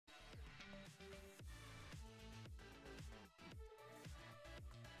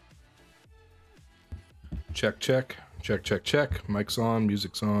Check, check, check, check, check. Mic's on,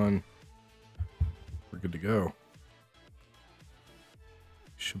 music's on. We're good to go.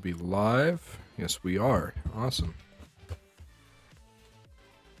 Should be live. Yes, we are. Awesome.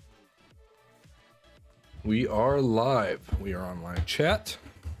 We are live. We are on live chat.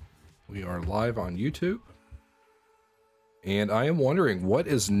 We are live on YouTube. And I am wondering, what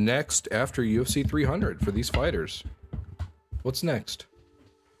is next after UFC 300 for these fighters? What's next?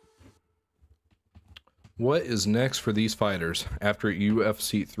 What is next for these fighters after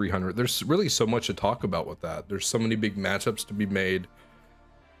UFC 300? There's really so much to talk about with that. There's so many big matchups to be made.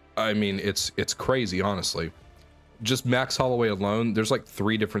 I mean, it's crazy, honestly. Just Max Holloway alone, there's like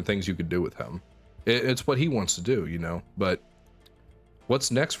 3 different things you could do with him. It's what he wants to do, you know? But what's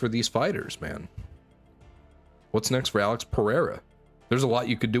next for these fighters, man? What's next for Alex Pereira? There's a lot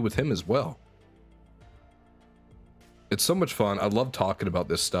you could do with him as well. It's so much fun. I love talking about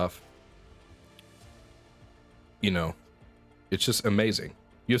this stuff. You know, it's just amazing.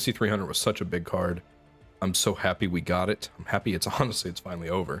 UFC 300 was such a big card. I'm so happy we got it. I'm happy it's finally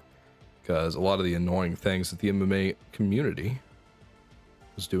over, because a lot of the annoying things that the MMA community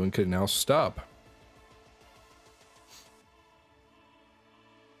was doing could now stop.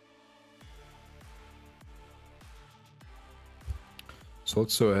 So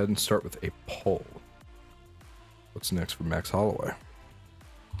let's go ahead and start with a poll. What's next for Max Holloway?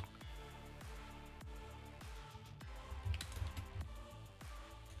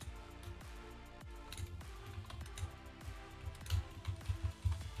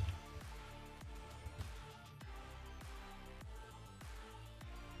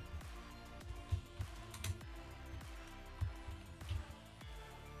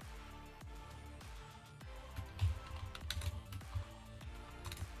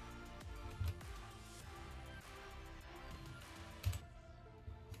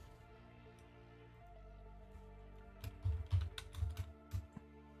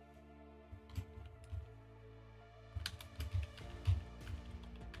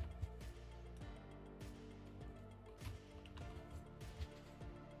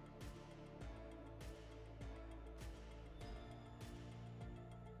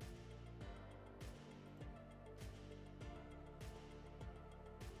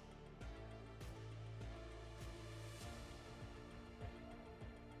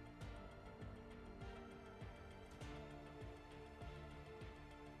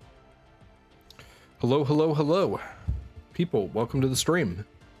 Hello, hello, hello. People, welcome to the stream.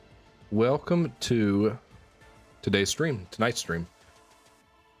 Welcome to tonight's stream.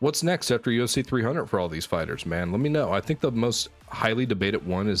 What's next after UFC 300 for all these fighters, man? Let me know. I think the most highly debated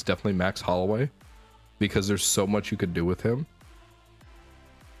one is definitely Max Holloway, because there's so much you could do with him.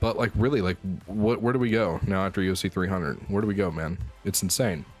 But like, really, like, where do we go now after UFC 300? Where do we go, man? It's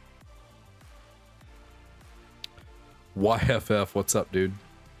insane. YFF, what's up, dude?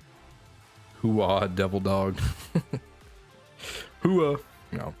 Hoo-ah, devil dog. Hoo-ah.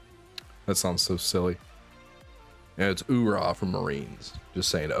 No, that sounds so silly. Yeah, it's oorah from Marines. Just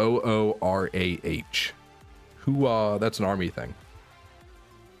saying, O-O-R-A-H. Hoo-ah, that's an army thing.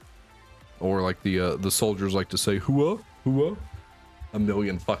 Or like the soldiers like to say hoo-ah, hoo-ah, a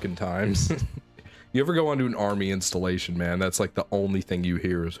million fucking times. You ever go onto an army installation, man? That's like the only thing you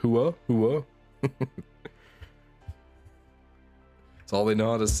hear is hoo-ah, hoo-ah. That's all they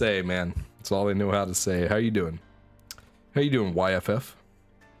know how to say, man. That's all they know how to say. How you doing? How you doing, YFF?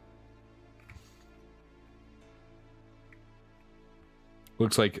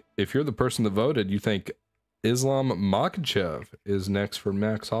 Looks like if you're the person that voted, you think Islam Makhachev is next for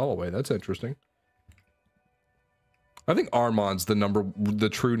Max Holloway. That's interesting. I think Arman's the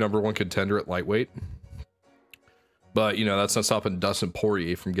true number 1 contender at lightweight. But, you know, that's not stopping Dustin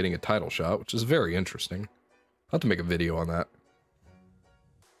Poirier from getting a title shot, which is very interesting. I'll have to make a video on that.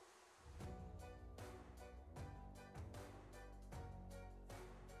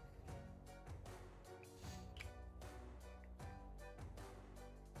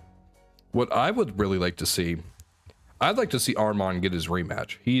 What I would really like to see, I'd like to see Arman get his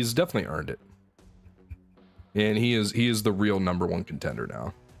rematch. He's definitely earned it. And he is the real number 1 contender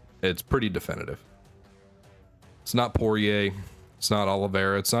now. It's pretty definitive. It's not Poirier, it's not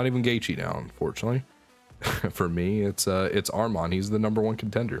Oliveira, it's not even Gaethje now, unfortunately. For me, it's Arman. He's the number 1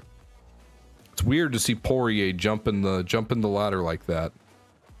 contender. It's weird to see Poirier jump in the ladder like that,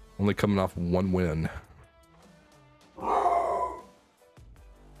 only coming off 1 win.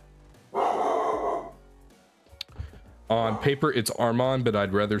 On paper, it's Arman, but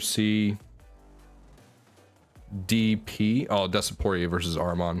I'd rather see DP. Oh, Dustin Poirier versus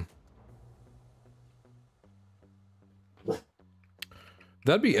Arman.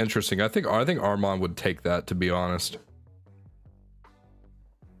 That'd be interesting. I think Armand would take that, to be honest.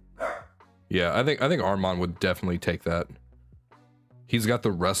 Yeah, I think Armand would definitely take that. He's got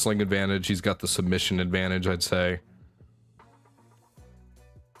the wrestling advantage. He's got the submission advantage, I'd say.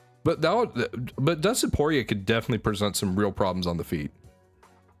 But Dustin Poirier could definitely present some real problems on the feet.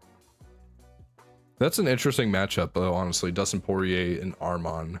 That's an interesting matchup, though, honestly. Dustin Poirier and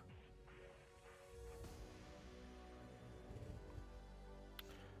Armand.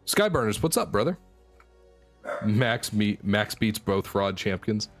 Skyburners, what's up, brother? Max beats both fraud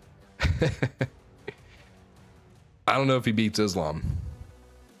champions. I don't know if he beats Islam.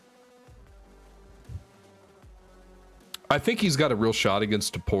 I think he's got a real shot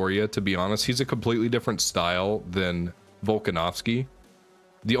against Topuria, to be honest. He's a completely different style than Volkanovski.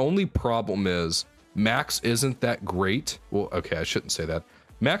 The only problem is Max isn't that great. Well, okay, I shouldn't say that.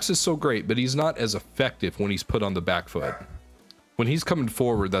 Max is so great, but he's not as effective when he's put on the back foot. When he's coming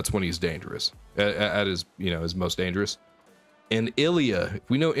forward, that's when he's dangerous. At his, you know, his most dangerous. And Ilya, if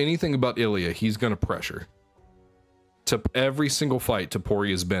we know anything about Ilya, he's going to pressure. To every single fight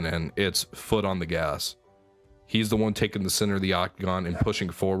Topuria's been in, it's foot on the gas. He's the one taking the center of the octagon and pushing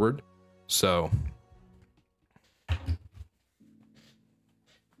forward. So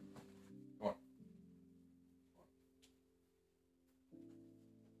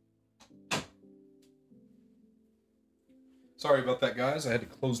sorry about that, guys. I had to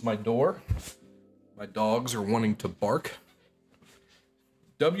close my door. My dogs are wanting to bark.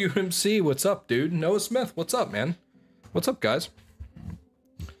 WMC, what's up, dude? Noah Smith, what's up, man? What's up, guys?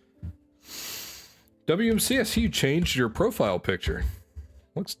 WMC, I see you changed your profile picture.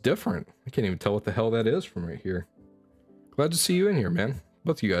 Looks different. I can't even tell what the hell that is from right here. Glad to see you in here, man.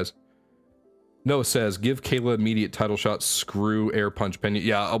 Both of you guys. Noah says, give Kayla immediate title shot, screw air punch Pena.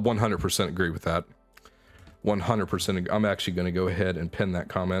 Yeah, I 100% agree with that. 100%. I'm actually going to go ahead and pin that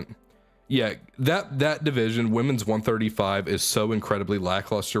comment. Yeah, that division, women's 135, is so incredibly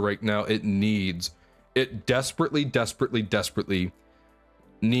lackluster right now. It desperately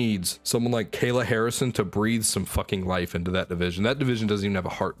needs someone like Kayla Harrison to breathe some fucking life into that division. That division doesn't even have a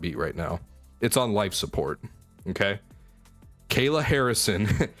heartbeat right now. It's on life support, okay? Kayla Harrison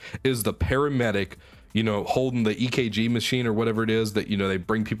is the paramedic, you know, holding the EKG machine or whatever it is that, you know, they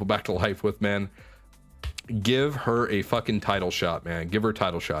bring people back to life with, man. Give her a fucking title shot, man. Give her a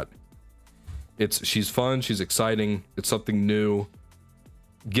title shot. She's fun, she's exciting, it's something new.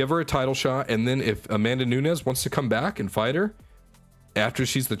 Give her a title shot, and then if Amanda Nunes wants to come back and fight her after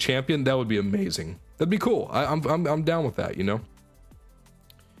she's the champion, that would be amazing. That'd be cool. I'm down with that, you know?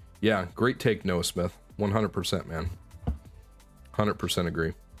 Yeah, great take, Noah Smith. 100%, man. 100%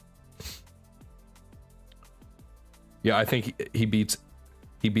 agree. Yeah, I think he beats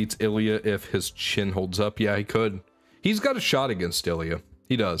Ilya if his chin holds up. Yeah, he could. He's got a shot against Ilya.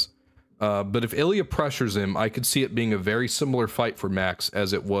 He does. But if Ilya pressures him, I could see it being a very similar fight for Max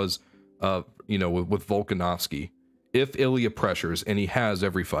as it was, you know, with Volkanovski. If Ilya pressures, and he has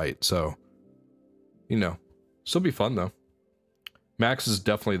every fight, so, you know, still be fun though. Max is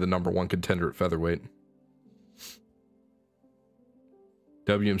definitely the #1 contender at featherweight.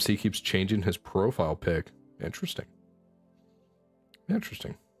 WMC keeps changing his profile pic. Interesting.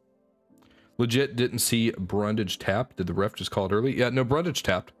 Interesting. Legit didn't see Brundage tap. Did the ref just call it early? Yeah, no, Brundage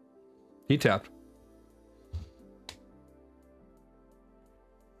tapped. He tapped.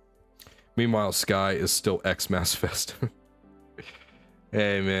 Meanwhile, Sky is still ex-Mass Fest.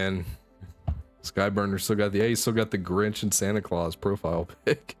 Hey, man. Skyburner still got the... Hey, he still got the Grinch and Santa Claus profile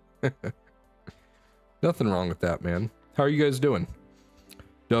pic. Nothing wrong with that, man. How are you guys doing?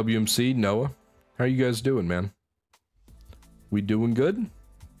 WMC, Noah. How are you guys doing, man? We doing good?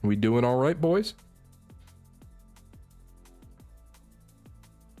 We doing all right, boys?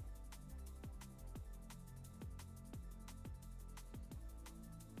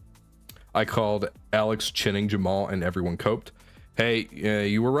 I called Alex chinning Jamal and everyone coped. Hey,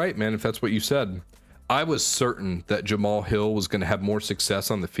 you were right, man, if that's what you said. I was certain that Jamal Hill was going to have more success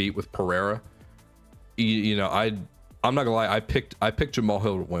on the feet with Pereira. You know, I'm not gonna lie, I picked Jamal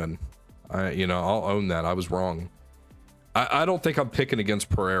Hill to win. You know, I'll own that. I was wrong. I don't think I'm picking against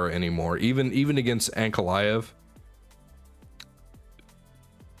Pereira anymore. Even against Ankalaev.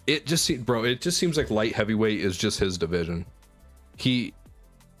 It just seems like light heavyweight is just his division. He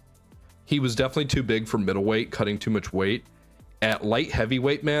was definitely too big for middleweight, cutting too much weight. At light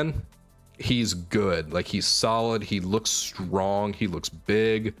heavyweight, man, he's good. Like, he's solid. He looks strong. He looks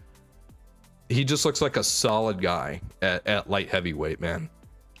big. He just looks like a solid guy at light heavyweight, man.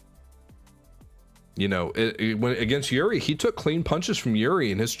 You know, when against Yuri, he took clean punches from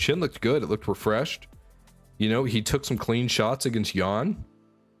Yuri, and his chin looked good. It looked refreshed. You know, he took some clean shots against Jan.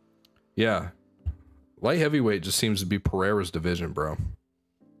 Yeah. Light heavyweight just seems to be Pereira's division, bro.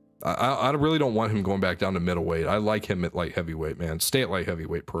 I really don't want him going back down to middleweight. I like him at light heavyweight, man. Stay at light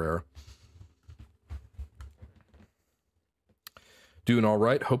heavyweight, Pereira. Doing all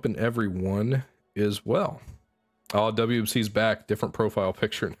right. Hoping everyone is well. Oh, WMC's back. Different profile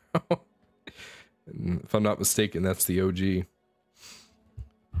picture now. If I'm not mistaken, that's the OG.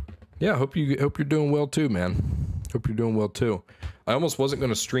 Yeah, hope you're doing well too, man. Hope you're doing well too. I almost wasn't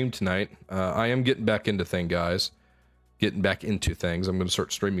going to stream tonight. I am getting back into things, guys. Getting back into things. I'm going to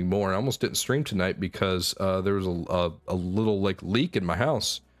start streaming more. I almost didn't stream tonight because there was a little like leak in my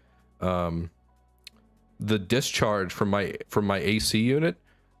house. The discharge from my AC unit,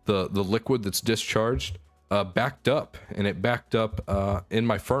 the liquid that's discharged, backed up, and it backed up in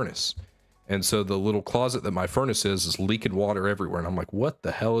my furnace. And so the little closet that my furnace is leaking water everywhere. And I'm like, what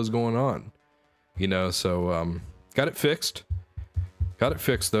the hell is going on? You know, so got it fixed. Got it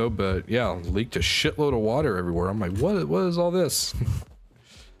fixed though, but yeah, leaked a shitload of water everywhere. I'm like, what is all this?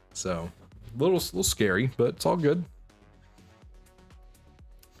 So a little scary, but it's all good.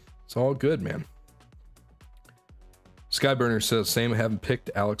 It's all good, man. Skyburner says, same, I haven't picked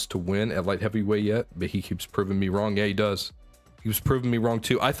Alex to win at light heavyweight yet, but he keeps proving me wrong. Yeah, he does. He was proving me wrong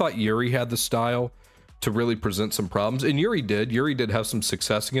too. I thought Yuri had the style to really present some problems, and Yuri did. Yuri did have some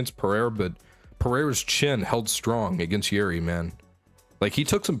success against Pereira, but Pereira's chin held strong against Yuri, man. Like, he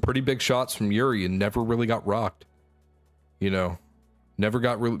took some pretty big shots from Yuri and never really got rocked. You know, never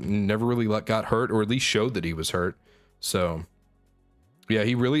really got hurt, or at least showed that he was hurt. So, yeah,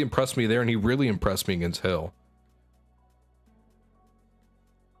 he really impressed me there, and he really impressed me against Hill.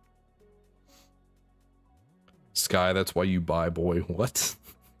 Sky, that's why you buy, boy. What?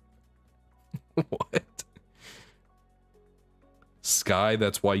 What? Sky,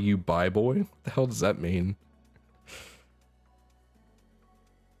 that's why you buy, boy? What the hell does that mean?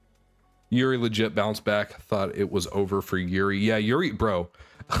 Yuri legit bounced back. Thought it was over for Yuri. Yeah, Yuri, bro.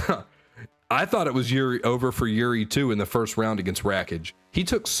 I thought it was over for Yuri too in the first round against Rakic. He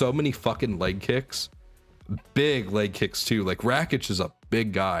took so many fucking leg kicks. Big leg kicks too. Like, Rakic is a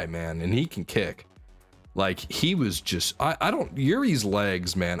big guy, man, and he can kick. Like, he was just, I don't, Yuri's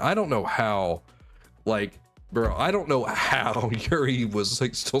legs, man, I don't know how, like, bro, I don't know how Yuri was,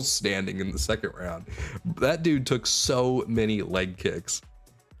 like, still standing in the second round. That dude took so many leg kicks.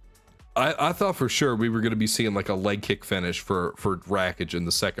 I thought for sure we were going to be seeing, like, a leg kick finish for Rakic in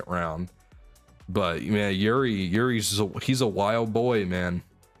the second round. But, man, he's a wild boy, man.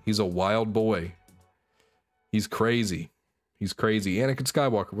 He's a wild boy. He's crazy. He's crazy. Anakin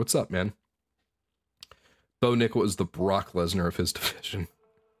Skywalker, what's up, man? Bo Nickel is the Brock Lesnar of his division.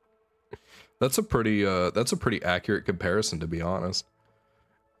 That's a pretty accurate comparison, to be honest.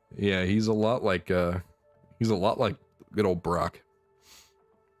 Yeah, he's a lot like good old Brock.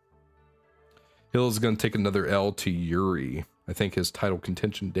 Hill is going to take another L to Yuri. I think his title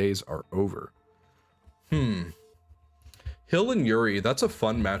contention days are over. Hill and Yuri, that's a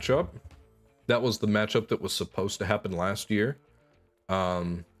fun matchup. That was the matchup that was supposed to happen last year.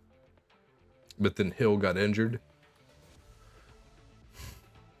 But then Hill got injured.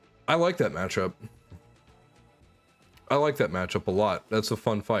 I like that matchup. I like that matchup a lot. That's a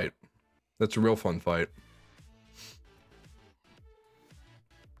fun fight. That's a real fun fight.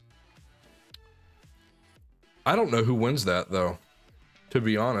 I don't know who wins that, though, to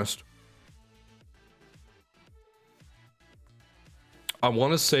be honest. I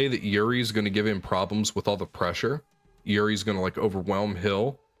want to say that Yuri's going to give him problems with all the pressure. Yuri's going to, like, overwhelm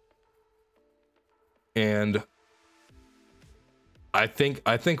Hill. And I think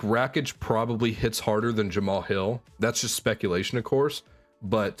Rakic probably hits harder than Jamal Hill. That's just speculation, of course.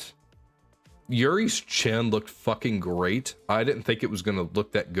 But Yuri's chin looked fucking great. I didn't think it was going to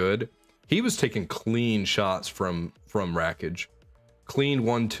look that good. He was taking clean shots from Rakic. Clean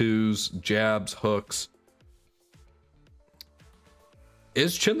 1-2s, jabs, hooks.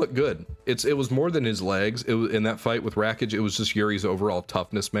 His chin looked good. It was more than his legs. It was, in that fight with Rakic, it was just Yuri's overall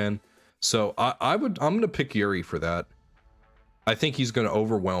toughness, man. So I'm gonna pick Yuri for that. I think he's gonna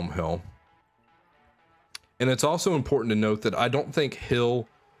overwhelm Hill. And it's also important to note that I don't think Hill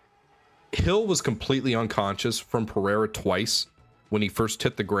was completely unconscious from Pereira twice. When he first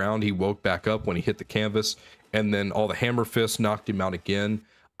hit the ground, he woke back up when he hit the canvas, and then all the hammer fists knocked him out again.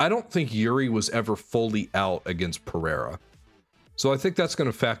 I don't think Yuri was ever fully out against Pereira. So I think that's going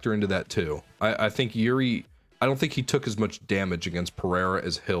to factor into that too. I think Yuri, I don't think he took as much damage against Pereira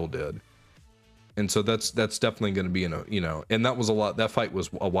as Hill did. And so that's definitely going to be in a, you know, and that was a lot. That fight was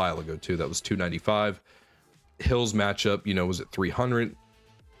a while ago too. That was 295. Hill's matchup, you know, was at 300.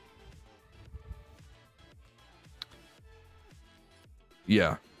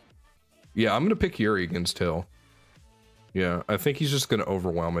 Yeah. Yeah, I'm gonna pick Yuri against Hill. Yeah, I think he's just gonna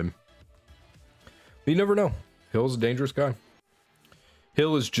overwhelm him. But you never know. Hill's a dangerous guy.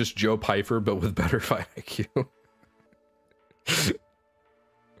 Hill is just Joe Pyfer, but with better fight IQ. I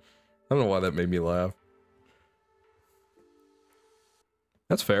don't know why that made me laugh.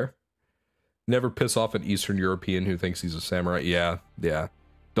 That's fair. Never piss off an Eastern European who thinks he's a samurai. Yeah, yeah.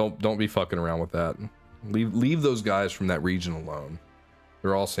 Don't be fucking around with that. Leave those guys from that region alone.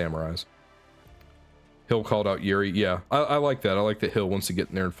 They're all samurais. Hill called out Yuri. Yeah, I like that. I like that Hill wants to get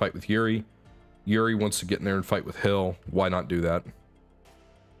in there and fight with Yuri. Yuri wants to get in there and fight with Hill. Why not do that?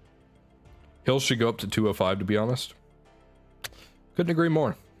 Hill should go up to 205, to be honest. Couldn't agree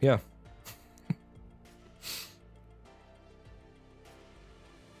more. Yeah.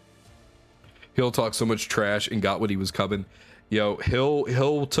 Hill talked so much trash and got what he was coming. Yo,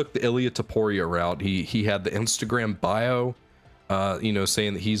 Hill took the Ilya Taporia route. He had the Instagram bio, you know,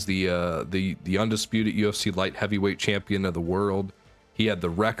 saying that he's the undisputed UFC light heavyweight champion of the world. He had the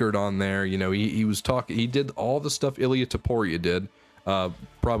record on there. You know, he was talking. He did all the stuff Ilya Taporia did,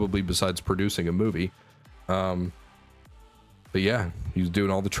 probably besides producing a movie. But yeah, he was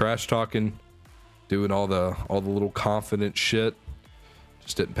doing all the trash talking, doing all the little confident shit.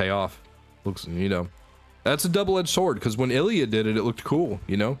 Just didn't pay off. Looks, you know, that's a double-edged sword, because when Ilya did it, it looked cool.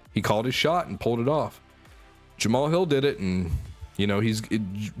 You know, he called his shot and pulled it off. Jamal Hill did it, and you know,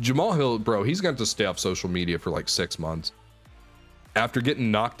 Jamal Hill, bro, he's going to stay off social media for like 6 months. After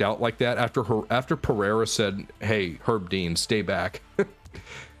getting knocked out like that, after Pereira said, "Hey, Herb Dean, stay back."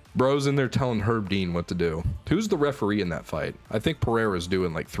 Bro's in there telling Herb Dean what to do. Who's the referee in that fight? I think Pereira's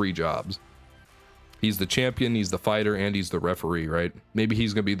doing like 3 jobs. He's the champion, he's the fighter, and he's the referee, right? Maybe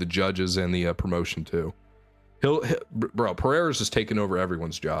he's gonna be the judges and the promotion too. Bro, Pereira's just taking over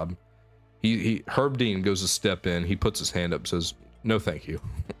everyone's job. Herb Dean goes to step in, he puts his hand up, says, "No, thank you.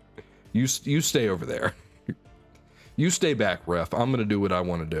 You stay over there. You stay back, ref. I'm gonna do what I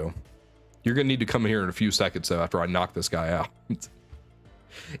want to do. You're gonna need to come here in a few seconds though, after I knock this guy out."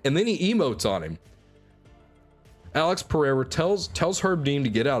 And then he emotes on him. Alex Pereira tells Herb Dean to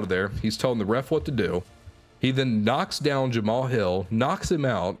get out of there. He's telling the ref what to do. He then knocks down Jamal Hill, knocks him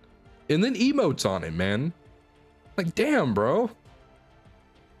out, and then emotes on him, man. Like, damn, bro.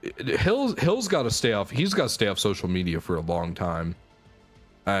 Hill's got to stay off. He's got to stay off social media for a long time.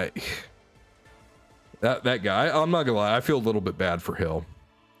 That guy, I'm not gonna lie, I feel a little bit bad for Hill.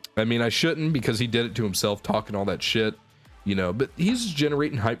 I mean, I shouldn't, because he did it to himself, talking all that shit, you know, but he's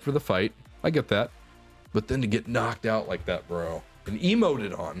generating hype for the fight. I get that. But then to get knocked out like that, bro, and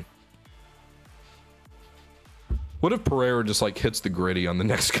emoted on. What if Pereira just like hits the gritty on the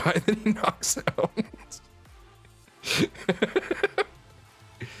next guy that he knocks out?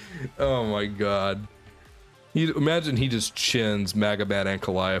 Oh my god. Imagine he just chins Magomed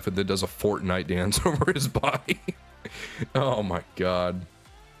Ankalaev and then does a Fortnite dance over his body. Oh my god.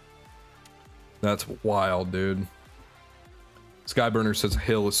 That's wild, dude. Skyburner says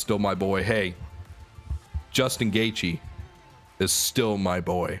Hill is still my boy. Hey, Justin Gaethje is still my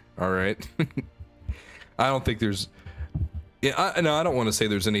boy. All right. I don't think there's. I don't want to say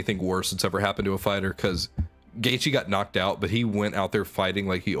there's anything worse that's ever happened to a fighter, because Gaethje got knocked out, but he went out there fighting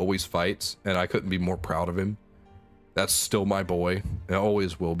like he always fights, and I couldn't be more proud of him. That's still my boy. It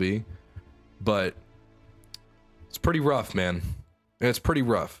always will be. But it's pretty rough, man. It's pretty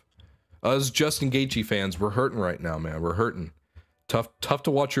rough. Us Justin Gaethje fans, we're hurting right now, man. We're hurting. Tough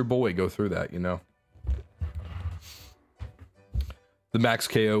to watch your boy go through that, you know. The Max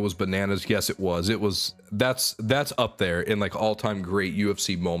KO was bananas. Yes, it was. It was. That's up there in like all-time great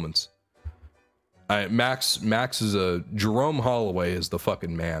UFC moments. Max is a Jerome Holloway is the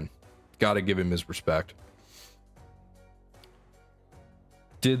fucking man. Gotta give him his respect.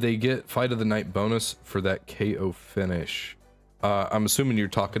 Did they get fight of the night bonus for that KO finish? I'm assuming you're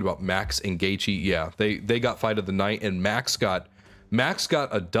talking about Max and Gaethje. Yeah, they got fight of the night, and Max got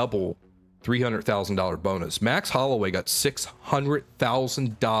a double $300,000 bonus. Max Holloway got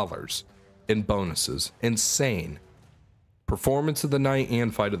 $600,000 in bonuses. Insane. Performance of the night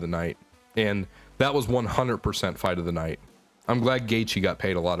and fight of the night. And that was 100% fight of the night. I'm glad Gaethje got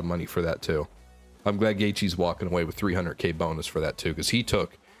paid a lot of money for that too. I'm glad Gaethje's walking away with $300K bonus for that too, because he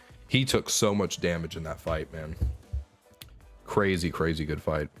took so much damage in that fight, man. Crazy good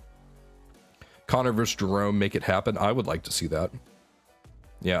fight. Conor versus Jerome, make it happen. I would like to see that.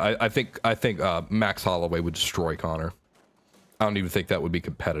 Yeah, I think Max Holloway would destroy Conor. I don't even think that would be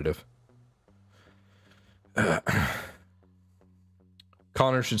competitive.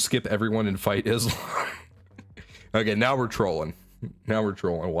 Conor should skip everyone and fight Islam. Okay, now we're trolling. Now we're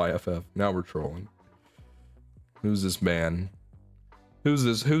trolling YFF. Now we're trolling. Who's this man? Who's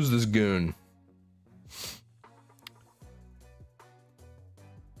this goon?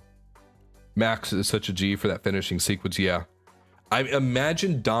 Max is such a G for that finishing sequence. Yeah, I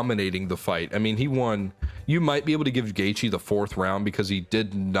imagine dominating the fight. I mean, he won. You might be able to give Gaethje the 4th round because he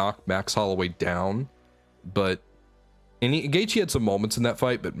did knock Max Holloway down, but Gaethje had some moments in that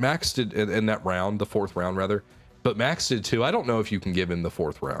fight, but Max did in that round, the 4th round rather. But Max did too. I don't know if you can give him the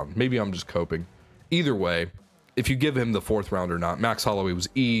 4th round. Maybe I'm just coping. Either way, if you give him the 4th round or not, Max Holloway was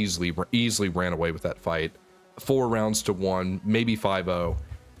easily ran away with that fight. 4 rounds to 1, maybe 5-0.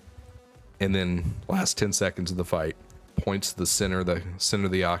 And then last 10 seconds of the fight, points to the center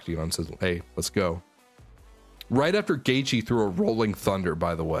of the octagon and says, hey, let's go. Right after Gaethje threw a rolling thunder,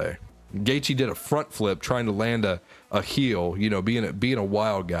 by the way. Gaethje did a front flip trying to land a heel, you know, being a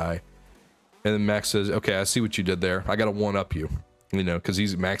wild guy. And then Max says, okay, I see what you did there. I got to one up you, you know,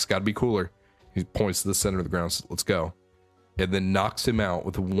 because Max got to be cooler. He points to the center of the ground, says, let's go. And then knocks him out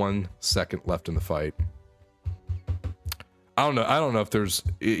with 1 second left in the fight. I don't know if there's,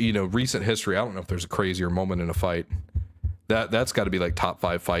 you know, recent history. I don't know if there's a crazier moment in a fight. That's got to be like top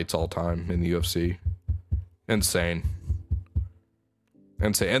 5 fights all time in the UFC. Insane.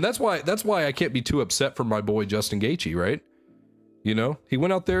 And that's why I can't be too upset for my boy Justin Gaethje, right? You know, he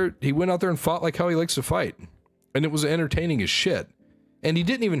went out there and fought like how he likes to fight, and it was entertaining as shit. And he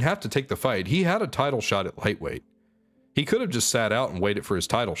didn't even have to take the fight. He had a title shot at lightweight. He could have just sat out and waited for his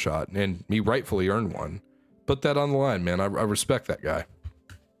title shot, and he rightfully earned one. Put that on the line, man. I respect that guy,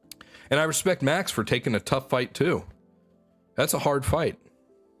 and I respect Max for taking a tough fight too. That's a hard fight.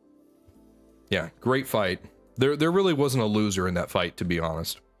 Yeah, great fight. There really wasn't a loser in that fight, to be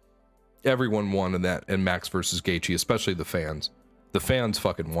honest. Everyone won in that, in Max versus Gaethje, especially the fans. The fans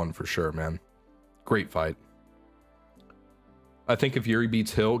fucking won for sure, man. Great fight. I think if Yuri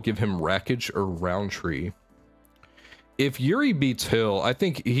beats Hill, give him Rakic or Roundtree. If Yuri beats Hill, I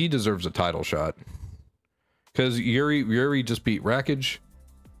think he deserves a title shot. Because Yuri just beat Rakic.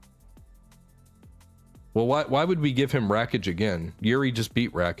 Well, why would we give him Rakic again? Yuri just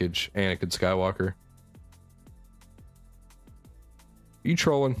beat Rakic, Anakin Skywalker. You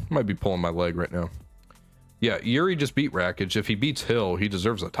trolling? Might be pulling my leg right now. Yeah, Yuri just beat Rakic. If he beats Hill, he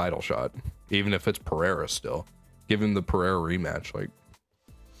deserves a title shot. Even if it's Pereira still. Give him the Pereira rematch. Like,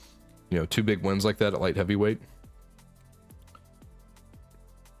 you know, 2 big wins like that at light heavyweight.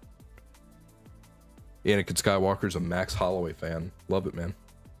 Anakin Skywalker's a Max Holloway fan. Love it, man.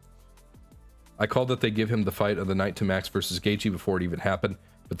 I called that they give him the fight of the night to Max versus Gaethje before it even happened,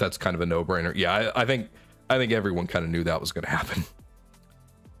 but that's kind of a no-brainer. Yeah, I think everyone kind of knew that was going to happen.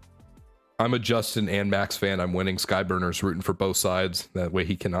 I'm a Justin and Max fan. I'm winning. Skyburner's rooting for both sides. That way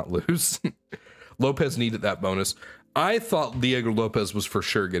he cannot lose. Lopez needed that bonus. I thought Diego Lopez was for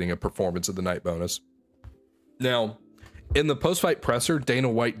sure getting a performance of the night bonus. Now, in the post-fight presser, Dana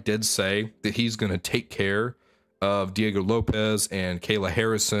White did say that he's going to take care of Diego Lopez and Kayla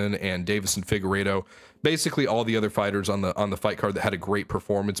Harrison and Davison Figueiredo, basically all the other fighters on the fight card that had a great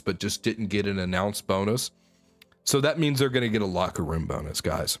performance but just didn't get an announced bonus. So that means they're going to get a locker room bonus,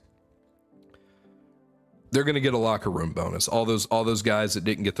 guys. They're going to get a locker room bonus. All those guys that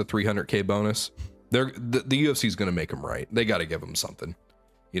didn't get the 300K bonus, the UFC is going to make them right. They got to give them something,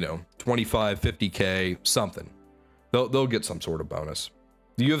 you know, 25, 50K, something. They'll get some sort of bonus.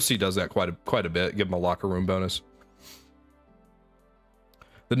 The UFC does that quite a bit. Give them a locker room bonus.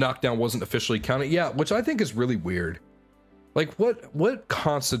 The knockdown wasn't officially counted. Yeah, which I think is really weird. Like, what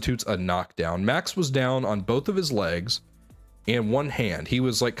constitutes a knockdown? Max was down on both of his legs and one hand. He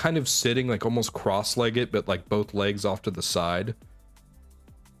was like kind of sitting like almost cross-legged, but like both legs off to the side.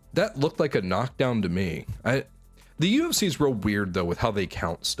 That looked like a knockdown to me. The UFC is real weird though with how they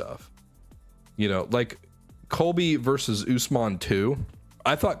count stuff. You know, like Colby versus Usman 2.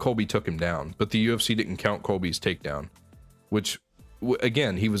 I thought Colby took him down, but the UFC didn't count Colby's takedown, which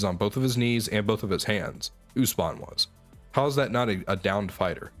again, he was on both of his knees and both of his hands. Usman was. How is that not a downed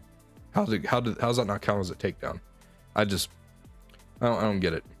fighter? How's that not count as a takedown? I don't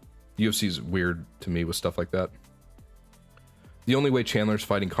get it. UFC is weird to me with stuff like that. The only way Chandler's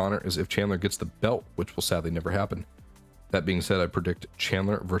fighting Conor is if Chandler gets the belt, which will sadly never happen. That being said, I predict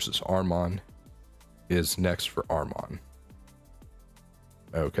Chandler versus Arman is next for Arman.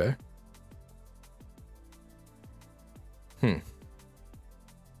 Okay.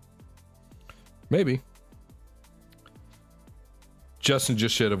 Maybe. Justin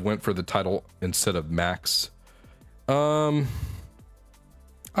just should have went for the title instead of Max. I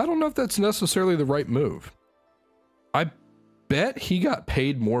don't know if that's necessarily the right move. I bet he got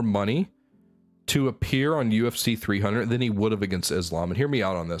paid more money to appear on UFC 300 than he would have against Islam. And hear me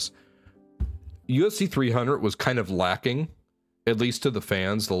out on this. UFC 300 was kind of lacking at least to the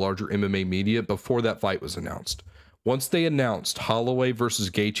fans, the larger MMA media, before that fight was announced. Once they announced Holloway versus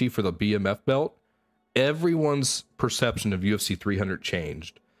Gaethje for the BMF belt, everyone's perception of UFC 300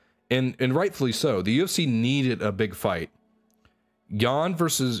 changed. And rightfully so. The UFC needed a big fight. Yan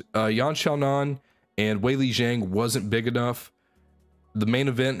versus Yan Xiaonan and Weili Zhang wasn't big enough. The main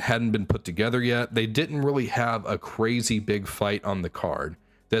event hadn't been put together yet. They didn't really have a crazy big fight on the card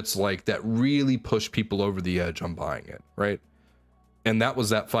that's like that really pushed people over the edge on buying it, right? And that was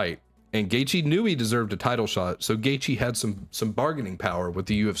that fight. And Gaethje knew he deserved a title shot, so Gaethje had some bargaining power with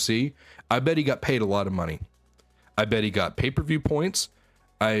the UFC. I bet he got paid a lot of money. I bet he got pay-per-view points.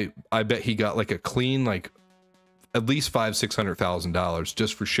 I bet he got like a clean, like at least $500,000-$600,000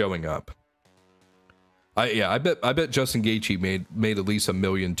 just for showing up. I bet Justin Gaethje made at least $1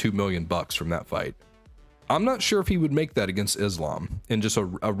 million, $2 million from that fight. I'm not sure if he would make that against Islam in just a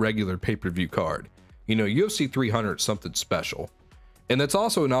regular pay-per-view card. You know, UFC 300 is something special. And that's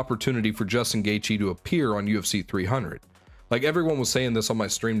also an opportunity for Justin Gaethje to appear on UFC 300. Like everyone was saying this on my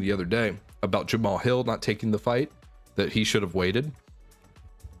stream the other day about Jamal Hill not taking the fight, that he should have waited.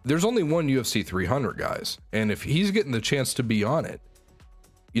 There's only one UFC 300, guys. And if he's getting the chance to be on it,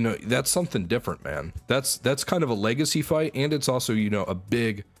 you know, that's something different, man. That's kind of a legacy fight. And it's also, you know, a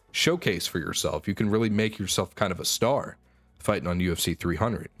big showcase for yourself. You can really make yourself kind of a star fighting on UFC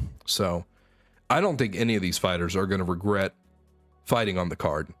 300. So I don't think any of these fighters are going to regret fighting on the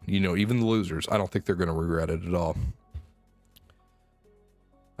card. You know, even the losers, I don't think they're going to regret it at all.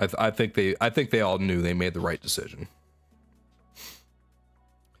 I think they all knew they made the right decision.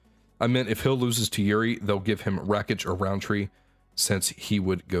 I meant if Hill loses to Yuri, they'll give him Rakic or Roundtree since he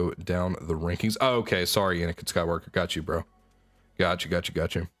would go down the rankings. Oh, okay. Sorry, Anakin Skywalker. Got you, bro. Got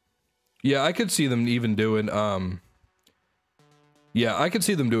you. Yeah, I could see them even doing, yeah, I could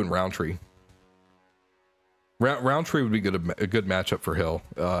see them doing Roundtree. Roundtree would be a good matchup for Hill,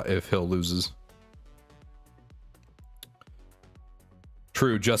 if Hill loses.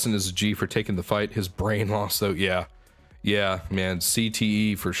 True, Justin is a G for taking the fight. His brain loss, though, yeah, man,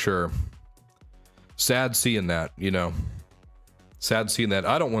 CTE for sure. Sad seeing that, you know. Sad seeing that.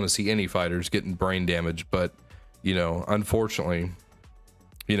 I don't want to see any fighters getting brain damage, but, you know, unfortunately,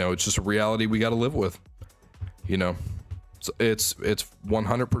 you know, it's just a reality we got to live with. You know, it's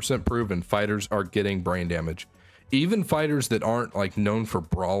 100% proven fighters are getting brain damage. Even fighters that aren't like known for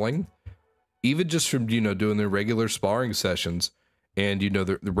brawling, even just from, you know, doing their regular sparring sessions and, you know,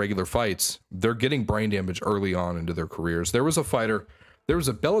 the regular fights, they're getting brain damage early on into their careers. There was a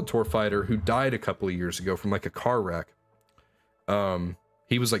Bellator fighter who died a couple of years ago from like a car wreck.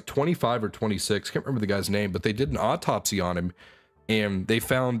 He was like 25 or 26. Can't remember the guy's name, but they did an autopsy on him and they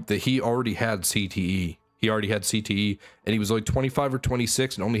found that he already had CTE. He already had CTE and he was like 25 or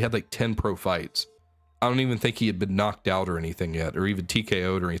 26 and only had like 10 pro fights. I don't even think he had been knocked out or anything yet, or even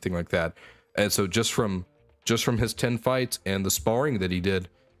TKO'd or anything like that. And so just from his 10 fights and the sparring that he did,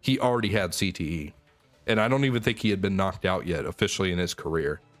 he already had CTE. And I don't even think he had been knocked out yet officially in his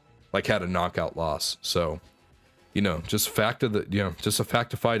career, like had a knockout loss. So, you know, just a fact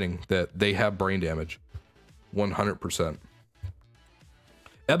of fighting that they have brain damage. 100%.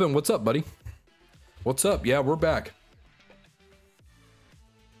 Eben, what's up, buddy? What's up? Yeah, we're back.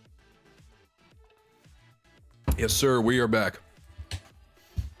 Yes, sir, we are back.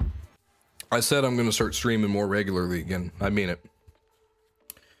 I said I'm going to start streaming more regularly again. I mean it.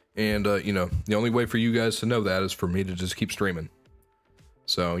 And, you know, the only way for you guys to know that is for me to just keep streaming.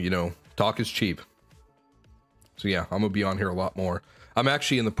 So, you know, talk is cheap. So, yeah, I'm going to be on here a lot more. I'm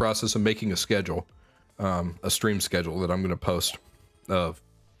actually in the process of making a schedule, a stream schedule that I'm going to post of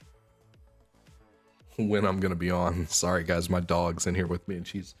when I'm going to be on. Sorry, guys, my dog's in here with me and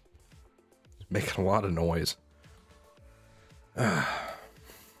she's making a lot of noise.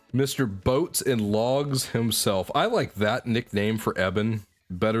 Mr. Boats and Logs himself. I like that nickname for Eben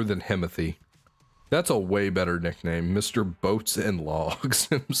better than Himothy. That's a way better nickname. Mr. Boats and Logs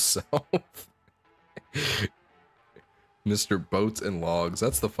himself. Mr. Boats and Logs.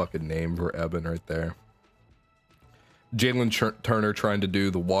 That's the fucking name for Eben right there. Jalen Turner trying to do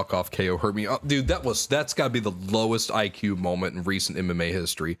the walk-off KO hurt me. Oh, dude, that's got to be the lowest IQ moment in recent MMA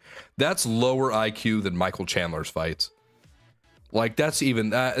history. That's lower IQ than Michael Chandler's fights. Like, that's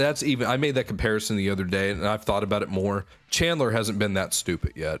even, I made that comparison the other day, and I've thought about it more. Chandler hasn't been that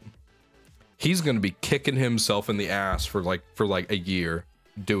stupid yet. He's going to be kicking himself in the ass for like a year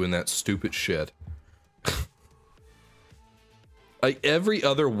doing that stupid shit. Like, every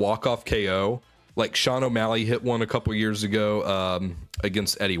other walk-off KO, like Sean O'Malley hit one a couple years ago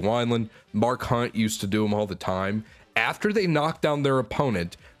against Eddie Wineland. Mark Hunt used to do them all the time. After they knock down their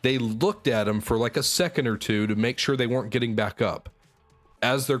opponent, they looked at him for like a second or two to make sure they weren't getting back up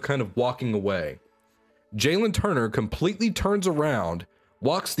as they're kind of walking away. Jalen Turner completely turns around,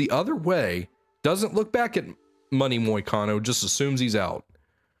 walks the other way, doesn't look back at Money Moicano, just assumes he's out.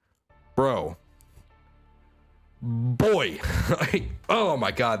 Bro. Boy. Oh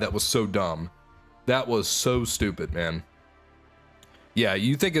my God, that was so dumb. That was so stupid, man. Yeah,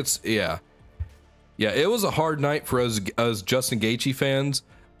 you think it's, yeah. Yeah, it was a hard night for us Justin Gaethje fans,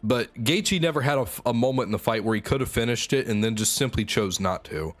 but Gaethje never had a moment in the fight where he could have finished it and then just simply chose not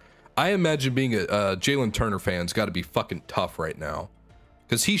to. I imagine being a Jalen Turner fan's got to be fucking tough right now,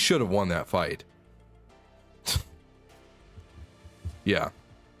 because he should have won that fight. Yeah,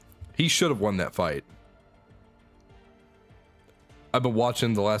 he should have won that fight. I've been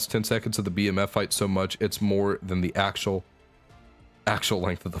watching the last 10 seconds of the BMF fight so much, it's more than the actual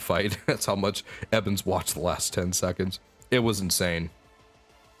length of the fight. That's how much Evans watched the last 10 seconds. It was insane.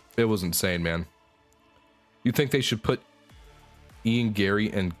 It was insane, man. You think they should put Ian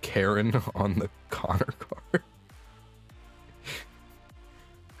Gary and Karen on the Connor card?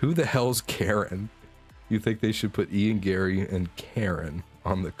 Who the hell's Karen? You think they should put Ian Gary and Karen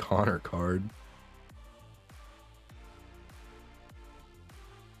on the Connor card?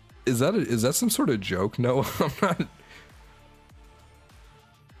 Is that some sort of joke? No, I'm not.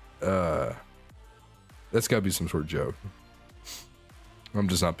 That's gotta be some sort of joke. I'm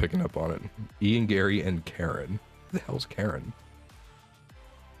just not picking up on it. Ian Gary and Karen. Who the hell's Karen?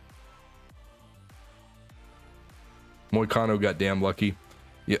 Moicano got damn lucky.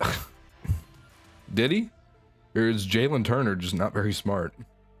 Yeah. Did he? Or is Jalen Turner just not very smart?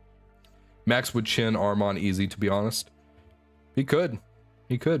 Max would chin Armon easy, to be honest. He could.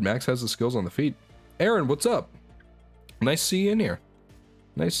 He could. Max has the skills on the feet. Aaron, what's up? Nice to see you in here.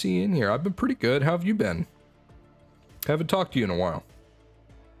 Nice to see you in here. I've been pretty good. How have you been? Haven't talked to you in a while.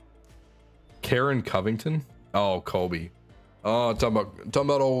 Karen Covington? Oh, Colby. Oh, talking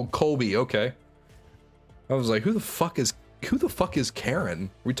about old Colby. Okay. I was like, who the fuck is Karen? Are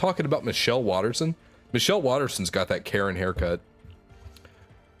we talking about Michelle Watterson? Michelle Watterson's got that Karen haircut.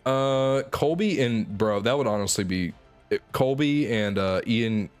 Colby and bro, that would honestly be Colby and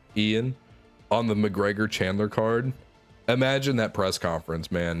Ian on the McGregor Chandler card. Imagine that press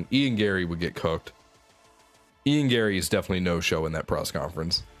conference, man. Ian Gary would get cooked. Ian Gary is definitely no show in that press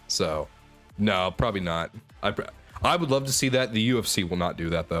conference. So, no, probably not. I would love to see that. The UFC will not do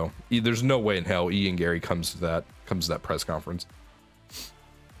that though. There's no way in hell Ian Gary comes to that press conference.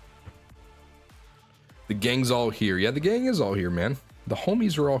 The gang's all here. Yeah, the gang is all here, man. The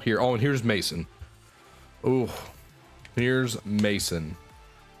homies are all here. Oh, and here's Mason. Oh, here's Mason.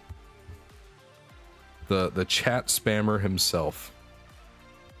 The chat spammer himself.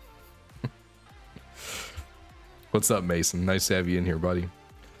 What's up, Mason? Nice to have you in here, buddy.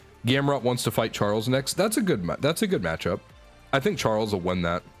 Gamrot wants to fight Charles next. That's a good matchup. I think Charles will win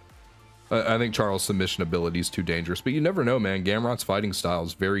that. I think Charles' submission ability is too dangerous, but you never know, man. Gamrot's fighting style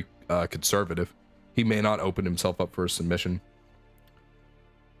is very conservative. He may not open himself up for a submission.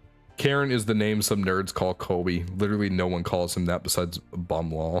 Karen is the name some nerds call Colby. Literally no one calls him that besides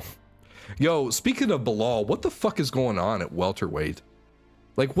Bumlaw. Yo, speaking of Bilal, what the fuck is going on at welterweight?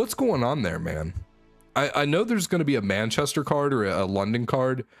 Like, what's going on there, man? I know there's going to be a Manchester card or a London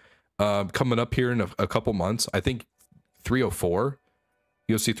card coming up here in a couple months. I think 304,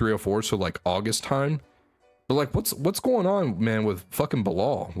 UFC 304, so like August time. But like, what's going on, man, with fucking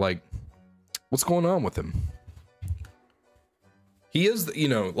Bilal? Like, what's going on with him? He is, you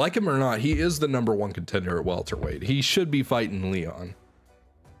know, like him or not, he is the #1 contender at welterweight. He should be fighting Leon.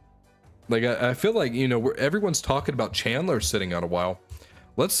 Like, I feel like, you know, everyone's talking about Chandler sitting out a while.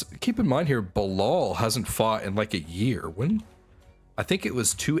 Let's keep in mind here, Bilal hasn't fought in like a year. When? I think it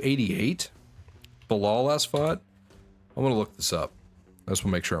was 288. Bilal last fought. I'm gonna look this up. I just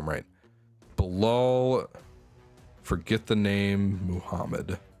want to make sure I'm right. Bilal, forget the name,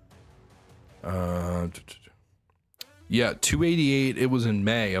 Muhammad. Yeah, 288. It was in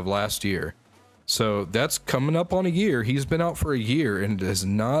May of last year. So that's coming up on a year. He's been out for a year and does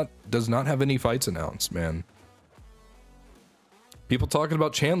not have any fights announced, man. People talking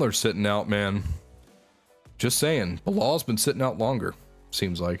about Chandler sitting out, man. Just saying, Bilal's been sitting out longer,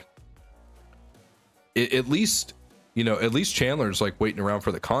 seems like. At least, you know, at least Chandler's like waiting around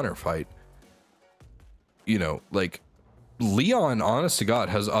for the Conor fight. You know, like Leon, honest to God,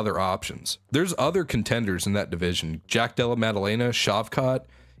 has other options. There's other contenders in that division. Jack Della Maddalena, Shavkat,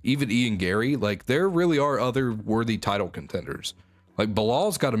 even Ian Gary. Like, there really are other worthy title contenders. Like,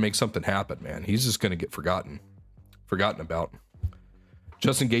 Bilal's got to make something happen, man. He's just going to get forgotten about.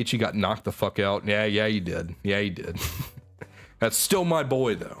 Justin Gaethje got knocked the fuck out. Yeah, he did. Yeah, he did. That's still my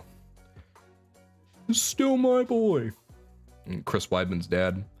boy, though. Still my boy. And Chris Weidman's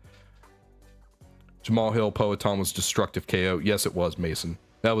dad. Jamal Hill, Poetan was destructive KO. Yes, it was, Mason.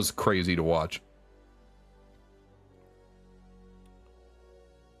 That was crazy to watch.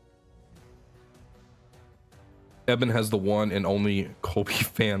 Eben has the one and only Colby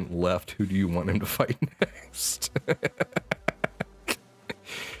fan left. Who do you want him to fight next?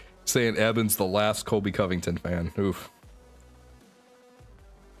 Saying Eben's the last Colby Covington fan. Oof.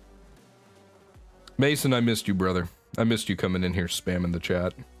 Mason, I missed you, brother. I missed you coming in here spamming the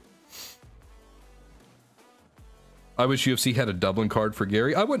chat. I wish UFC had a Dublin card for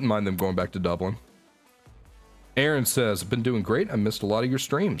Gary. I wouldn't mind them going back to Dublin. Aaron says, I've been doing great. I missed a lot of your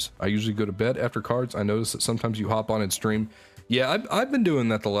streams. I usually go to bed after cards. I notice that sometimes you hop on and stream. Yeah, I've been doing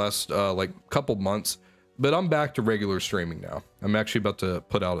that the last like couple months, but I'm back to regular streaming now. I'm actually about to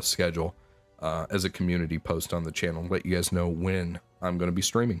put out a schedule as a community post on the channel, let you guys know when I'm going to be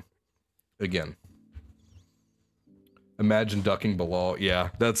streaming again. Imagine ducking Bilal. Yeah,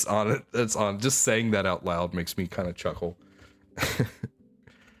 that's on it. That's on. Just saying that out loud makes me kind of chuckle.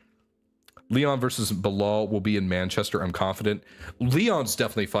 Leon versus Bilal will be in Manchester. I'm confident. Leon's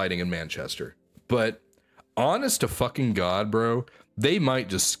definitely fighting in Manchester. But honest to fucking God, bro, they might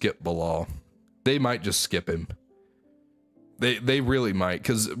just skip Bilal. They might just skip him. They really might.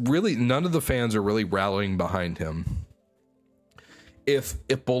 Because really, none of the fans are really rallying behind him. If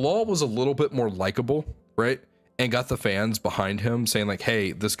Bilal was a little bit more likable, right? And got the fans behind him saying like,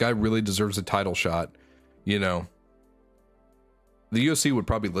 hey, this guy really deserves a title shot, you know, the UFC would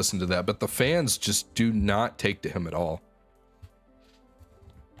probably listen to that, but the fans just do not take to him at all.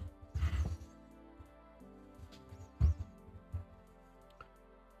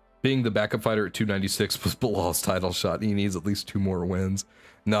 Being the backup fighter at 296 was Bilal's title shot. He needs at least 2 more wins.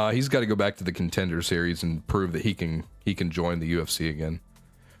 Nah, he's got to go back to the Contender Series and prove that he can join the UFC again.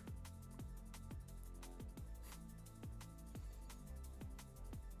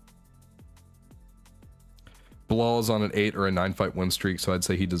 Bilal is on an 8 or a 9 fight win streak, so I'd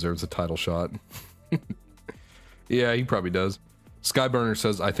say he deserves a title shot. Yeah, he probably does. Skyburner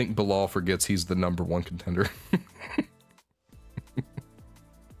says, I think Bilal forgets he's the #1 contender.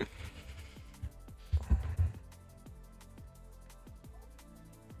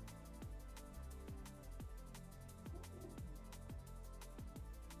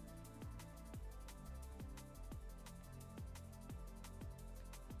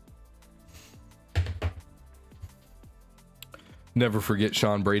 Never forget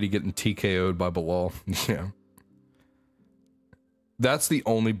Sean Brady getting TKO'd by Bilal. Yeah. That's the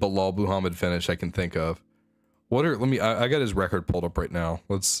only Bilal Muhammad finish I can think of. What are, I got his record pulled up right now.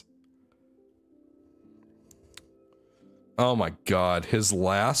 Let's. Oh my God. His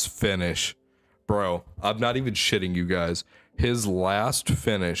last finish. Bro, I'm not even shitting you guys. His last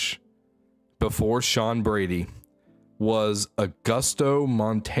finish before Sean Brady was Augusto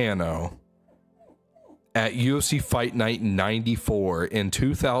Montano at UFC Fight Night 94 in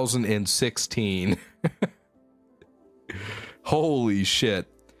 2016. Holy shit.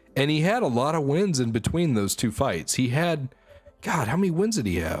 And he had a lot of wins in between those 2 fights. He had, God, how many wins did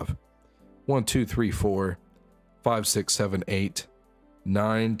he have? 1, 2, 3, 4, 5, 6, 7, 8,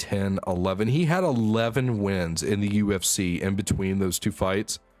 9, 10, 11. He had 11 wins in the UFC in between those 2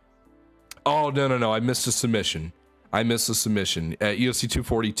 fights. Oh, no. I missed a submission. At UFC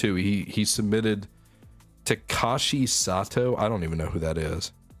 242. He submitted Takashi Sato. I don't even know who that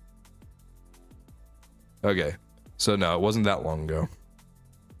is. Okay. So no, it wasn't that long ago.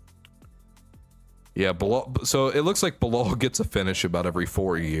 Yeah, Bilal, so it looks like Bilal gets a finish about every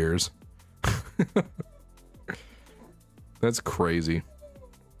 4 years. That's crazy.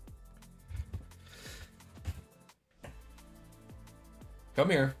 Come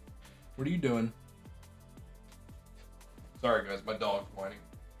here. What are you doing? Sorry guys, my dog's whining.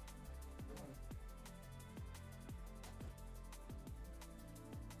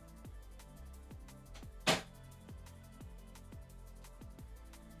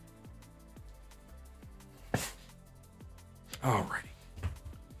 Alrighty.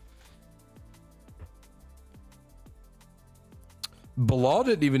 Bilal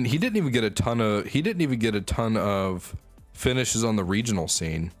didn't even get a ton of finishes on the regional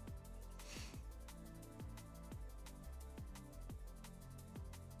scene.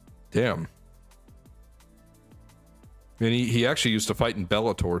 Damn. And he actually used to fight in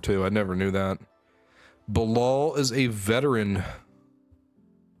Bellator too. I never knew that. Bilal is a veteran.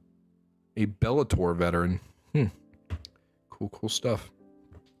 A Bellator veteran. Cool stuff.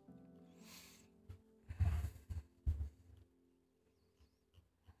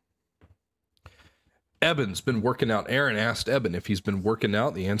 Eben's been working out. Aaron asked Eben if he's been working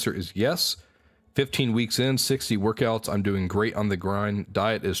out. The answer is yes. 15 weeks in, 60 workouts. I'm doing great on the grind.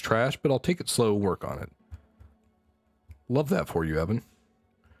 Diet is trash, but I'll take it slow, work on it. Love that for you, Eben.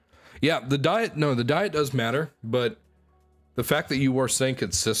 Yeah, the diet does matter, but the fact that you are staying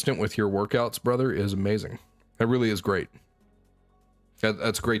consistent with your workouts, brother, is amazing. That really is great.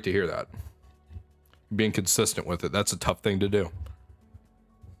 That's great to hear that. Being consistent with it, that's a tough thing to do.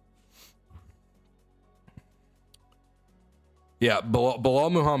 Yeah, Bilal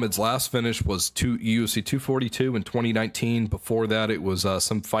Muhammad's last finish was UFC 242 in 2019. Before that, it was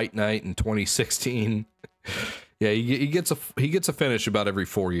some fight night in 2016. Yeah, he gets a finish about every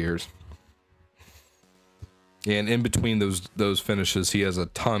 4 years. And in between those finishes, he has a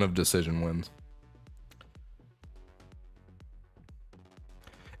ton of decision wins.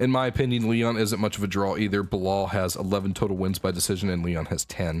 In my opinion, Leon isn't much of a draw either. Bilal has 11 total wins by decision and Leon has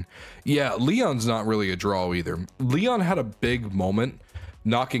 10. Yeah, Leon's not really a draw either. Leon had a big moment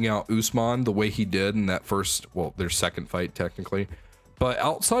knocking out Usman the way he did in that their second fight technically. But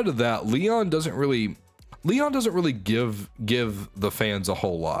outside of that, Leon doesn't really give the fans a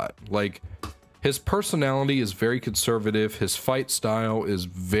whole lot. Like, his personality is very conservative. His fight style is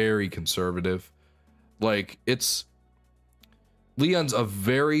very conservative. Like, Leon's a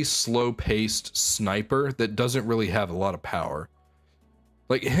very slow-paced sniper that doesn't really have a lot of power.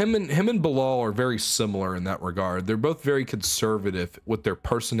 Like, him and Bilal are very similar in that regard. They're both very conservative with their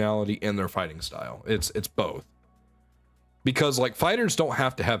personality and their fighting style. It's both. Because, like, fighters don't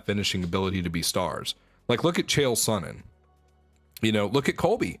have to have finishing ability to be stars. Like, look at Chael Sonnen. You know, look at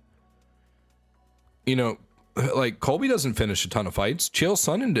Colby. You know, like, Colby doesn't finish a ton of fights. Chael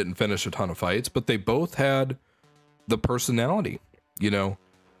Sonnen didn't finish a ton of fights, but they both had the personality, you know.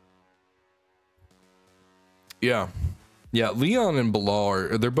 Yeah, Leon and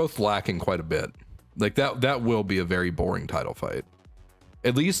Bilal they're both lacking quite a bit. Like, that will be a very boring title fight.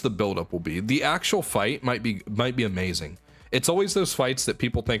 At least the buildup will be. The actual fight might be amazing. It's always those fights that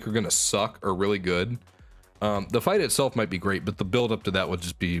people think are gonna suck or really good. The fight itself might be great, but the buildup to that would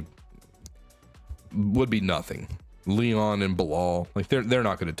be nothing. Leon and Bilal, like, they're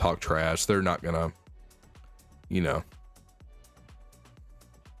not gonna talk trash. They're not gonna, you know.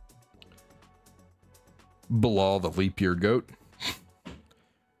 Bilal, the leap year goat.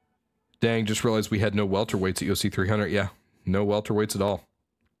 Dang, just realized we had no welterweights at UFC 300. Yeah, no welterweights at all.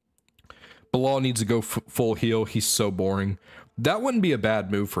 Bilal needs to go full heel. He's so boring. That wouldn't be a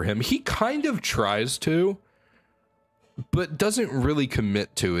bad move for him. He kind of tries to, but doesn't really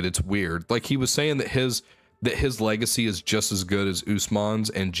commit to it. It's weird. Like, he was saying that his legacy is just as good as Usman's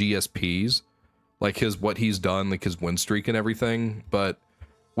and GSP's. Like, what he's done, like his win streak and everything, but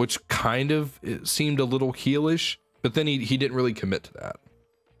which kind of seemed a little heelish, but then he didn't really commit to that.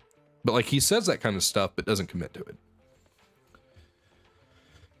 But, like, he says that kind of stuff, but doesn't commit to it.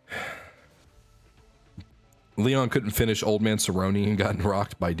 Leon couldn't finish Old Man Cerrone and got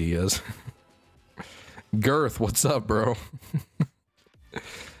rocked by Diaz. Girth, what's up, bro?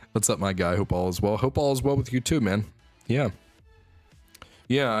 What's up, my guy? Hope all is well. Hope all is well with you too, man. Yeah.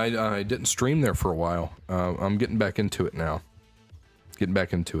 Yeah, I didn't stream there for a while. I'm getting back into it now.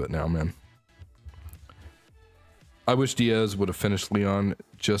 Man. I wish Diaz would have finished Leon.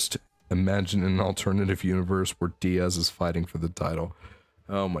 Just imagine an alternative universe where Diaz is fighting for the title.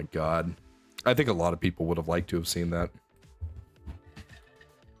 Oh my God. I think a lot of people would have liked to have seen that.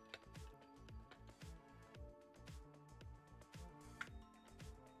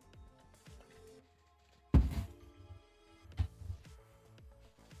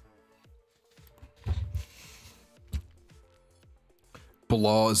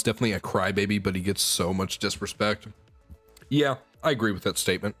 Bilal is definitely a crybaby, but he gets so much disrespect. Yeah, I agree with that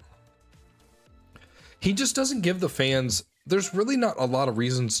statement. He just doesn't give the fans, there's really not a lot of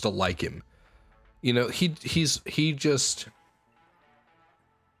reasons to like him. You know, he just,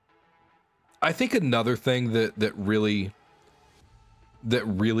 I think another thing that really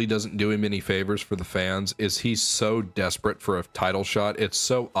doesn't do him any favors for the fans is he's so desperate for a title shot. It's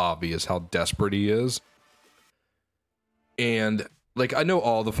so obvious how desperate he is. And, like, I know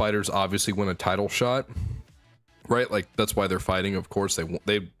all the fighters obviously want a title shot, right? Like, that's why they're fighting. Of course they want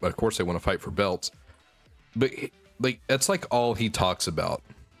to fight for belts. But, like, that's like all he talks about.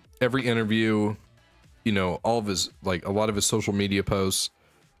 Every interview, you know, all of his, like, a lot of his social media posts,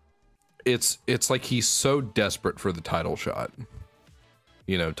 it's like he's so desperate for the title shot.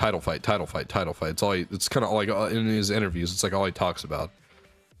 You know, title fight. It's all it's kind of like in his interviews, it's like all he talks about.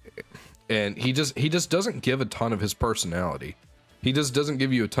 And he just doesn't give a ton of his personality. He just doesn't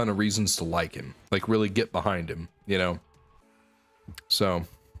give you a ton of reasons to like him, like really get behind him, you know? So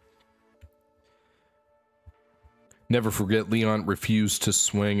Never forget, Leon refused to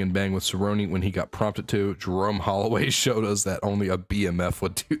swing and bang with Cerrone when he got prompted to. Jerome Holloway showed us that only a BMF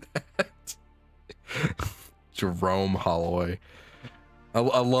would do that. Jerome Holloway. I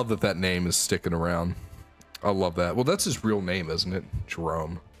love that that name is sticking around. I love that. Well, that's his real name, isn't it?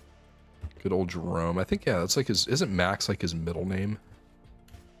 Jerome. Good old Jerome. I think, yeah, that's like his... Isn't Max like his middle name?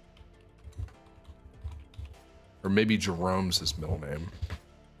 Or maybe Jerome's his middle name.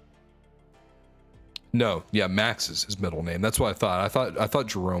 No, yeah, Max is his middle name. That's what I thought. I thought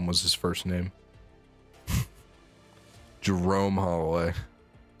Jerome was his first name. Jerome Holloway.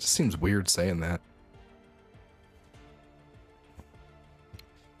 Just seems weird saying that.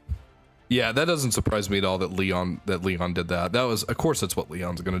 Yeah, that doesn't surprise me at all that Leon did that. That was, of course, that's what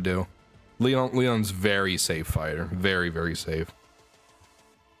Leon's gonna do. Leon's very safe fighter, very, very safe.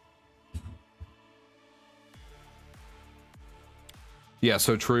 Yeah,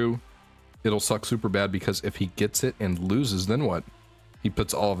 so true. It'll suck super bad because if he gets it and loses, then what? He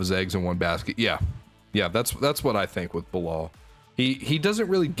puts all of his eggs in one basket. Yeah, yeah, that's what I think with Bilal. He doesn't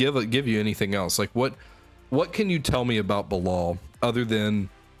really give you anything else. Like what can you tell me about Bilal other than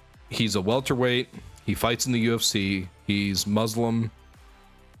he's a welterweight, he fights in the UFC, he's Muslim,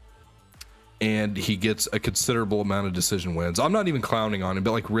 and he gets a considerable amount of decision wins. I'm not even clowning on him,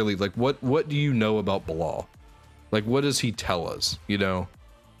 but like really, like what do you know about Bilal? Like what does he tell us, you know?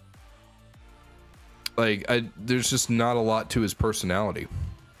 Like there's just not a lot to his personality.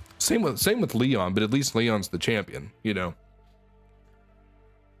 Same with Leon, but at least Leon's the champion, you know.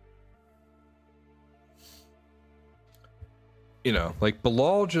 You know, like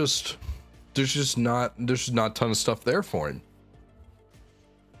Bilal just there's not a ton of stuff there for him.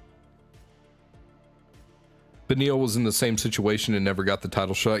 Beneil was in the same situation and never got the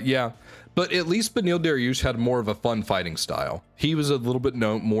title shot. Yeah, but at least Beneil Dariush had more of a fun fighting style. He was a little bit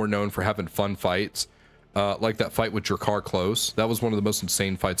more known for having fun fights. Like that fight with Drakkar Klose. That was one of the most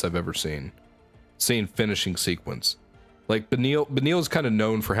insane fights I've ever seen. Insane finishing sequence. Like Beneil is kind of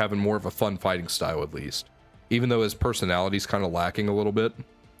known for having more of a fun fighting style, at least. Even though his personality's kind of lacking a little bit.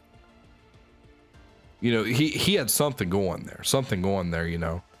 You know, he had something going there, you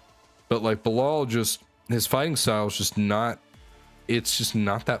know. But like Bilal, just his fighting style is just not, it's just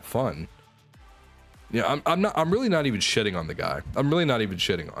not that fun. Yeah, I'm really not even shitting on the guy. I'm really not even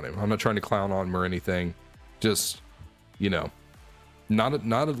shitting on him. I'm not trying to clown on him or anything. Just, you know, not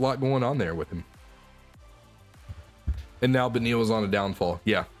a lot going on there with him. And now Beneil is on a downfall.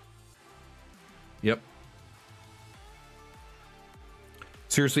 Yeah. Yep.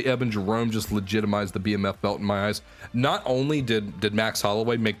 Seriously, Eben, Jerome just legitimized the BMF belt in my eyes. Not only did Max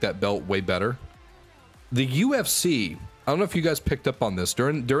Holloway make that belt way better, the UFC, I don't know if you guys picked up on this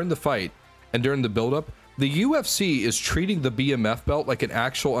during the fight and during the build-up, the UFC is treating the BMF belt like an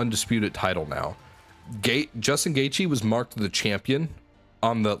actual undisputed title now. Justin Gaethje was marked the champion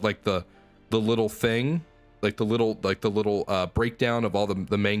on the little thing, like the little breakdown of all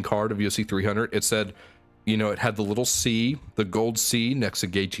the main card of UFC 300. It said, you know, it had the little C, the gold C next to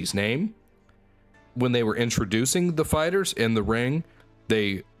Gaethje's name. When they were introducing the fighters in the ring,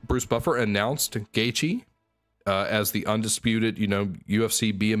 Bruce Buffer announced Gaethje as the undisputed, you know,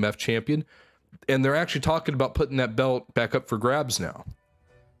 UFC BMF champion. And they're actually talking about putting that belt back up for grabs now.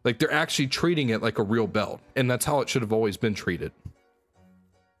 Like they're actually treating it like a real belt. And that's how it should have always been treated.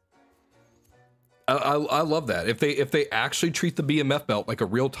 I love that. If they actually treat the BMF belt like a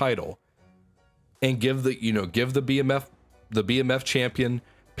real title and give the BMF champion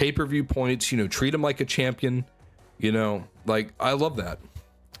pay-per-view points, you know, treat him like a champion, you know, like I love that.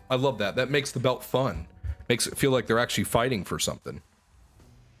 I love that. That makes the belt fun. Makes it feel like they're actually fighting for something.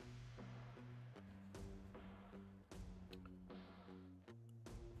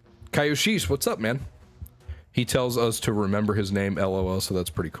 Kayoshish, what's up, man? He tells us to remember his name, LOL, so that's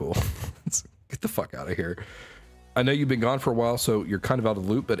pretty cool. Get the fuck out of here. I know you've been gone for a while, so you're kind of out of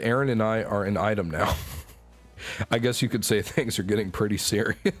the loop, but Aaron and I are an item now. I guess you could say things are getting pretty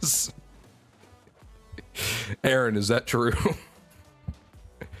serious. Aaron, is that true?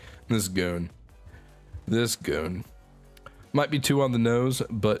 This goon. Might be too on the nose,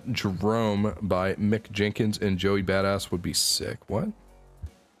 but Jerome by Mick Jenkins and Joey Badass would be sick. What?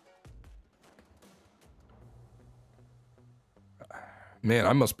 Man,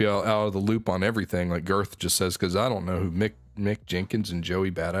 I must be out of the loop on everything, like Girth just says, because I don't know who Mick Jenkins and Joey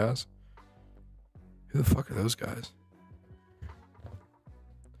Badass. Who the fuck are those guys?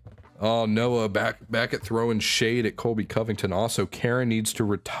 Oh, Noah back at throwing shade at Colby Covington. Also, Karen needs to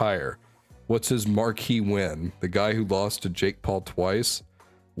retire. What's his marquee win? The guy who lost to Jake Paul twice?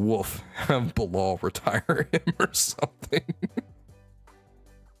 Woof. Have Bilal retire him or something.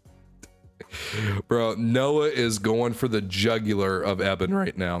 Bro, Noah is going for the jugular of Eben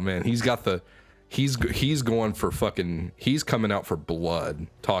right now, man. He's got the, he's going for fucking, he's coming out for blood,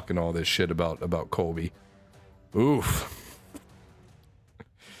 talking all this shit about Colby. Oof.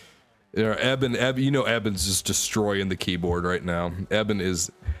 You know, Eben, you know, Eben's just destroying the keyboard right now. Eben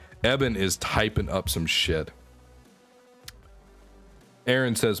is typing up some shit.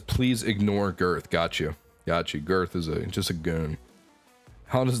 Aaron says, please ignore Girth. Got you. Girth is just a goon.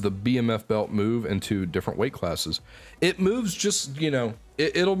 How does the BMF belt move into different weight classes? It moves just, you know,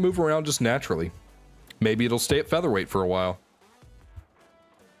 it'll move around just naturally. Maybe it'll stay at featherweight for a while.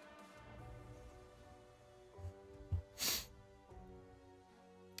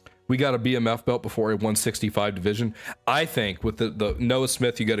 We got a BMF belt before a 165 division. I think with the Noah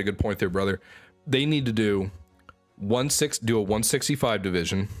Smith, you got a good point there, brother. They need to do a 165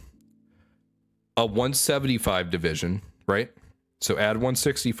 division, a 175 division, right? So add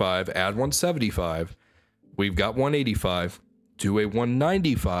 165, add 175. We've got 185. Do a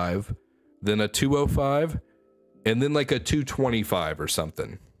 195, then a 205, and then like a 225 or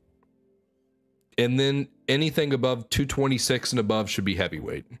something. And then anything above 226 and above should be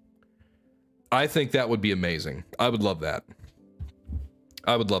heavyweight. I think that would be amazing. I would love that.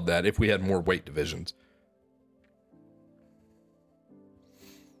 I would love that if we had more weight divisions.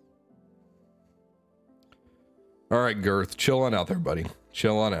 All right, Girth, chill on out there, buddy.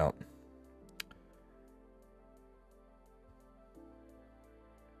 Chill on out.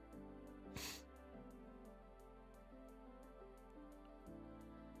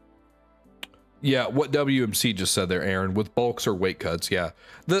 Yeah, what WMC just said there, Aaron, with bulks or weight cuts, yeah.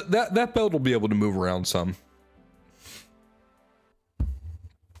 That belt will be able to move around some.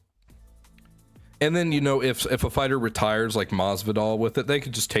 And then, you know, if a fighter retires like Masvidal with it, they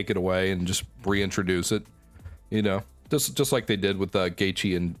could just take it away and just reintroduce it. You know, just like they did with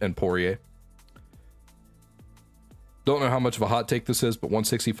Gaethje and Poirier. Don't know how much of a hot take this is, but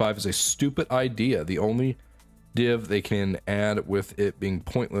 165 is a stupid idea. The only div they can add with it being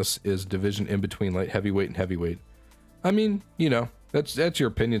pointless is division in between light heavyweight and heavyweight. I mean, you know, that's your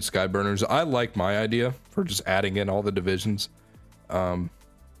opinion, Skyburners. I like my idea for just adding in all the divisions. I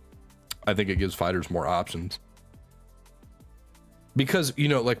think it gives fighters more options. Because, you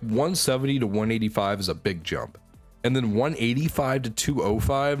know, like 170 to 185 is a big jump. And then 185 to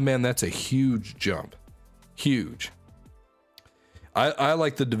 205, man, that's a huge jump. Huge. I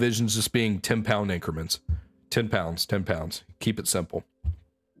like the divisions just being 10-pound increments. 10 pounds, 10 pounds. Keep it simple.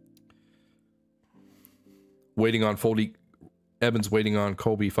 Waiting on Foldy. Evans waiting on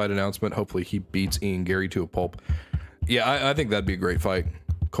Colby fight announcement. Hopefully he beats Ian Gary to a pulp. Yeah, I think that'd be a great fight.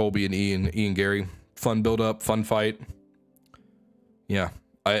 Colby and Ian Gary. Fun build up, fun fight. Yeah,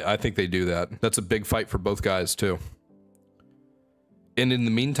 I think they do that. That's a big fight for both guys too. And in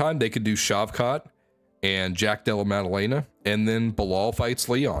the meantime, they could do Shavkat and Jack Della Maddalena, and then Bilal fights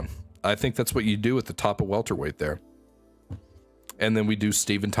Leon. I think that's what you do at the top of welterweight there. And then we do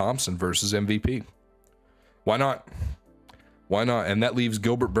Stephen Thompson versus MVP. Why not? Why not? And that leaves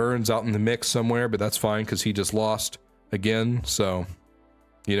Gilbert Burns out in the mix somewhere, but that's fine because he just lost again. So,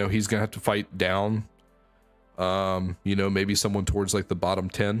 you know, he's going to have to fight down. You know, maybe someone towards like the bottom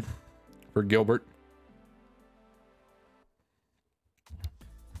 10 for Gilbert.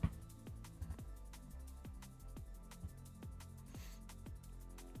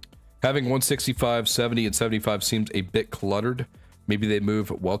 Having 165, 70, and 75 seems a bit cluttered. Maybe they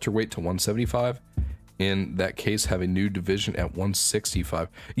move welterweight to 175. In that case, have a new division at 165.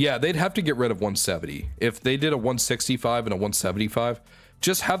 Yeah, they'd have to get rid of 170. If they did a 165 and a 175,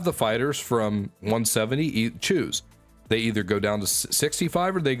 just have the fighters from 170 choose. They either go down to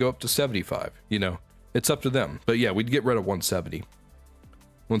 65 or they go up to 75. You know, it's up to them. But yeah, we'd get rid of 170.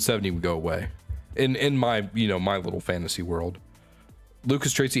 170 would go away. In my, you know, my little fantasy world.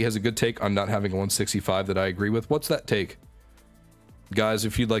 Lucas Tracy has a good take on not having a 165 that I agree with. What's that take? Guys,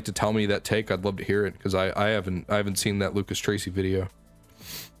 if you'd like to tell me that take, I'd love to hear it, because I haven't seen that Lucas Tracy video.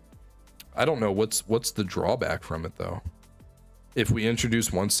 I don't know what's the drawback from it though. If we introduce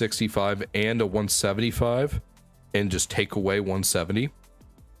 165 and a 175 and just take away 170,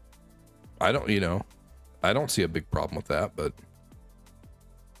 I don't see a big problem with that, but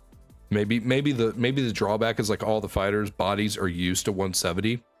maybe the drawback is like all the fighters' bodies are used to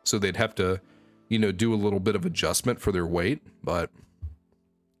 170, so they'd have to, you know, do a little bit of adjustment for their weight, but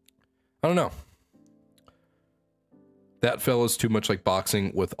I don't know. That fella's too much like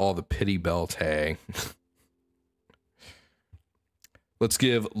boxing with all the pity belts, hey. Let's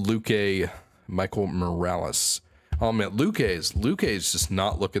give Luque Michael Morales. Oh man, Luque's just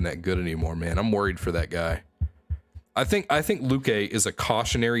not looking that good anymore, man. I'm worried for that guy. I think Luque is a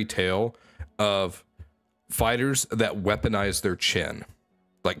cautionary tale of fighters that weaponize their chin,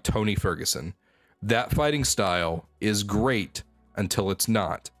 like Tony Ferguson. That fighting style is great until it's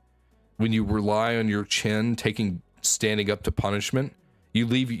not. When you rely on your chin standing up to punishment, you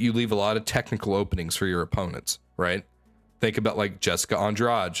leave a lot of technical openings for your opponents, right? Think about like Jessica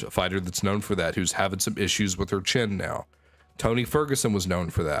Andrade, a fighter that's known for that, who's having some issues with her chin now. Tony Ferguson was known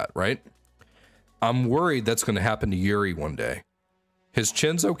for that, right? I'm worried that's going to happen to Yuri one day. His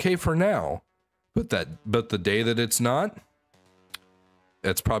chin's okay for now, but the day that it's not,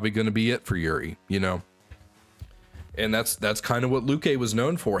 that's probably going to be it for Yuri, you know? And that's kind of what Luque was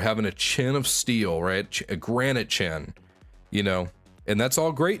known for, having a chin of steel, right? A granite chin, you know? And that's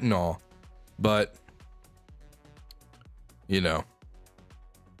all great and all, but, you know.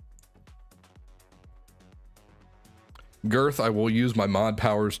 Girth, I will use my mod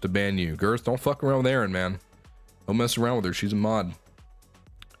powers to ban you. Girth, don't fuck around with Erin, man. Don't mess around with her. She's a mod.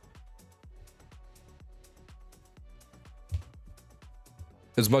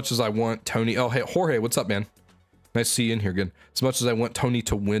 As much as I want Tony... Oh, hey, Jorge, what's up, man? Nice to see you in here again. As much as I want Tony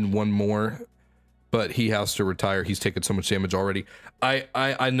to win one more, but he has to retire. He's taken so much damage already.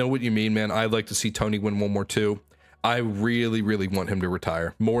 I know what you mean, man. I'd like to see Tony win one more, too. I really, really want him to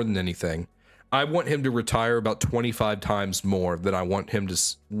retire more than anything. I want him to retire about 25 times more than I want to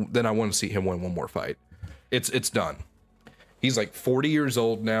see him win one more fight. It's done. He's like 40 years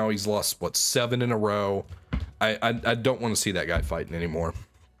old now. He's lost, what, 7 in a row. I don't want to see that guy fighting anymore.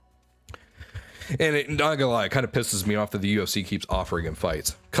 And not gonna lie, it kind of pisses me off that the UFC keeps offering him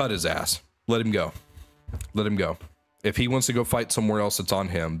fights. Cut his ass. Let him go. Let him go. If he wants to go fight somewhere else, it's on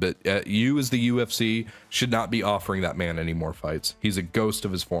him. But you as the UFC should not be offering that man any more fights. He's a ghost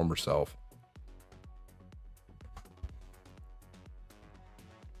of his former self.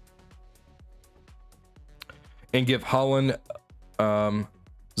 And give Holland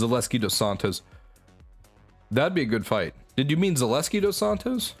Zaleski dos Santos. That'd be a good fight. Did you mean Zaleski dos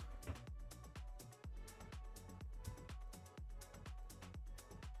Santos?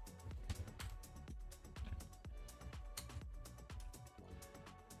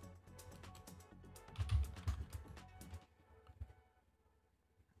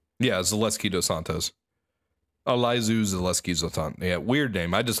 Yeah, Zaleski dos Santos. Elizu Zaleski dos Santos. Yeah, weird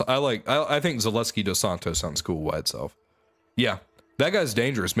name. I think Zaleski dos Santos sounds cool by itself. Yeah, that guy's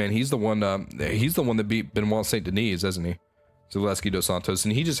dangerous, man. He's the one that beat Benoit Saint Denis, isn't he? Zaleski dos Santos,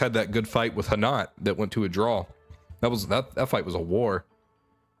 and he just had that good fight with Hanat that went to a draw. That fight was a war.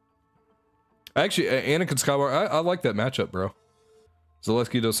 Actually, Anakin Skywalker, I like that matchup, bro.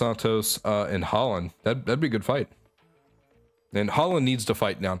 Zaleski dos Santos and Holland. That'd be a good fight. And Holland needs to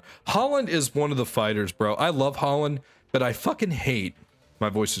fight down. Holland is one of the fighters, bro. I love Holland, but I fucking hate... My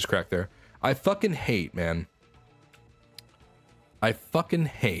voice is cracked there. I fucking hate, man. I fucking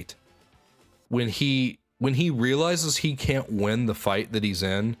hate when he realizes he can't win the fight that he's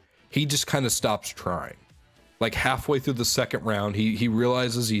in, he just kind of stops trying. Like halfway through the second round, he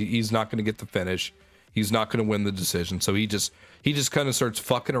realizes he's not going to get the finish. He's not going to win the decision. So he just kind of starts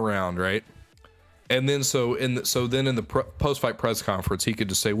fucking around, right? And then then in the post-fight press conference, he could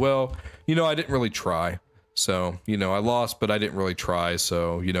just say, well, you know, I didn't really try. So, you know, I lost, but I didn't really try.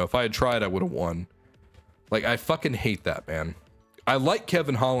 So, you know, if I had tried, I would have won. Like, I fucking hate that, man. I like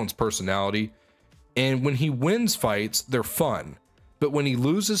Kevin Holland's personality. And when he wins fights, they're fun. But when he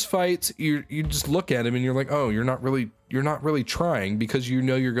loses fights, you just look at him and you're like, oh, you're not really trying because you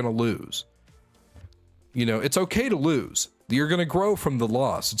know you're going to lose. You know, it's okay to lose. You're going to grow from the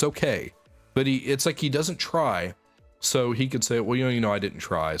loss. It's okay. But it's like he doesn't try, so he could say, well, you know, I didn't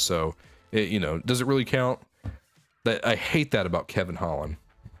try, so, you know, does it really count? I hate that about Kevin Holland.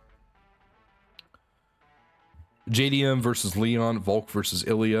 JDM versus Leon, Volk versus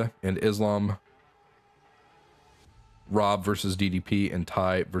Ilya, and Islam. Rob versus DDP, and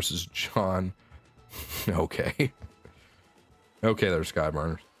Ty versus John. Okay. Okay, there's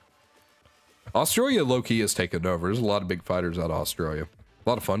Skyburners. Australia low-key has taken over. There's a lot of big fighters out of Australia. A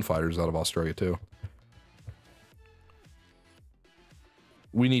lot of fun fighters out of Australia, too.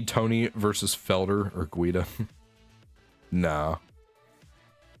 We need Tony versus Felder or Guida. Nah.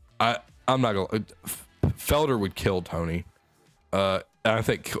 I'm not gonna... Felder would kill Tony. I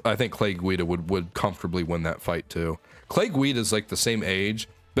think Clay Guida would comfortably win that fight, too. Clay Guida's like the same age,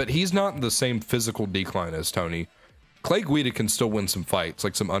 but he's not in the same physical decline as Tony. Clay Guida can still win some fights,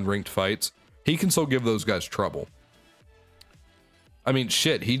 like some unranked fights. He can still give those guys trouble. I mean,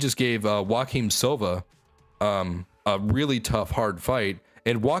 shit, he just gave Joaquim Silva a really tough, hard fight.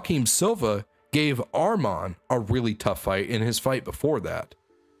 And Joaquim Silva gave Arman a really tough fight in his fight before that.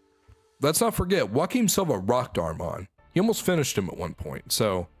 Let's not forget, Joaquim Silva rocked Arman. He almost finished him at one point.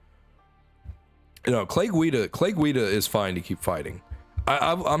 So, You know, Clay Guida is fine to keep fighting.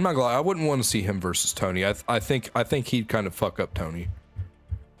 I'm not glad. I wouldn't want to see him versus Tony. I think he'd kind of fuck up Tony.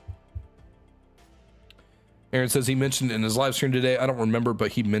 Aaron says he mentioned in his live stream today, I don't remember,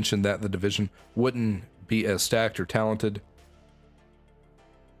 but he mentioned that the division wouldn't be as stacked or talented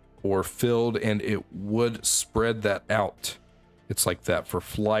or filled, and it would spread that out. It's like that for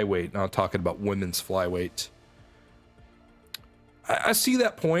flyweight. Not talking about women's flyweight. I see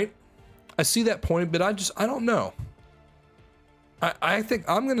that point. I see that point, but I don't know. I think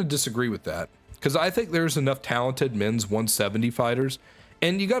I'm going to disagree with that, because I think there's enough talented men's 170 fighters.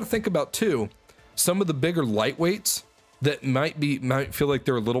 And you got to think about too, some of the bigger lightweights that might feel like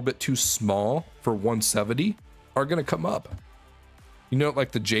they're a little bit too small for 170 are going to come up. You know,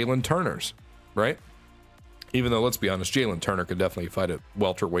 like the Jalen Turners, right? Even though, let's be honest, Jalen Turner could definitely fight at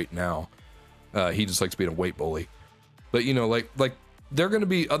welterweight now. He just likes being a weight bully. But you know, like there are going to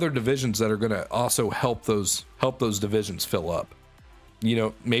be other divisions that are going to also help those divisions fill up. You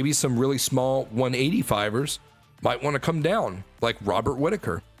know, maybe some really small 185ers might want to come down, like Robert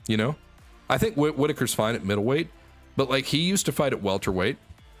Whitaker. You know, I think Whitaker's fine at middleweight, but like he used to fight at welterweight.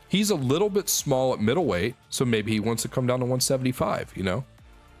 He's a little bit small at middleweight, so maybe he wants to come down to 175, you know?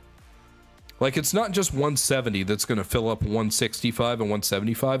 Like, it's not just 170 that's going to fill up 165 and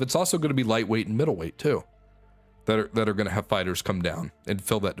 175. It's also going to be lightweight and middleweight, too, that are going to have fighters come down and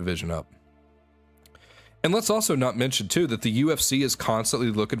fill that division up. And let's also not mention, too, that the UFC is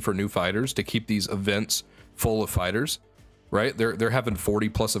constantly looking for new fighters to keep these events full of fighters, right? They're having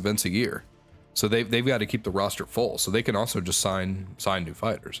 40-plus events a year. So they've got to keep the roster full, so they can also just sign new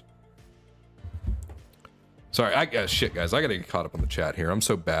fighters. Sorry, shit, guys, I gotta get caught up on the chat here. I'm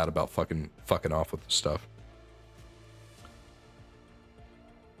so bad about fucking off with this stuff.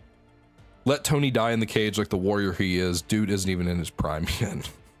 Let Tony die in the cage like the warrior he is. Dude isn't even in his prime yet.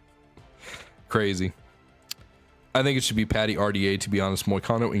 Crazy. I think it should be Patty RDA, to be honest.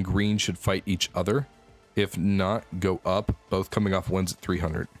 Moicano and Green should fight each other. If not, go up. Both coming off wins at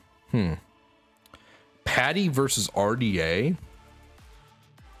 300. Patty versus RDA.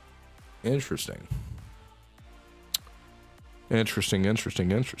 Interesting.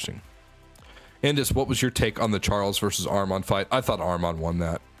 Indus, what was your take on the Charles versus Arman fight? I thought Arman won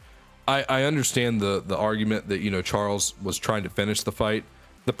that. I understand the argument that, you know, Charles was trying to finish the fight.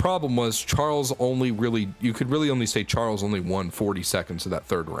 The problem was Charles you could really only say Charles only won 40 seconds of that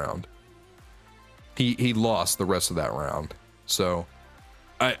third round. He lost the rest of that round. So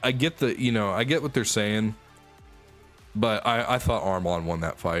I get I get what they're saying, but I thought Arman won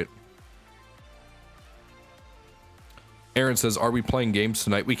that fight. Aaron says, "Are we playing games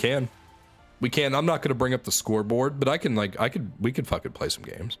tonight?" We can. I'm not going to bring up the scoreboard, but we could fucking play some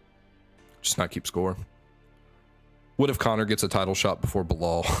games. Just not keep score. What if Connor gets a title shot before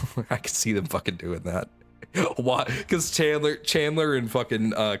Bilal? I could see them fucking doing that. Why? Because Chandler and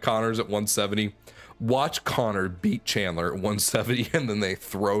fucking Connor's at 170. Watch Connor beat Chandler at 170, and then they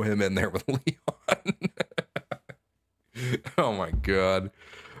throw him in there with Leon. Oh my god.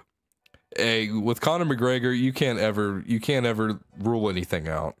 Hey, with Conor McGregor, you can't ever rule anything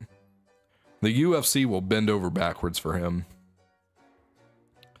out. The UFC will bend over backwards for him.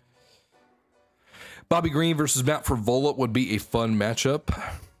 Bobby Green versus Matt Frivola would be a fun matchup.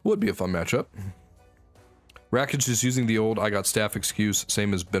 Rakic is using the old "I got staff" excuse,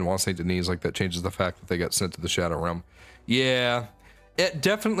 same as Benoit Saint Denis. Like, that changes the fact that they got sent to the Shadow Realm. Yeah, it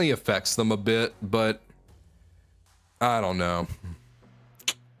definitely affects them a bit, but I don't know.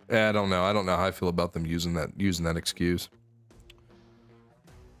 I don't know how I feel about them using that excuse.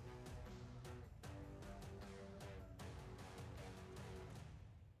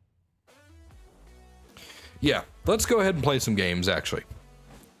 Yeah, let's go ahead and play some games, actually.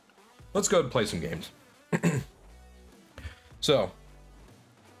 Let's go ahead and play some games. So,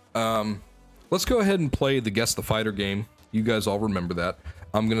 let's go ahead and play the Guess the Fighter game. You guys all remember that.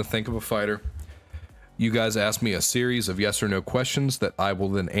 I'm going to think of a fighter. You guys ask me a series of yes or no questions that I will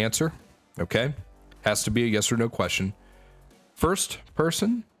then answer. Okay? Has to be a yes or no question. First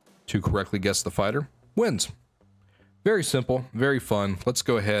person to correctly guess the fighter wins. Very simple, very fun. Let's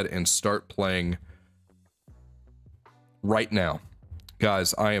go ahead and start playing right now.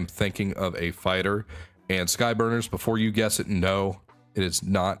 Guys, I am thinking of a fighter. And Skyburners, before you guess it, no, it is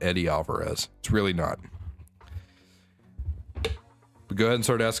not Eddie Alvarez. It's really not. But go ahead and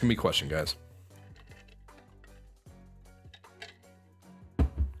start asking me questions, guys.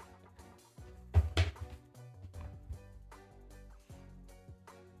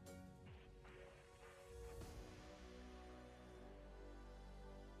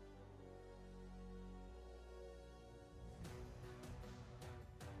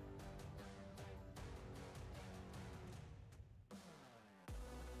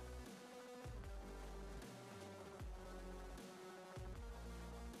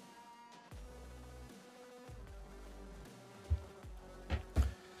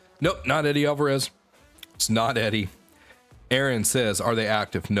 Nope, not Eddie Alvarez. It's not Eddie. Aaron says, are they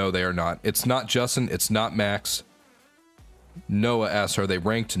active? No, they are not. It's not Justin. It's not Max. Noah asks, are they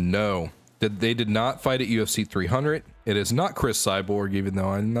ranked? No. They did not fight at UFC 300. It is not Chris Cyborg, even though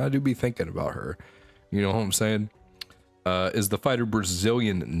I do be thinking about her. You know what I'm saying? Is the fighter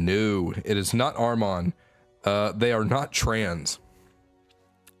Brazilian? No. It is not Arman. They are not trans.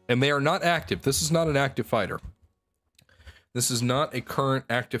 And they are not active. This is not an active fighter. This is not a current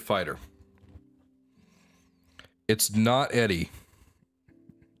active fighter. It's not Eddie.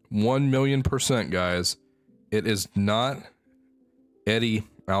 1,000,000%, guys. It is not Eddie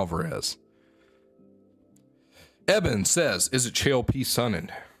Alvarez. Eben says, is it Chael P. Sonnen?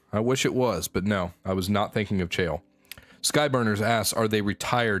 I wish it was, but no, I was not thinking of Chael. Skyburners asks, are they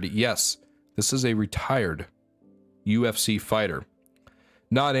retired? Yes, this is a retired UFC fighter.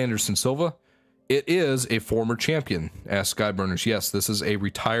 Not Anderson Silva. It is a former champion, asks Skyburners. Yes, this is a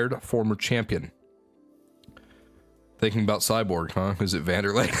retired former champion. Thinking about Cyborg, huh? Is it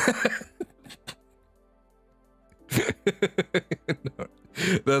Vanderlei? No,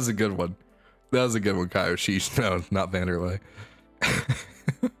 that's a good one. That was a good one, Kyle. Sheesh. No, not Vanderlei.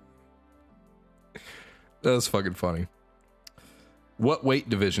 That was fucking funny. What weight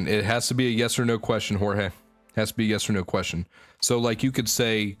division? It has to be a yes or no question, Jorge. Has to be a yes or no question. So, like, you could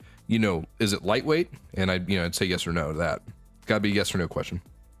say, you know, is it lightweight? And I'd say yes or no to that. Gotta be a yes or no question.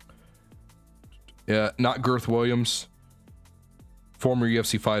 Yeah, not Girth Williams. Former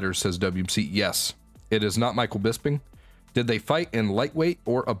UFC fighter, says WMC. Yes. It is not Michael Bisping. Did they fight in lightweight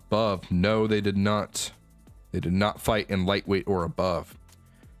or above? No, they did not. They did not fight in lightweight or above.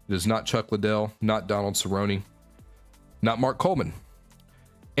 It is not Chuck Liddell, not Donald Cerrone, not Mark Coleman.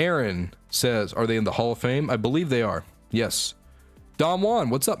 Aaron says, are they in the Hall of Fame? I believe they are. Yes. Dom Juan,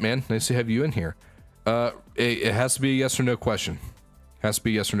 what's up, man? Nice to have you in here. It has to be a yes or no question. Has to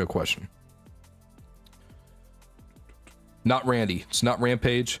be a yes or no question. Not Randy. It's not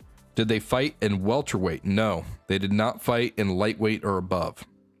Rampage. Did they fight in welterweight? No, they did not fight in lightweight or above.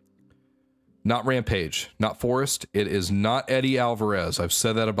 Not Rampage. Not Forrest. It is not Eddie Alvarez. I've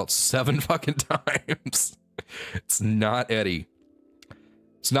said that about 7 fucking times. It's not Eddie.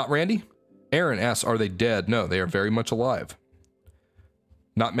 It's not Randy. Aaron asks, are they dead? No, they are very much alive.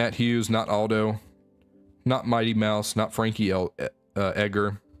 Not Matt Hughes. Not Aldo. Not Mighty Mouse. Not Frankie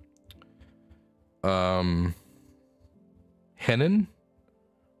Edgar. Henin?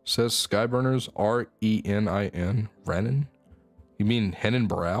 Says Skyburners. R-E-N-I-N. Renin? You mean Henin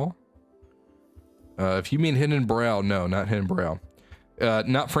Brow? If you mean Henin Brow, no, not Henin Brow.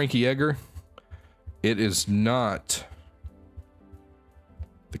 Not Frankie Edgar. It is not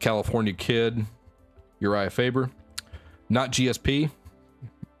the California Kid, Uriah Faber. Not GSP.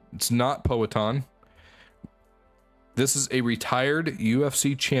 It's not Poatan. This is a retired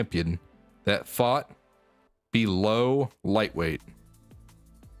UFC champion that fought below lightweight.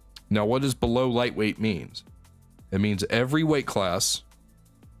 Now, what does below lightweight means? It means every weight class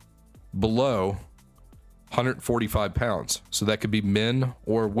below 145 pounds. So that could be men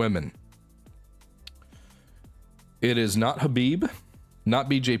or women. It is not Habib, not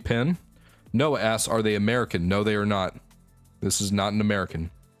BJ Penn. Noah asks, are they American? No, they are not. This is not an American.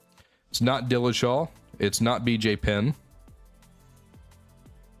 It's not Dillashaw. It's not BJ Penn.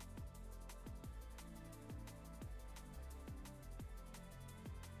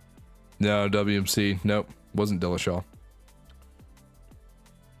 No, WMC. Nope. Wasn't Dillashaw.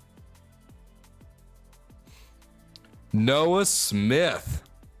 Noah Smith.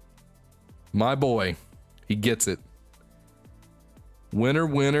 My boy. He gets it. Winner,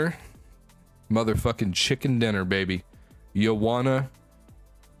 winner. Motherfucking chicken dinner, baby. Joanna.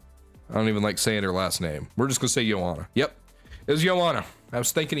 I don't even like saying her last name. We're just gonna say Joanna. Yep. It was Joanna. I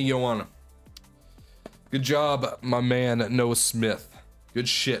was thinking of Joanna. Good job, my man, Noah Smith. Good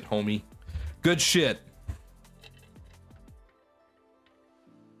shit, homie. Good shit.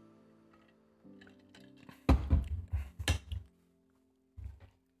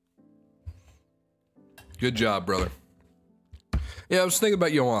 Good job, brother. Yeah, I was thinking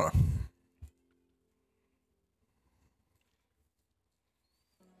about Joanna.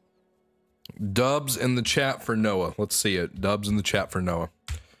 Dubs in the chat for Noah. Let's see it. Dubs in the chat for Noah.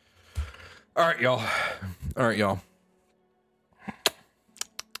 All right, y'all. All right, y'all.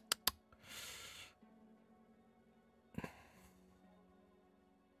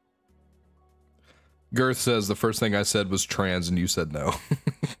 Girth says the first thing I said was trans and you said no.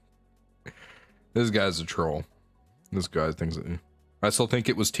 This guy's a troll. This guy thinks that. I still think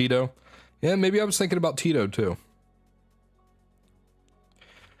it was Tito. Yeah, maybe I was thinking about Tito too.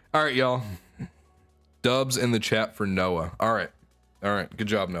 All right, y'all. Dubs in the chat for Noah. All right. All right, good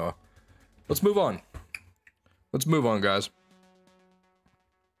job, Noah. Let's move on. Let's move on, guys.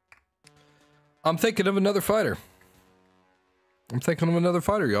 I'm thinking of another fighter.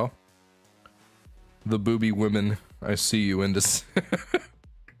 Y'all. The booby women, I see you in this.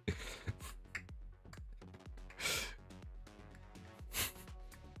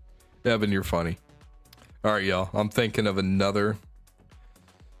 Evan, you're funny. All right, y'all. I'm thinking of another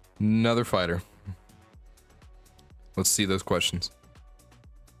fighter. Let's see those questions.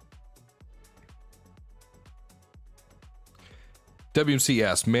 WMC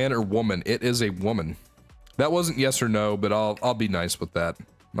asked, man or woman? It is a woman. That wasn't yes or no, but I'll be nice with that.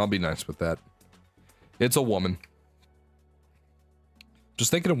 I'll be nice with that. It's a woman. Just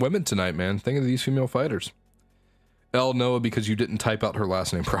thinking of women tonight, man. Thinking of these female fighters. L Noah, because you didn't type out her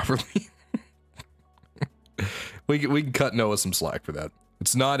last name properly. we can cut Noah some slack for that.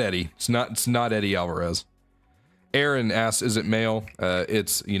 It's not Eddie. It's not Eddie Alvarez. Aaron asks, is it male?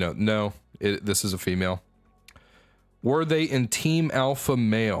 It's, you know, no. This is a female. Were they in Team Alpha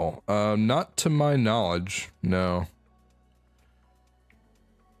Male? Not to my knowledge. No.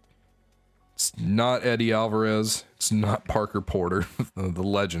 It's not Eddie Alvarez. It's not Parker Porter. The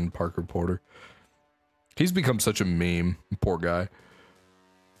legend Parker Porter. He's become such a meme. Poor guy.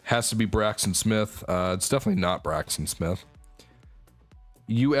 Has to be Braxton Smith. It's definitely not Braxton Smith.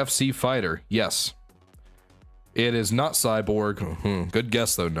 UFC fighter. Yes. It is not Cyborg. Good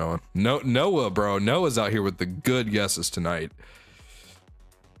guess though, Noah. Noah, bro. Noah's out here with the good guesses tonight.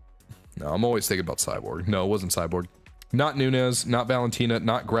 No, I'm always thinking about Cyborg. No, it wasn't Cyborg. Not Nunez, not Valentina,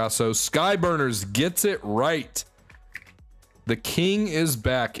 not Grasso. Skyburners gets it right. The king is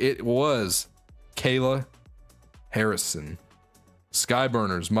back. It was Kayla Harrison.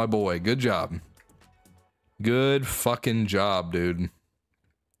 Skyburners, my boy. Good job. Good fucking job, dude.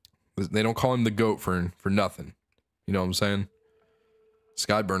 They don't call him the GOAT for nothing. You know what I'm saying?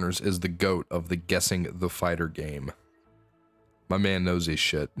 Skyburners is the GOAT of the guessing the fighter game. My man knows his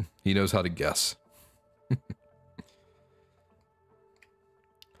shit. He knows how to guess.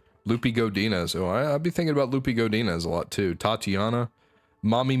 Lupi Godinez. Oh, I'd be thinking about Lupi Godinez a lot too. Tatiana.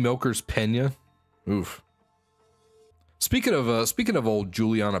 Mommy Milkers Pena. Oof. Speaking of old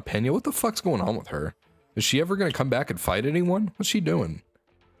Juliana Pena, what the fuck's going on with her? Is she ever gonna come back and fight anyone? What's she doing?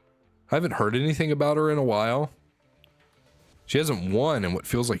 I haven't heard anything about her in a while. She hasn't won in what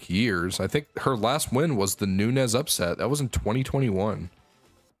feels like years. I think her last win was the Nunez upset. That was in 2021.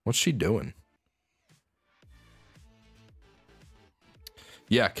 What's she doing?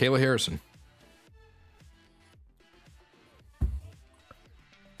 Yeah, Kayla Harrison.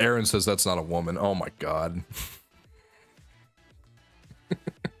 Aaron says that's not a woman. Oh my god.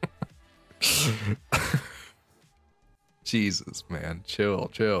 Jesus, man.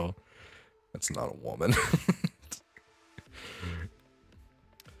 Chill. That's not a woman.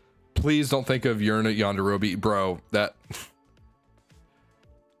 Please don't think of Yerna Yonderobi. Bro, that...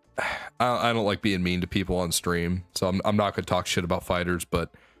 I don't like being mean to people on stream, so I'm not going to talk shit about fighters, but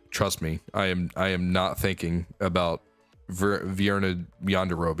trust me, I am not thinking about Vierna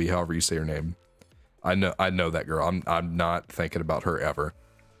Yonderobi, however you say her name. I know that girl. I'm not thinking about her ever.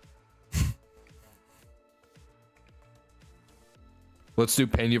 Let's do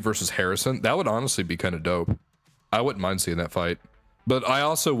Pena versus Harrison. That would honestly be kind of dope. I wouldn't mind seeing that fight. But I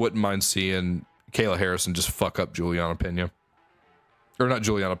also wouldn't mind seeing Kayla Harrison just fuck up Juliana Pena. Or not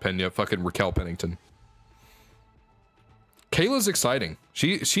Juliana Pena, fucking Raquel Pennington. Kayla's exciting.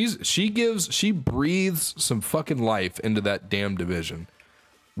 She breathes some fucking life into that damn division.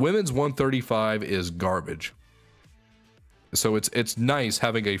 Women's 135 is garbage. So it's nice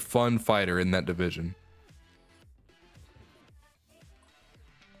having a fun fighter in that division.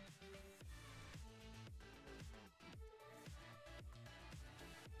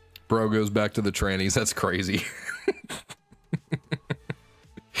 Bro goes back to the trannies. That's crazy.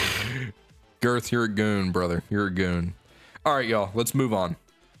 Girth, you're a goon, brother. You're a goon. All right, y'all. Let's move on.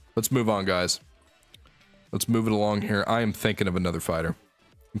 Let's move on, guys. Let's move it along here. I am thinking of another fighter.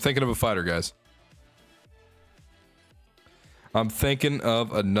 I'm thinking of a fighter, guys. I'm thinking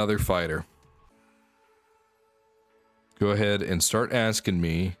of another fighter. Go ahead and start asking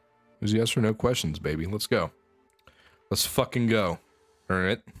me those yes or no questions, baby. Let's go. Let's fucking go. All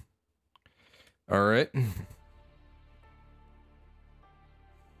right. All right.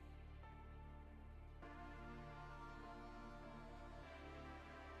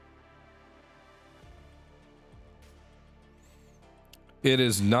 It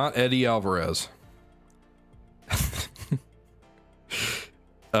is not Eddie Alvarez.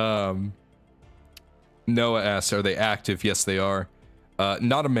 Noah asks, are they active? Yes, they are.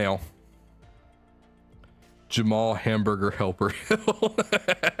 Not a male. Jamal Hamburger Helper Hill.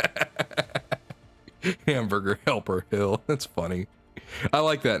 Hamburger Helper Hill. That's funny. I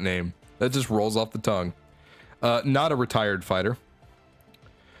like that name. That just rolls off the tongue. Not a retired fighter.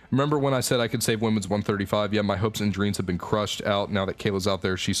 Remember when I said I could save women's 135? Yeah, my hopes and dreams have been crushed out now that Kayla's out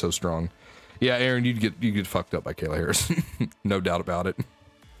there. She's so strong. Yeah, Aaron, you'd get fucked up by Kayla Harris. No doubt about it.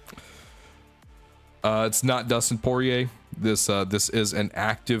 It's not Dustin Poirier. This is an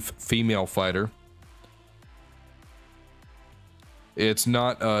active female fighter. It's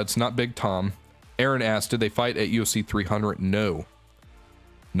not Big Tom. Aaron asked, did they fight at UFC 300? No.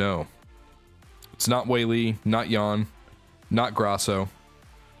 No. It's not Weili, not Jan, not Grasso.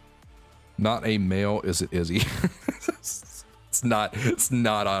 Not a male, is it Izzy? It's not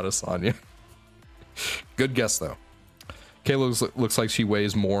Adesanya. Good guess though. Kayla looks like she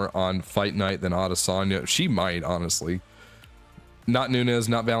weighs more on fight night than Adesanya. She might, honestly. Not Nunes,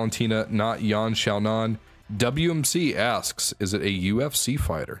 not Valentina, not Yan Xiaonan. WMC asks, is it a UFC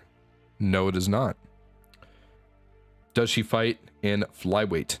fighter? No, it is not. Does she fight in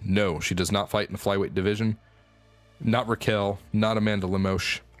flyweight? No, she does not fight in the flyweight division. Not Raquel, not Amanda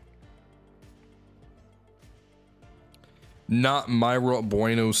Lemos. Not Myra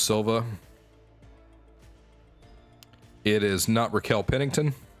Bueno Silva. It is not Raquel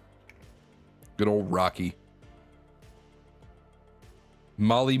Pennington. Good old Rocky.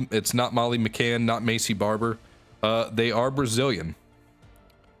 Molly, it's not Molly McCann, not Macy Barber. They are Brazilian.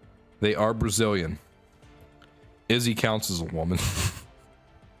 They are Brazilian. Izzy counts as a woman.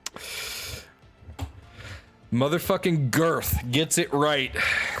 Motherfucking Girth gets it right.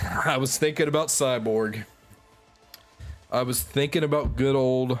 I was thinking about Cyborg. I was thinking about good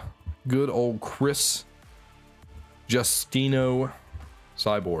old Chris Justino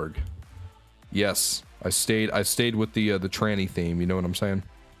Cyborg. Yes, I stayed with the tranny theme, you know what I'm saying?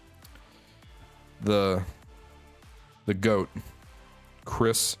 The goat.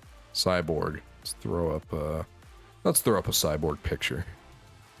 Chris Cyborg. Let's throw up a Cyborg picture.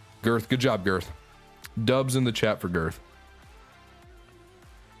 Girth, good job, Girth. Dubs in the chat for Girth.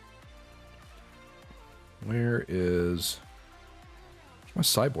 Where's my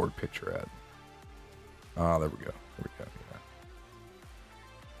Cyborg picture at? Ah, there we go. There we go. Yeah.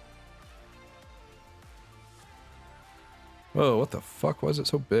 Whoa, what the fuck? Why is it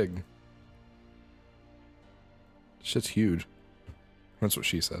so big? Shit's huge. That's what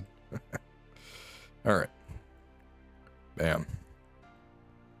she said. All right. Bam.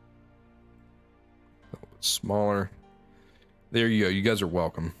 A little bit smaller. There you go. You guys are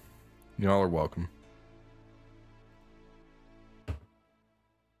welcome. Y'all are welcome.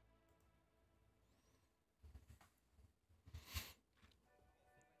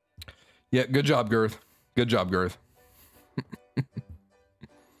 Yeah, good job, Girth. Good job, Girth.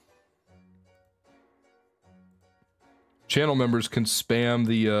 Channel members can spam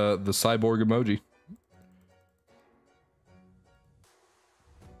the cyborg emoji.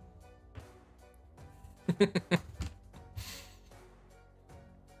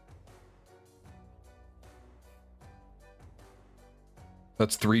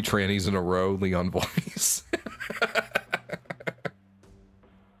 That's 3 trannies in a row, Leon voice.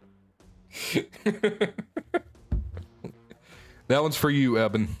 That one's for you,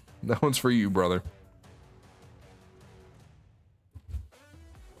 Eben. That one's for you, brother.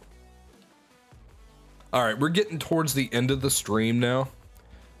 All right, we're getting towards the end of the stream now.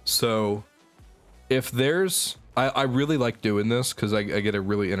 So if there's, I really like doing this because I get to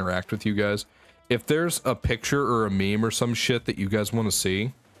really interact with you guys. If there's a picture or a meme or some shit that you guys want to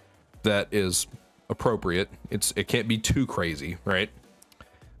see that is appropriate, it can't be too crazy, right?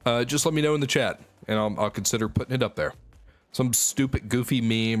 Just let me know in the chat and I'll consider putting it up there. Some stupid goofy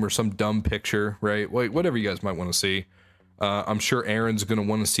meme or some dumb picture, right? Whatever you guys might want to see. I'm sure Aaron's going to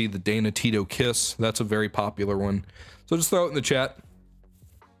want to see the Dana Tito kiss. That's a very popular one. So just throw it in the chat.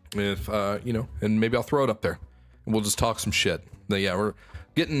 If, you know, and maybe I'll throw it up there. And we'll just talk some shit. But yeah, we're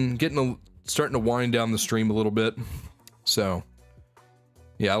starting to wind down the stream a little bit. So,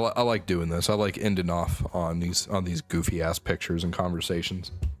 yeah, I like doing this. I like ending off on these goofy ass pictures and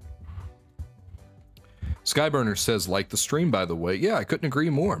conversations. Skyburner says, like the stream, by the way. Yeah, I couldn't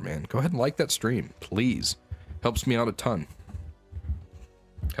agree more, man. Go ahead and like that stream, please. Helps me out a ton.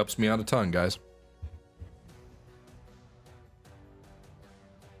 Helps me out a ton, guys.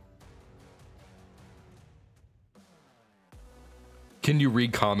 Can you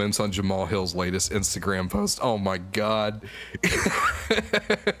read comments on Jamal Hill's latest Instagram post? Oh my god.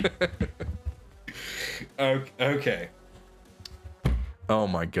 Okay. Oh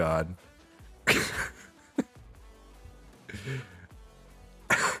my god.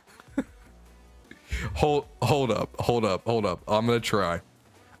 hold up. I'm gonna try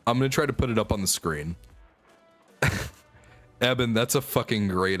to put it up on the screen. Eben, that's a fucking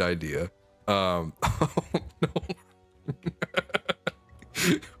great idea. Oh, no.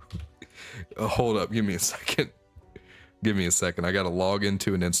 Hold up, give me a second. I gotta log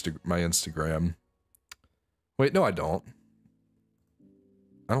into my Instagram. Wait, no, I don't.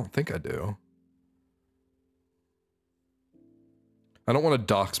 I don't think I do. I don't want to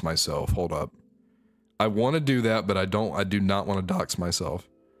dox myself. Hold up. I want to do that, but I do not want to dox myself.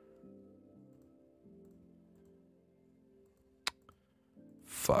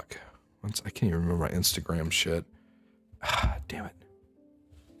 Fuck. I can't even remember my Instagram shit. Ah, damn it.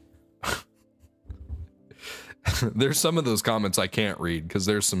 There's some of those comments I can't read because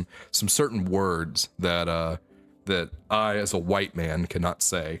there's some certain words that that I, as a white man, cannot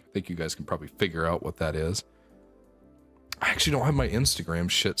say. I think you guys can probably figure out what that is. I actually don't have my Instagram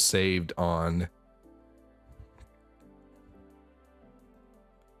shit saved on.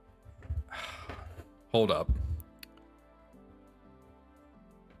 Hold up.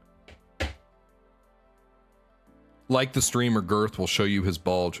 Like the stream or Girth will show you his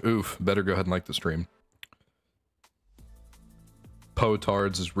bulge. Oof, better go ahead and like the stream.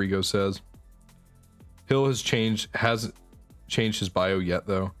 Potards, as Rigo says. Hill hasn't changed his bio yet,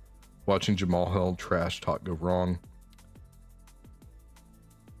 though. Watching Jamal Hill trash talk go wrong.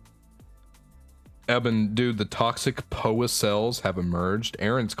 Eben, dude, the toxic POA cells have emerged.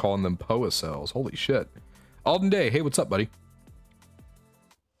 Aaron's calling them POA cells. Holy shit. Alden Day, hey, what's up, buddy?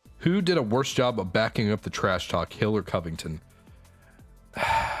 Who did a worse job of backing up the trash talk, Hill or Covington?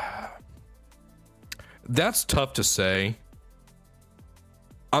 That's tough to say.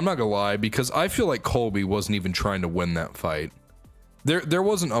 I'm not gonna lie, because I feel like Colby wasn't even trying to win that fight. There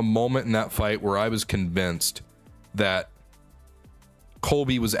wasn't a moment in that fight where I was convinced that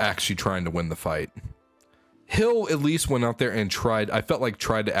Colby was actually trying to win the fight. Hill at least went out there and tried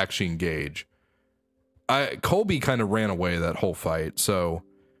to actually engage. Colby kind of ran away that whole fight, so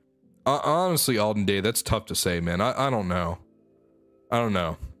honestly, Alden Day, that's tough to say, man. I don't know. I don't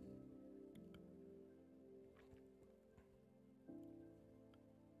know.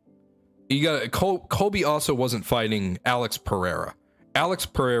 You got Colby also wasn't fighting Alex Pereira. Alex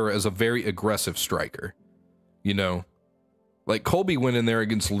Pereira is a very aggressive striker. You know, like Colby went in there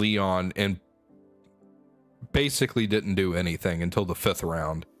against Leon and basically didn't do anything until the 5th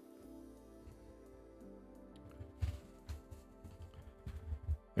round.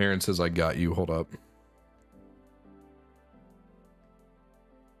 Aaron says, I got you. Hold up.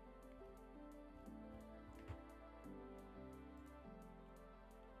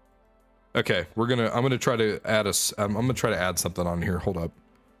 Okay, I'm gonna try to add I'm gonna try to add something on here. Hold up.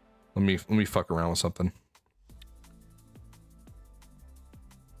 Let me fuck around with something.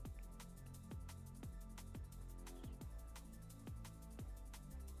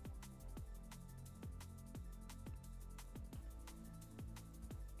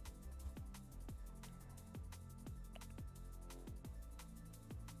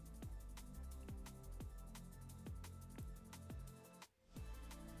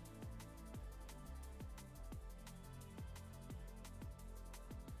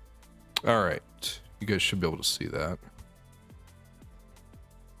 All right, you guys should be able to see that.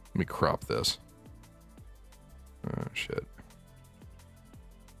 Let me crop this. Oh, shit.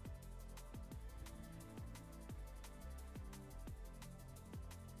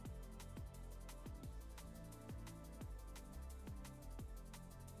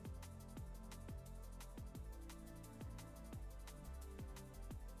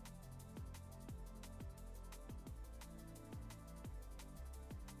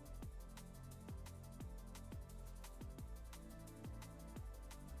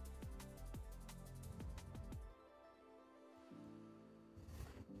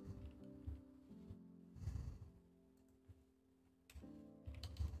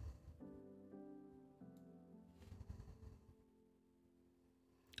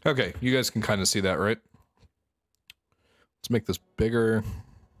 Okay, you guys can kind of see that, right? Let's make this bigger.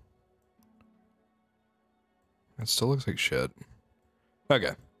 It still looks like shit.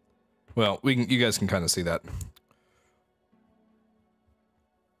 Okay. Well, you guys can kind of see that.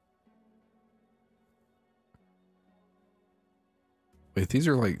 Wait, these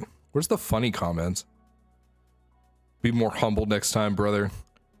are like, where's the funny comments? Be more humble next time, brother.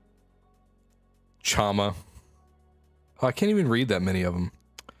 Chama. Oh, I can't even read that many of them.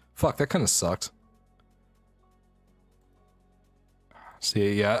 Fuck, that kind of sucks.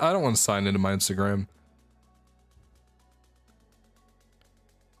 See, yeah, I don't want to sign into my Instagram.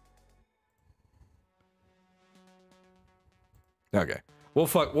 Okay, we'll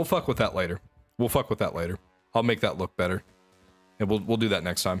fuck with that later. We'll fuck with that later. I'll make that look better. And we'll do that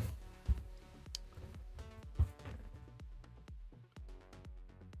next time.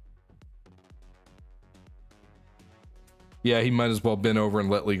 Yeah, he might as well bend over and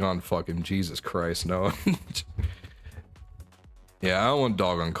let League on fucking Jesus Christ, no. Yeah, I don't want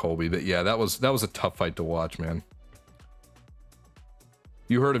dog on Colby, but yeah, that was a tough fight to watch, man.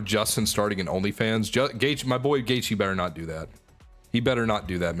 You heard of Justin starting an OnlyFans? Gaethje, my boy Gaethje better not do that. He better not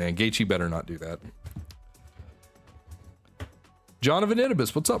do that, man. Gaethje better not do that. Jonathan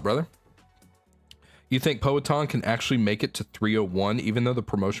Inibus, what's up, brother? You think Poatan can actually make it to 301, even though the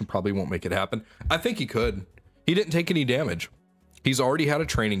promotion probably won't make it happen? I think he could. He didn't take any damage. He's already had a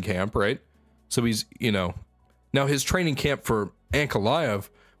training camp, right? So he's, you know, now his training camp for Ankalaev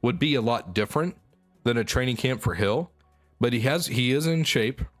would be a lot different than a training camp for Hill, but he is in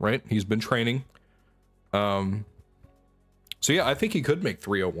shape, right? He's been training. So yeah, I think he could make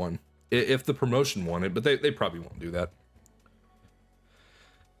 301 if the promotion wanted, but they probably won't do that.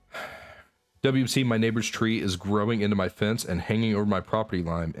 WC, my neighbor's tree is growing into my fence and hanging over my property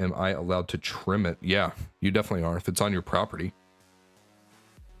line. Am I allowed to trim it? Yeah, you definitely are if it's on your property.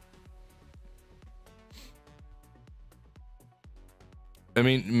 I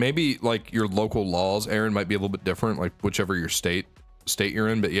mean, maybe like your local laws, Aaron, might be a little bit different, like whichever your state you're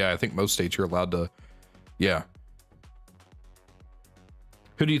in. But yeah, I think most states you're allowed to. Yeah.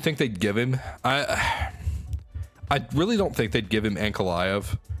 Who do you think they'd give him? I really don't think they'd give him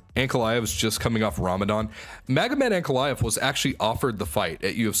Ankalaev. Ankalaev's just coming off Ramadan. Magomed Ankalaev was actually offered the fight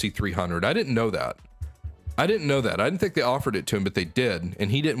at UFC 300. I didn't know that. I didn't think they offered it to him, but they did,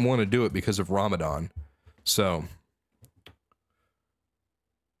 and he didn't want to do it because of Ramadan. So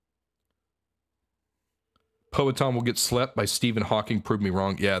Poatan will get slept by Stephen Hawking. Prove me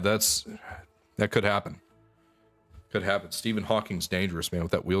wrong. Yeah, that could happen. Could happen. Stephen Hawking's dangerous, man,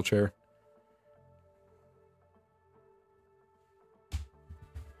 with that wheelchair.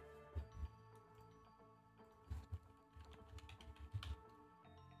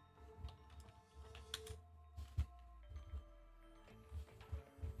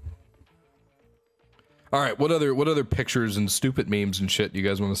 All right, what other pictures and stupid memes and shit do you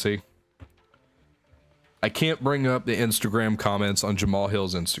guys want to see? I can't bring up the Instagram comments on Jamal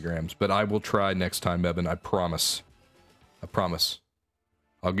Hill's Instagrams, but I will try next time, Evan. I promise. I promise.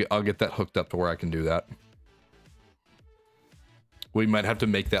 I'll get that hooked up to where I can do that. We might have to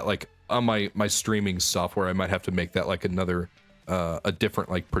make that like on my streaming software. I might have to make that like another a different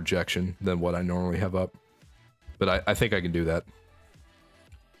like projection than what I normally have up. But I think I can do that.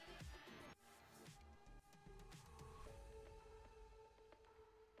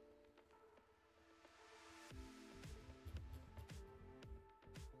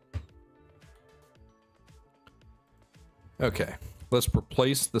 Okay, let's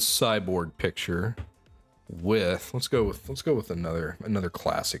replace the cyborg picture with let's go with another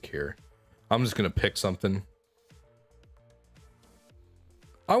classic here. I'm just gonna pick something.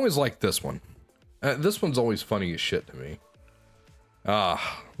 I always like this one. This one's always funny as shit to me.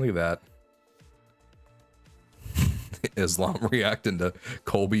 Ah, look at that. Islam reacting to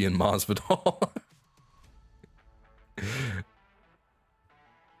Colby and Masvidal.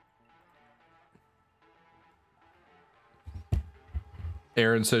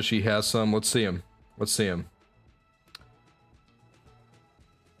 Aaron says she has some. Let's see him. Let's see him.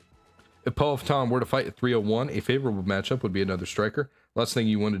 If Poatan were to fight at 301, a favorable matchup would be another striker. Last thing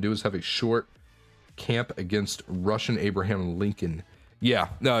you want to do is have a short camp against Russian Abraham Lincoln. Yeah,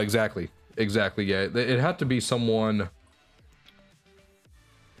 no, exactly. Exactly, yeah. It had to be someone...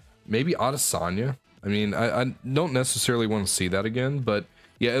 Maybe Adesanya. I mean, I don't necessarily want to see that again, but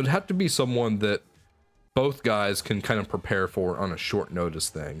yeah, it would have to be someone that both guys can kind of prepare for on a short notice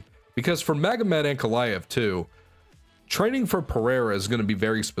thing. Because for Magomed Ankalaev too, training for Pereira is going to be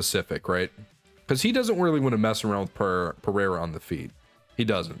very specific, right? Because he doesn't really want to mess around with Pereira on the feet. He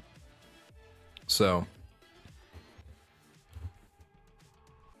doesn't. So...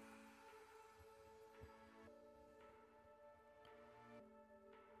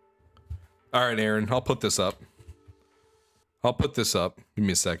 all right, Aaron, I'll put this up. I'll put this up. Give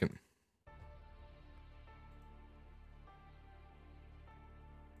me a second.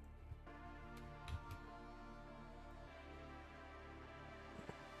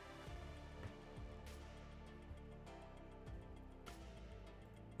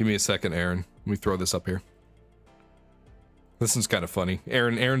 Give me a second, Aaron. Let me throw this up here. This is kind of funny.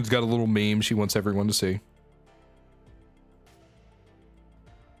 Aaron's got a little meme she wants everyone to see.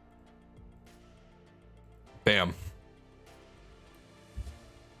 Bam.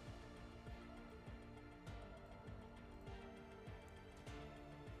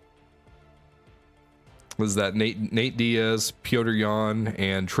 Was that Nate Diaz, Piotr Jan,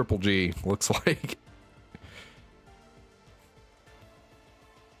 and Triple G? Looks like.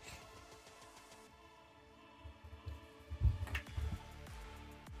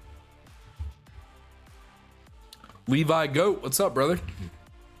 Levi Goat, what's up, brother?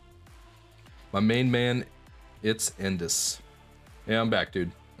 My main man, it's Endus. Yeah, I'm back,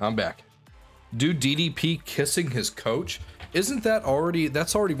 dude. I'm back. Dude, DDP kissing his coach? Isn't that already,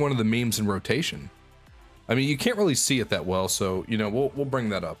 that's already one of the memes in rotation. I mean, you can't really see it that well, so, you know, we'll bring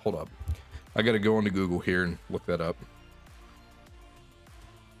that up. Hold up. I gotta go into Google here and look that up.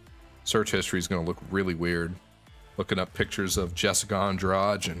 Search history is gonna look really weird. Looking up pictures of Jessica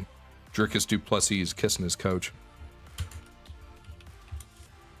Andrade and Dricus du Plessis kissing his coach.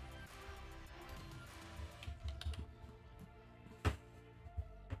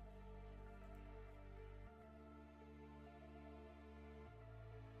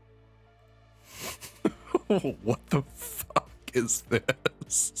 What the fuck is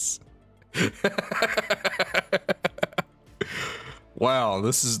this? Wow,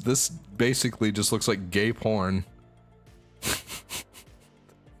 this basically just looks like gay porn.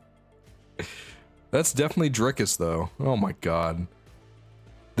 That's definitely Dricus though. Oh my god.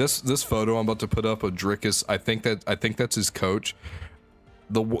 This photo I'm about to put up of Dricus, I think that's his coach.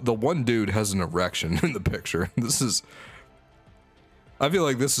 The one dude has an erection in the picture. I feel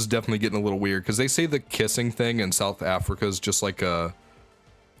like this is definitely getting a little weird because they say the kissing thing in South Africa is just like a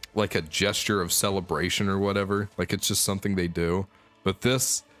gesture of celebration or whatever. Like it's just something they do. But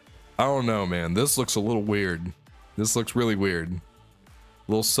this, I don't know, man. This looks a little weird. This looks really weird. A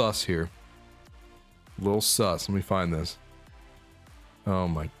little sus here. A little sus. Let me find this. Oh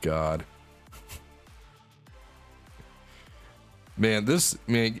my god. Man,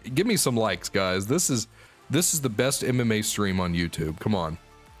 give me some likes, guys. This is the best MMA stream on YouTube. Come on.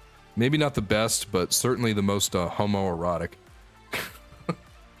 Maybe not the best, but certainly the most homoerotic.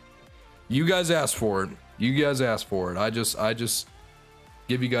 You guys asked for it. You guys asked for it. I just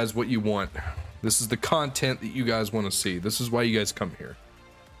give you guys what you want. This is the content that you guys want to see. This is why you guys come here.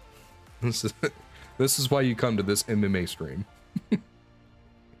 This is why you come to this MMA stream.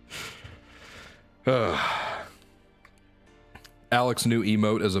 Alex new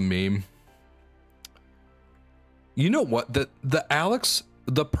emote as a meme. You know what? The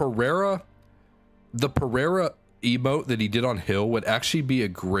Pereira emote that he did on Hill would actually be a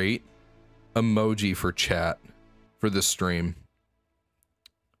great emoji for chat for this stream.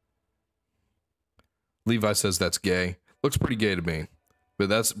 Levi says that's gay. Looks pretty gay to me. But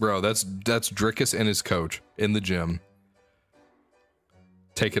that's Dricus and his coach in the gym.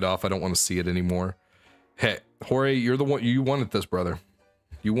 Take it off. I don't want to see it anymore. Hey, Jorge, you're the one. You wanted this, brother.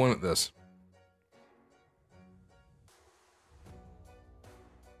 You wanted this.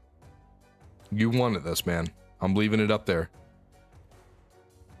 You wanted this, man. I'm leaving it up there.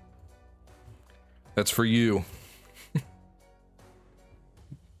 That's for you.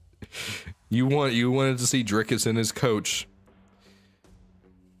 You wanted to see Dricus and his coach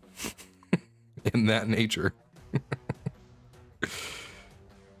in that nature.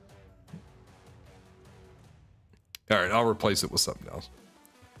 All right, I'll replace it with something else.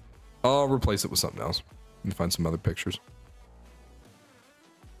 Let me find some other pictures.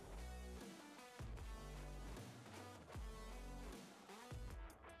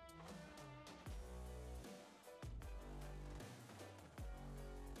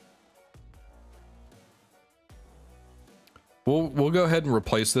 We'll go ahead and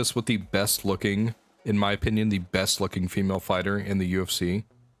replace this with the best looking, in my opinion, the best looking female fighter in the UFC.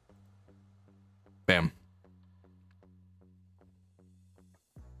 Bam.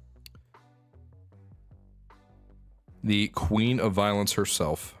 The queen of violence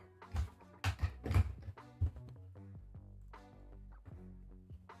herself.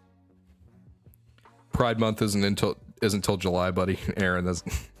 Pride month isn't until July, buddy. Aaron, that's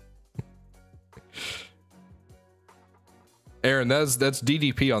Aaron, that's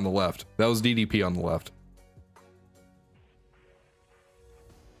DDP on the left. That was DDP on the left.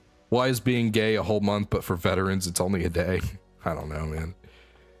 Why is being gay a whole month, but for veterans it's only a day? I don't know, man.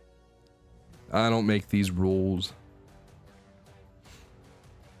 I don't make these rules.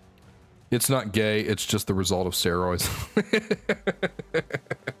 It's not gay, it's just the result of steroids.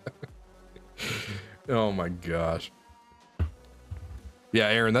 Oh my gosh. Yeah,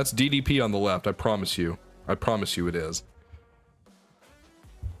 Aaron, that's DDP on the left, I promise you. I promise you it is.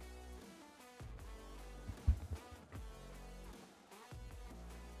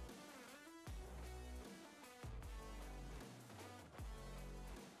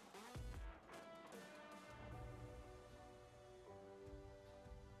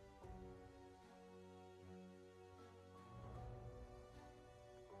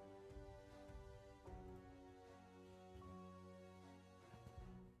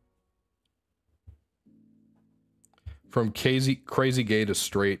 From crazy gay to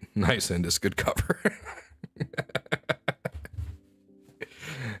straight. Nice Indus, good cover.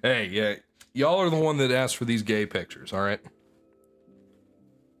 Hey, yeah, y'all are the one that asked for these gay pictures, all right?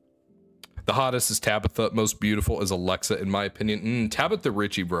 The hottest is Tabitha. Most beautiful is Alexa, in my opinion. Tabitha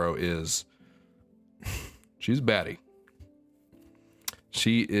Ritchie, bro, is... she's baddie.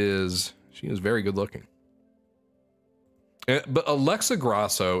 She is very good looking. But Alexa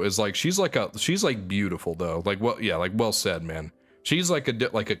Grasso is like, she's like beautiful though. Like, well, yeah, like well said, man. She's like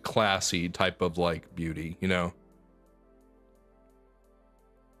a classy type of like beauty, you know?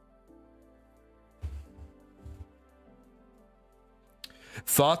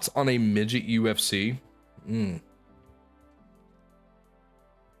 Thoughts on a midget UFC? I'd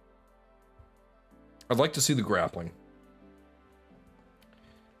like to see the grappling.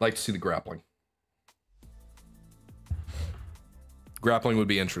 Grappling would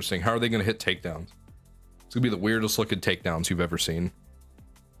be interesting. How are they going to hit takedowns? It's going to be the weirdest looking takedowns you've ever seen.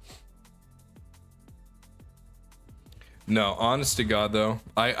 No, honest to God though,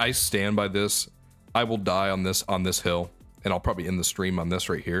 I stand by this. I will die on this hill, and I'll probably end the stream on this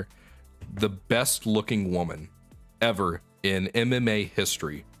right here. The best looking woman ever in MMA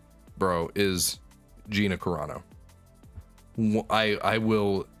history, bro, is Gina Carano. I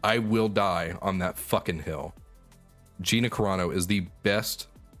will die on that fucking hill. Gina Carano is the best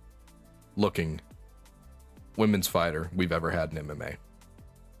looking women's fighter we've ever had in MMA.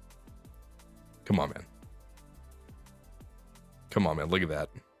 Come on, man. Come on, man. Look at that.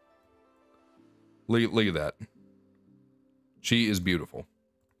 Look at that. She is beautiful.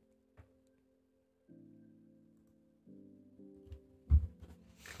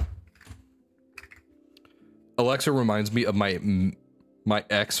 Alexa reminds me of my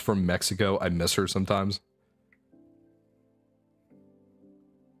ex from Mexico. I miss her sometimes.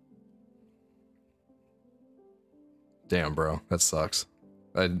 Damn, bro, that sucks.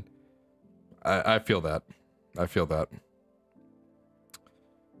 I feel that. I feel that.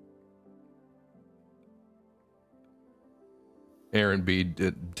 Aaron B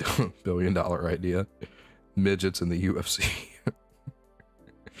did $1 billion idea. Midgets in the UFC.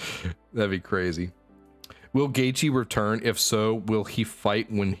 That'd be crazy. Will Gaethje return? If so, will he fight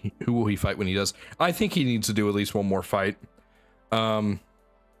who will he fight when he does? I think he needs to do at least one more fight.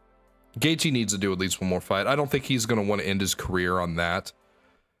 Gaethje needs to do at least one more fight. I don't think he's going to want to end his career on that.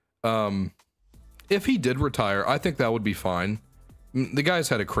 If he did retire, I think that would be fine. The guy's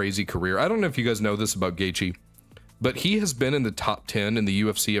had a crazy career. I don't know if you guys know this about Gaethje, but he has been in the top 10 in the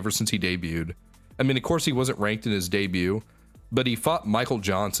UFC ever since he debuted. I mean, of course, he wasn't ranked in his debut, but he fought Michael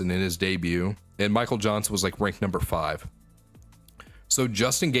Johnson in his debut, and Michael Johnson was like ranked number 5. So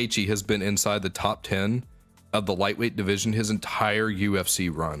Justin Gaethje has been inside the top 10 of the lightweight division his entire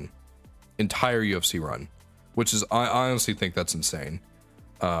UFC run. Which is, I honestly think that's insane.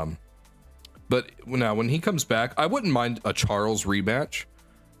 But now when he comes back, I wouldn't mind a Charles rematch.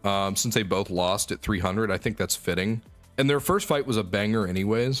 Since they both lost at 300, I think that's fitting. And their first fight was a banger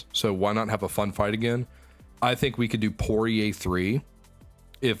anyways, so why not have a fun fight again? I think we could do Poirier 3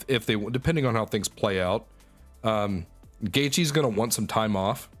 if they, depending on how things play out. Gaethje's gonna want some time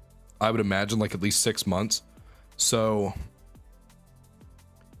off. I would imagine like at least 6 months. So,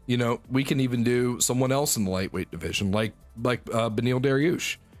 you know, we can even do someone else in the lightweight division, like Beneil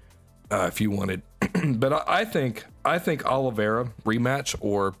Dariush, if you wanted. But I think Oliveira rematch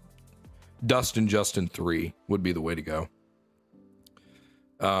or Dustin Justin 3 would be the way to go.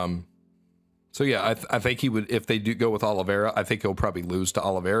 So yeah, I think he would, if they do go with Oliveira, I think he'll probably lose to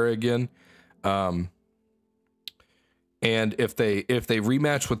Oliveira again. And if they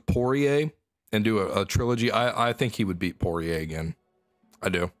rematch with Poirier and do a trilogy, I think he would beat Poirier again. I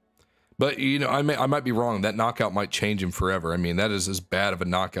do. But you know, I might be wrong. That knockout might change him forever. I mean, that is as bad of a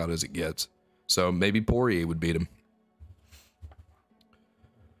knockout as it gets. So maybe Poirier would beat him.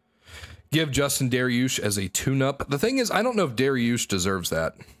 Give Justin Dariush as a tune-up. The thing is, I don't know if Dariush deserves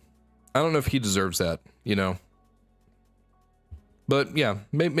that. I don't know if he deserves that, you know. But yeah,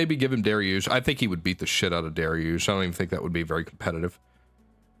 maybe give him Dariush. I think he would beat the shit out of Dariush. I don't even think that would be very competitive.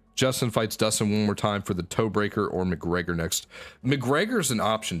 Justin fights Dustin one more time for the toe breaker or McGregor next. McGregor's an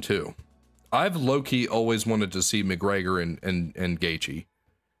option too. I've low-key always wanted to see McGregor and Gaethje.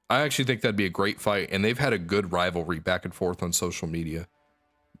 I actually think that'd be a great fight, and they've had a good rivalry back and forth on social media.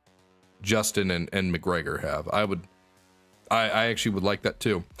 Justin and McGregor have. I actually would like that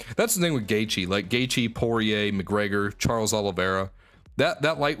too. That's the thing with Gaethje, like Gaethje, Poirier, McGregor, Charles Oliveira.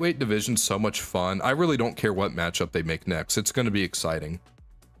 That lightweight division's so much fun. I really don't care what matchup they make next. It's going to be exciting.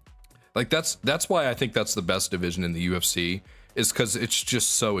 Like that's why I think that's the best division in the UFC, is because it's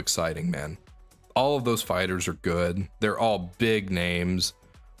just so exciting, man. All of those fighters are good. They're all big names.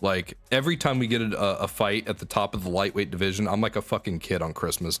 Like, every time we get a fight at the top of the lightweight division, I'm like a fucking kid on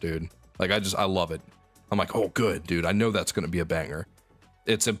Christmas, dude. Like, I love it. I'm like, oh, good, dude. I know that's going to be a banger.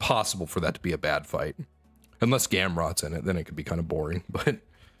 It's impossible for that to be a bad fight. Unless Gamrot's in it, then it could be kind of boring. But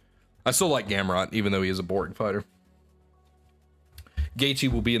I still like Gamrot, even though he is a boring fighter.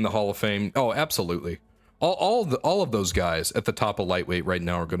 Gaethje will be in the Hall of Fame. Oh, absolutely. All of those guys at the top of lightweight right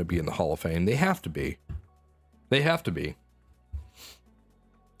now are going to be in the Hall of Fame. They have to be. They have to be.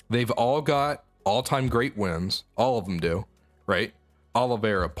 They've all got all-time great wins. All of them do, right?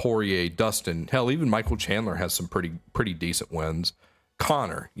 Oliveira, Poirier, Dustin, hell, even Michael Chandler has some pretty decent wins.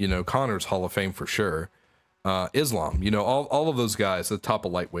 Conor, you know, Conor's Hall of Fame for sure. Islam, you know, all of those guys at the top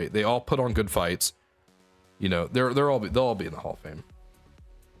of lightweight, they all put on good fights. You know, they'll all be in the Hall of Fame.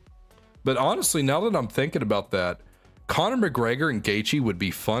 But honestly, now that I'm thinking about that, Conor McGregor and Gaethje would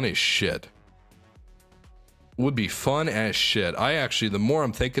be fun as shit. Would be fun as shit. The more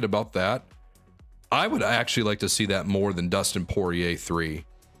I'm thinking about that, I would actually like to see that more than Dustin Poirier 3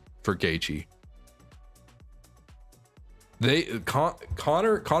 for Gaethje.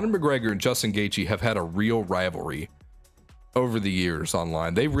 Conor McGregor and Justin Gaethje have had a real rivalry over the years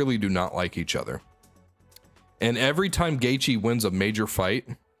online. They really do not like each other. And every time Gaethje wins a major fight,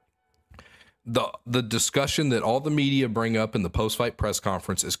 the discussion that all the media bring up in the post-fight press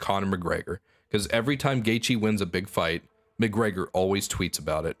conference is Conor McGregor. Because every time Gaethje wins a big fight, McGregor always tweets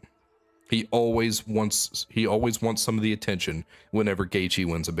about it. He always wants some of the attention whenever Gaethje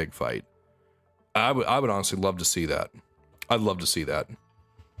wins a big fight. I would honestly love to see that. I'd love to see that.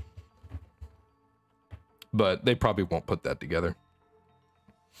 But they probably won't put that together.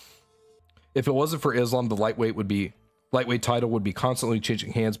 If it wasn't for Islam, the lightweight title would be constantly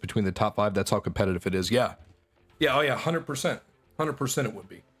changing hands between the top 5. That's how competitive it is. Yeah. Yeah, oh yeah, 100%. 100% it would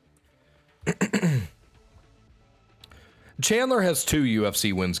be. Chandler has 2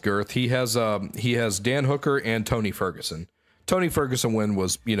 UFC wins, Girth. He has Dan Hooker and Tony Ferguson. Tony Ferguson win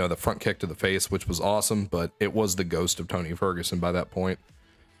was, you know, the front kick to the face, which was awesome, but it was the ghost of Tony Ferguson by that point.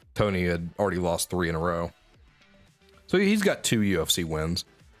 Tony had already lost 3 in a row. So he's got 2 UFC wins.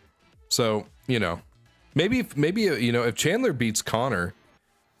 So, you know, maybe you know, if Chandler beats Conor,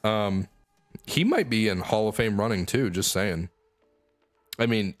 he might be in Hall of Fame running too, just saying. I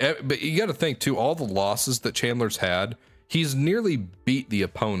mean, but you got to think too, all the losses that Chandler's had, he's nearly beat the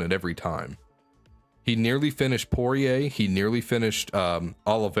opponent every time. He nearly finished Poirier. He nearly finished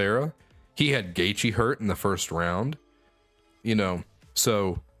Oliveira. He had Gaethje hurt in the first round. You know,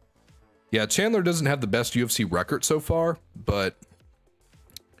 so yeah, Chandler doesn't have the best UFC record so far, but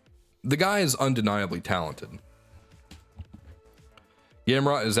the guy is undeniably talented.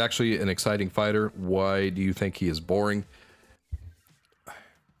 Gamrot is actually an exciting fighter. Why do you think he is boring?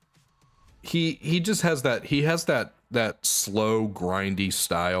 He just has that, that slow, grindy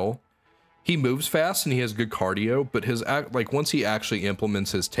style. He moves fast and he has good cardio, but his like once he actually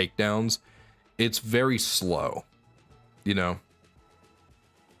implements his takedowns, it's very slow, you know.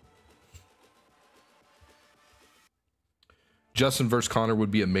 Justin versus Conor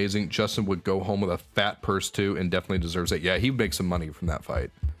would be amazing. Justin would go home with a fat purse too, and definitely deserves it. Yeah, he'd make some money from that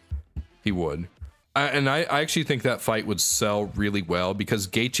fight. He would. I actually think that fight would sell really well because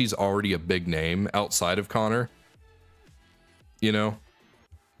Gaethje's already a big name outside of Conor. You know?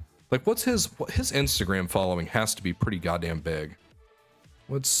 Like, what's his Instagram following has to be pretty goddamn big.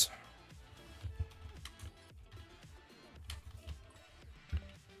 What's...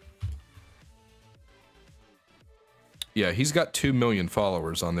 Yeah, he's got 2 million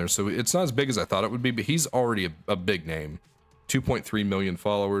followers on there, so it's not as big as I thought it would be, but he's already a big name. 2.3 million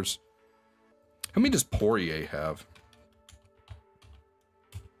followers. How many does Poirier have?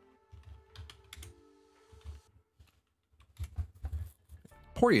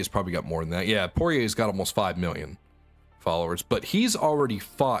 Poirier's probably got more than that. Yeah, Poirier's got almost 5 million followers, but he's already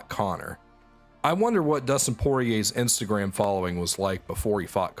fought Conor. I wonder what Dustin Poirier's Instagram following was like before he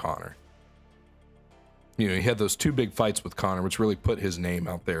fought Conor. You know, he had those 2 big fights with Conor, which really put his name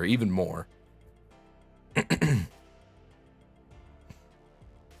out there even more.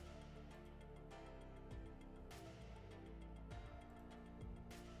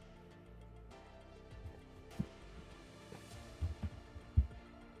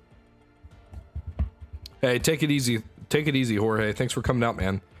 Hey, take it easy. Take it easy, Jorge. Thanks for coming out,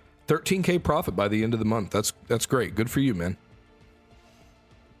 man. 13K profit by the end of the month. That's great. Good for you, man.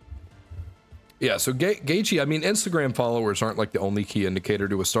 Yeah, so Gaethje, I mean, Instagram followers aren't like the only key indicator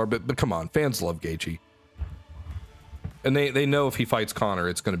to a star, but come on, fans love Gaethje. And they know if he fights Conor,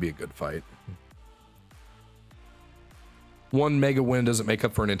 it's going to be a good fight. One mega win doesn't make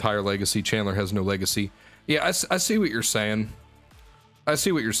up for an entire legacy. Chandler has no legacy. Yeah, I see what you're saying. I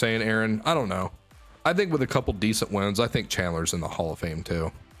see what you're saying, Aaron. I don't know. I think with a couple decent wins, I think Chandler's in the Hall of Fame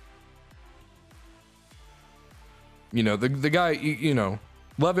too. You know, the guy, you know,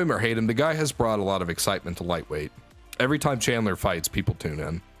 love him or hate him, the guy has brought a lot of excitement to lightweight. Every time Chandler fights, people tune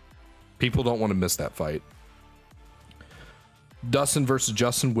in. People don't want to miss that fight. Dustin versus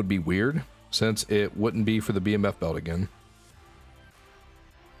Justin would be weird, since it wouldn't be for the BMF belt again.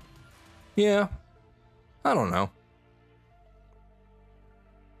 Yeah, I don't know.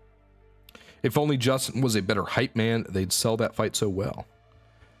 If only Justin was a better hype man, they'd sell that fight so well.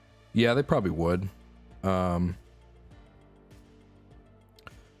 Yeah, they probably would.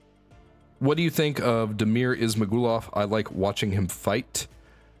 What do you think of Damir Ismagulov? I like watching him fight.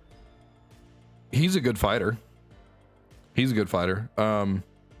 He's a good fighter. He's a good fighter.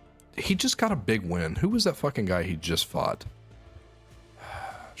 He just got a big win. Who was that fucking guy he just fought?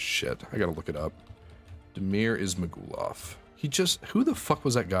 Shit, I gotta look it up. Damir Ismagulov. He just... Who the fuck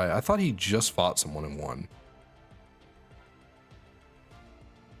was that guy? I thought he just fought someone and won.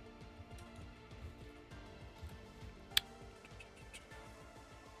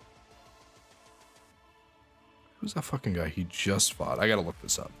 Who's that fucking guy he just fought? I gotta look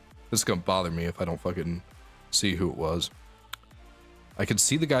this up. This is gonna bother me if I don't fucking see who it was. I can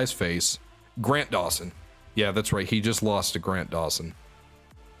see the guy's face. Grant Dawson. Yeah, that's right. He just lost to Grant Dawson.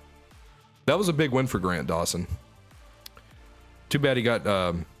 That was a big win for Grant Dawson. Too bad he got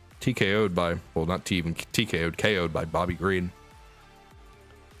TKO'd by... Well, not even TKO'd. KO'd by Bobby Green.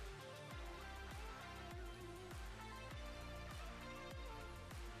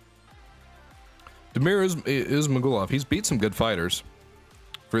 Damir Ismagulov. He's beat some good fighters.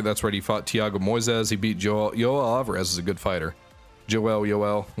 That's right. He fought Thiago Moises. He beat Joel Alvarez is a good fighter.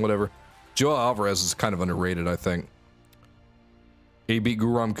 Joel, whatever. Joel Alvarez is kind of underrated, I think. He beat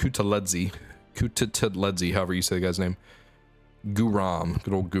Guram Kutaledze, however you say the guy's name. Guram,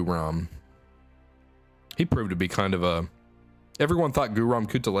 good old Guram. He proved to be kind of a... Everyone thought Guram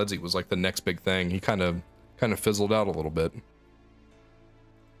Kutaledze was like the next big thing. He kind of fizzled out a little bit.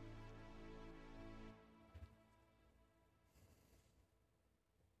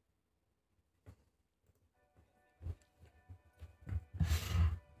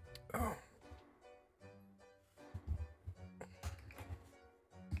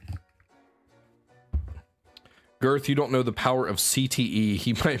 Girth, you don't know the power of CTE.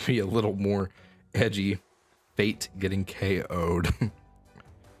 He might be a little more edgy. Fate getting KO'd.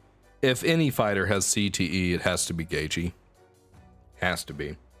 If any fighter has CTE, it has to be Gaethje. Has to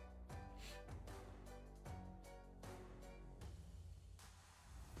be.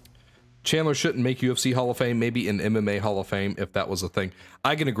 Chandler shouldn't make UFC Hall of Fame, maybe an MMA Hall of Fame, if that was a thing.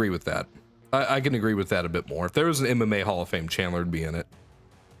 I can agree with that. I can agree with that a bit more. If there was an MMA Hall of Fame, Chandler would be in it.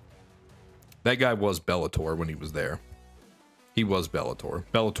 That guy was Bellator when he was there. He was Bellator.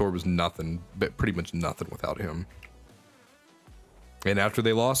 Bellator was nothing, but pretty much nothing without him. And after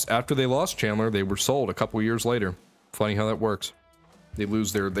they lost Chandler, they were sold a couple years later. Funny how that works. They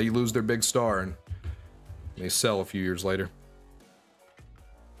lose their big star and they sell a few years later.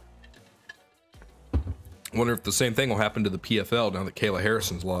 Wonder if the same thing will happen to the PFL now that Kayla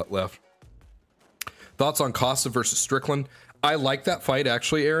Harrison's left. Thoughts on Costa versus Strickland? I like that fight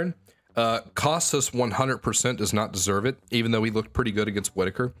actually, Aaron. Costas 100% does not deserve it, even though he looked pretty good against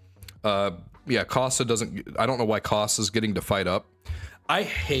Whitaker. Yeah, Costa doesn't... I don't know why Costa's getting to fight up. I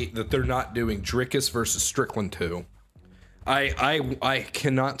hate that they're not doing Dricus versus Strickland 2. I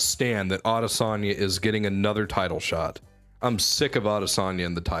cannot stand that Adesanya is getting another title shot. I'm sick of Adesanya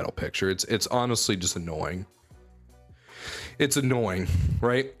in the title picture. It's honestly just annoying. It's annoying,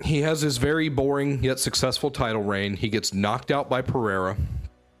 right? He has his very boring yet successful title reign. He gets knocked out by Pereira.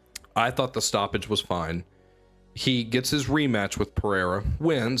 I thought the stoppage was fine. He gets his rematch with Pereira,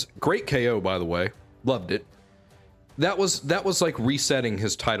 wins. Great KO, by the way. Loved it. That was like resetting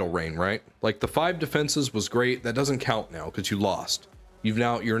his title reign, right? Like the 5 defenses was great. That doesn't count now because you lost.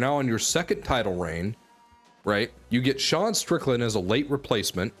 You're now on your second title reign, right? You get Sean Strickland as a late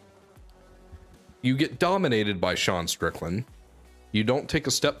replacement. You get dominated by Sean Strickland. You don't take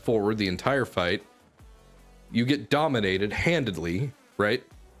a step forward the entire fight. You get dominated handedly, right?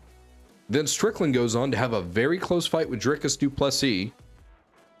 Then Strickland goes on to have a very close fight with Dricus du Plessis.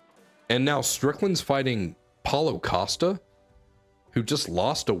 And now Strickland's fighting Paulo Costa, who just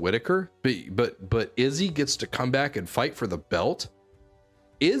lost to Whitaker. But Izzy gets to come back and fight for the belt.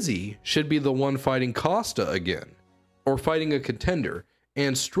 Izzy should be the one fighting Costa again, or fighting a contender.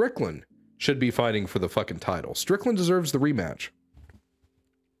 And Strickland should be fighting for the fucking title. Strickland deserves the rematch.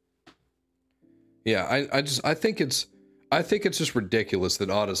 Yeah, I think it's... I think it's just ridiculous that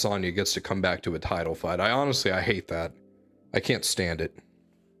Adesanya gets to come back to a title fight. I hate that. I can't stand it.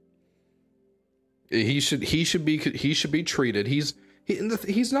 He should be treated. He's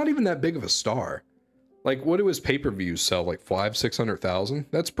not even that big of a star. Like, what do his pay-per-views sell? Like 500,000-600,000?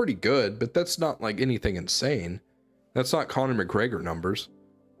 That's pretty good, but that's not like anything insane. That's not Conor McGregor numbers.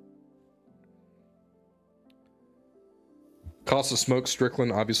 Costa smokes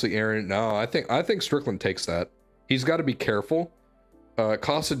Strickland, obviously Aaron. No, I think Strickland takes that. He's got to be careful.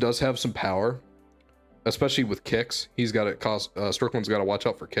 Costa does have some power, especially with kicks. Strickland's got to watch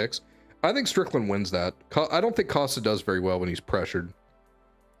out for kicks. I think Strickland wins that. I don't think Costa does very well when he's pressured.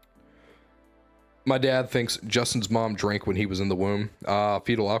 My dad thinks Justin's mom drank when he was in the womb.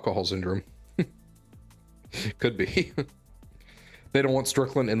 Fetal alcohol syndrome. Could be. They don't want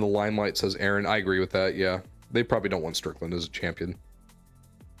Strickland in the limelight, says Aaron. I agree with that, yeah. They probably don't want Strickland as a champion.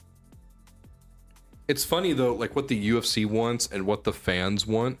 It's funny, though, like what the UFC wants and what the fans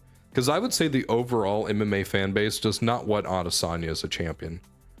want. Because I would say the overall MMA fan base does not want Adesanya as a champion.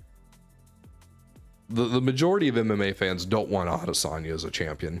 The majority of MMA fans don't want Adesanya as a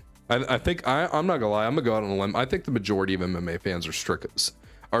champion. I think, I'm not gonna lie, I'm gonna go out on a limb. I think the majority of MMA fans are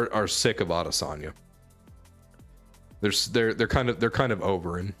sick of Adesanya. They're kind of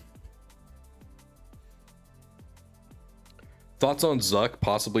over him. Thoughts on Zuck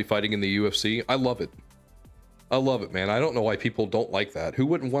possibly fighting in the UFC? I love it. I love it, man. I don't know why people don't like that. Who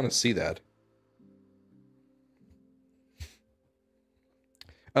wouldn't want to see that?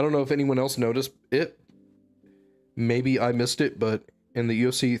 I don't know if anyone else noticed it. Maybe I missed it, but in the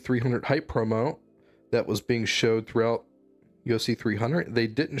UFC 300 hype promo that was being showed throughout UFC 300, they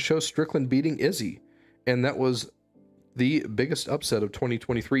didn't show Strickland beating Izzy. And that was the biggest upset of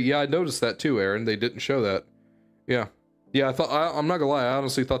 2023. Yeah, I noticed that too, Aaron. They didn't show that. Yeah. Yeah, I'm not gonna lie, I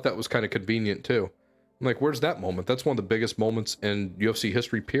honestly thought that was kind of convenient too. I'm like, where's that moment? That's one of the biggest moments in UFC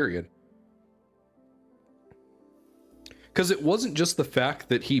history, period. Because it wasn't just the fact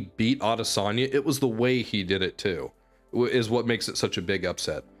that he beat Adesanya, it was the way he did it too, is what makes it such a big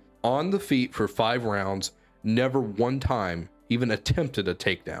upset. On the feet for 5 rounds, never one time even attempted a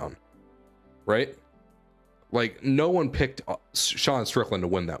takedown, right? Like, no one picked Sean Strickland to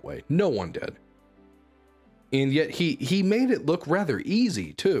win that way. No one did. And yet he made it look rather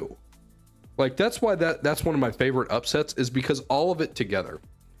easy too. Like, that's why that's one of my favorite upsets, is because all of it together.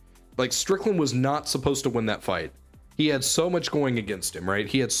 Like, Strickland was not supposed to win that fight. He had so much going against him, right?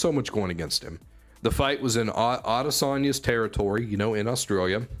 He had so much going against him. The fight was in Adesanya's territory, you know, in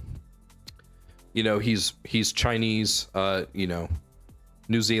Australia. You know, he's Chinese, you know,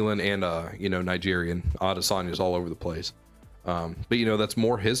 New Zealand and, you know, Nigerian. Adesanya's all over the place. But, you know, that's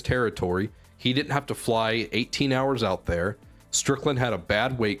more his territory. He didn't have to fly 18 hours out there. Strickland had a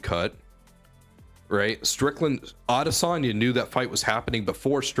bad weight cut, right? Adesanya knew that fight was happening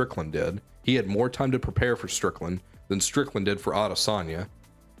before Strickland did. He had more time to prepare for Strickland than Strickland did for Adesanya.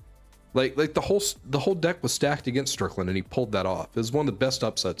 Like the whole deck was stacked against Strickland, and he pulled that off. It was one of the best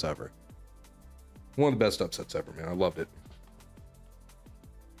upsets ever. One of the best upsets ever, man. I loved it.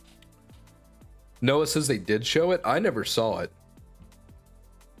 Noah says they did show it. I never saw it.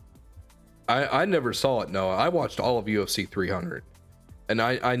 I never saw it, Noah. I watched all of UFC 300, and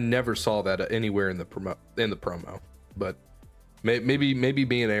I never saw that anywhere in the promo. But maybe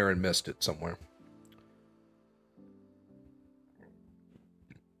me and Aaron missed it somewhere.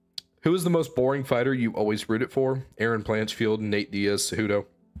 Who is the most boring fighter you always rooted for? Aaron Blanchfield, Nate Diaz, Cejudo.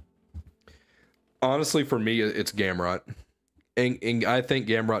 Honestly, for me, it's Gamrot. And I think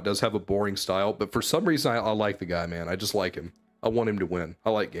Gamrot does have a boring style, but for some reason, I like the guy, man. I just like him. I want him to win. I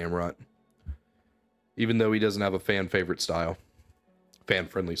like Gamrot. Even though he doesn't have a fan-favorite style.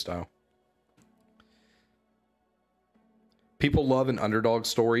 Fan-friendly style. People love an underdog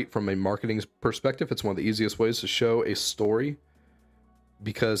story from a marketing perspective. It's one of the easiest ways to show a story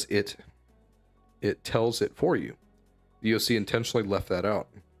because it tells it for you. The UFC intentionally left that out.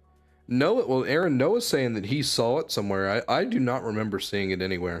 Well, Aaron, Noah's saying that he saw it somewhere. I do not remember seeing it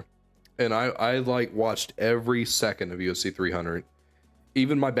anywhere. And I like watched every second of UFC 300.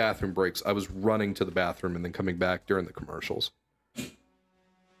 Even my bathroom breaks, I was running to the bathroom and then coming back during the commercials.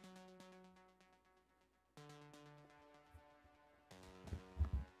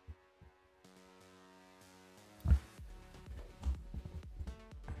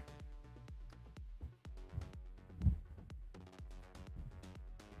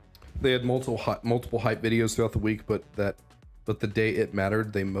 They had multiple hype videos throughout the week, but the day it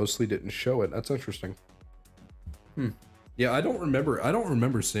mattered, they mostly didn't show it. That's interesting. Yeah, I don't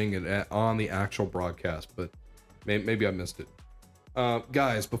remember seeing it on the actual broadcast, but maybe I missed it.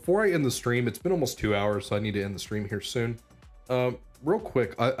 Guys, before I end the stream, it's been almost 2 hours, so I need to end the stream here soon. Real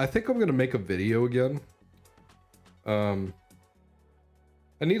quick, I think I'm gonna make a video again. I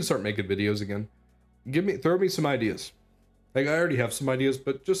need to start making videos again. Throw me some ideas. Like, I already have some ideas,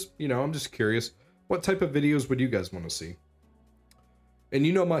 but just, you know, I'm just curious. What type of videos would you guys want to see? And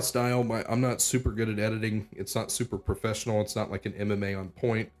you know my style, I'm not super good at editing. It's not super professional. It's not like an MMA on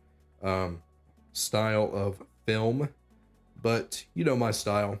point style of film. But you know my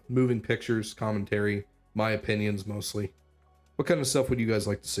style. Moving pictures, commentary, my opinions mostly. What kind of stuff would you guys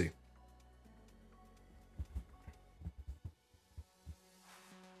like to see?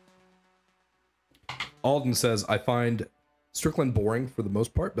 Alden says, I find Strickland boring for the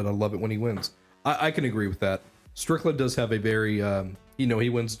most part, but I love it when he wins. I can agree with that. Strickland does have a very, you know, he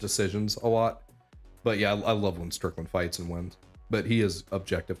wins decisions a lot. But yeah, I love when Strickland fights and wins. But he is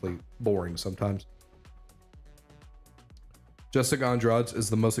objectively boring sometimes. Jessica Andrade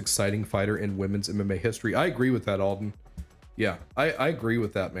is the most exciting fighter in women's MMA history. I agree with that, Alden. Yeah, I agree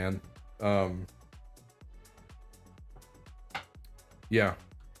with that, man. Yeah.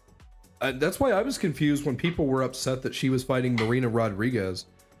 That's why I was confused when people were upset that she was fighting Marina Rodriguez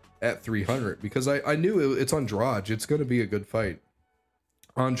at 300, because I knew it's Andrade. It's going to be a good fight.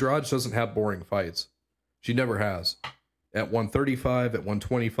 Andrade doesn't have boring fights. She never has. At 135, at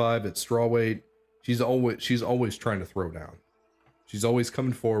 125, at strawweight, she's always trying to throw down. She's always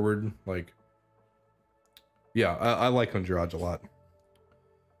coming forward. Like, yeah, I like Andrade a lot.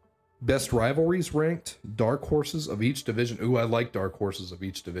 Best rivalries ranked, dark horses of each division. Ooh, I like dark horses of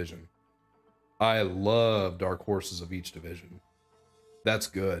each division. I love dark horses of each division. That's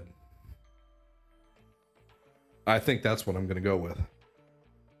good. I think that's what I'm going to go with.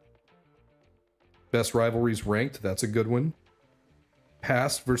 Best rivalries ranked. That's a good one.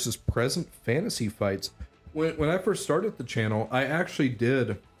 Past versus present fantasy fights. When I first started the channel, I actually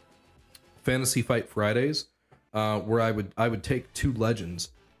did Fantasy Fight Fridays, where I would take two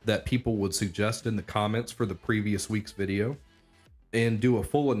legends that people would suggest in the comments for the previous week's video and do a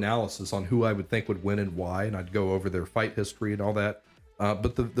full analysis on who I would think would win and why, and I'd go over their fight history and all that.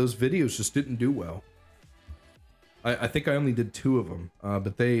 But those videos just didn't do well. I think I only did 2 of them,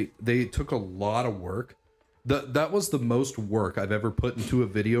 but they took a lot of work. That was the most work I've ever put into a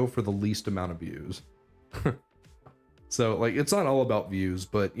video for the least amount of views. So, like, it's not all about views,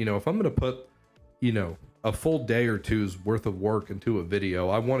 but, you know, if I'm going to put, you know, a full day or two's worth of work into a video,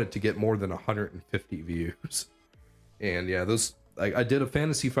 I want it to get more than 150 views. And yeah, I did a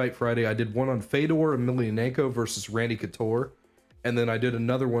Fantasy Fight Friday. I did one on Fedor Emelianenko versus Randy Couture, and then I did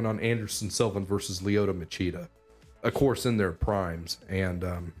another one on Anderson Silva versus Lyoto Machida. Of course, in their primes, and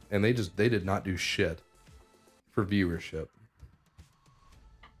they did not do shit for viewership.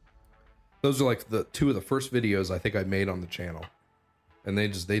 Those are like the 2 of the first videos I think I made on the channel, and they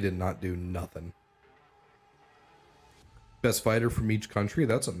did not do nothing. Best fighter from each country.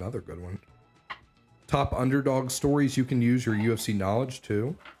 That's another good one. Top underdog stories you can use your UFC knowledge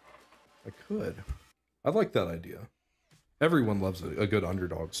to. I could. I like that idea. Everyone loves a good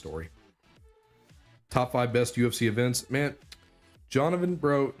underdog story. Top 5 best UFC events. Man, Jonathan,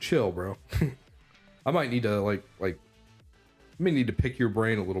 bro, chill, bro. I might need to I may need to pick your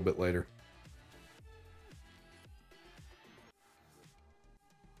brain a little bit later.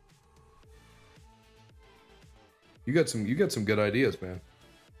 You got some good ideas, man.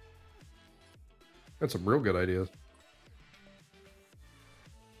 Got some real good ideas.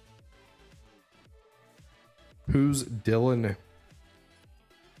 Who's Dylan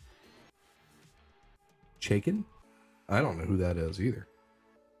Chaikin? I don't know who that is either.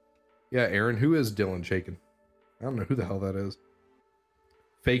 Yeah, Aaron, who is Dylan Chaikin? I don't know who the hell that is.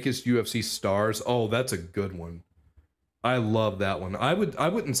 Fakest UFC stars. Oh, that's a good one. I love that one. I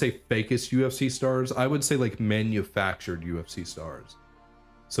wouldn't say fakest UFC stars. I would say like manufactured UFC stars.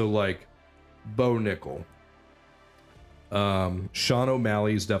 So like Bo Nickel. Sean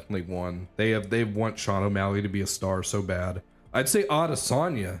O'Malley's definitely one. They want Sean O'Malley to be a star so bad. I'd say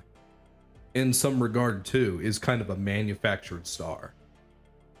Adesanya, in some regard too, is kind of a manufactured star.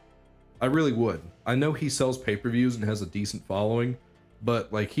 I really would. I know he sells pay-per-views and has a decent following,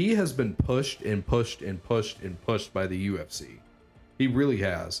 but like he has been pushed and pushed and pushed and pushed by the UFC. He really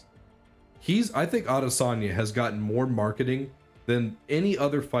has. I think Adesanya has gotten more marketing than any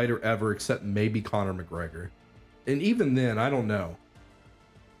other fighter ever except maybe Conor McGregor. And even then, I don't know.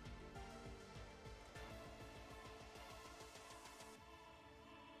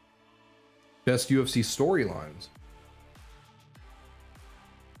 Best UFC storylines.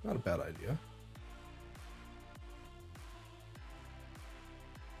 Not a bad idea.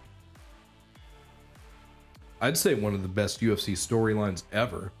 I'd say one of the best UFC storylines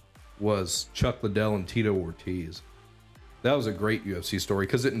ever was Chuck Liddell and Tito Ortiz. That was a great UFC story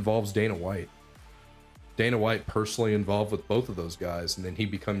because it involves Dana White. Dana White personally involved with both of those guys, and then he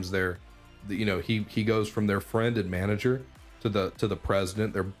becomes their, you know, he goes from their friend and manager to the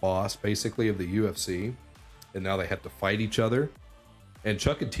president, their boss basically of the UFC, and now they have to fight each other. And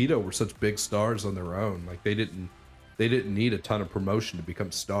Chuck and Tito were such big stars on their own, like they didn't need a ton of promotion to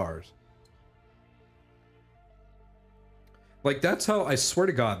become stars. Like that's how, I swear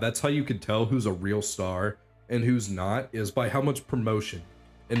to God, that's how you can tell who's a real star and who's not, is by how much promotion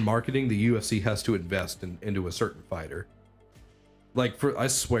and marketing the UFC has to invest into a certain fighter. Like I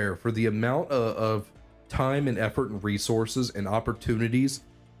swear, for the amount of time and effort and resources and opportunities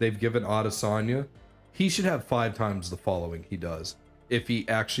they've given Adesanya, he should have 5 times the following he does if he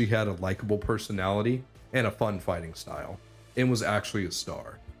actually had a likable personality and a fun fighting style and was actually a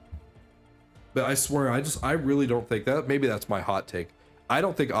star. But I swear, I really don't think that, maybe that's my hot take, I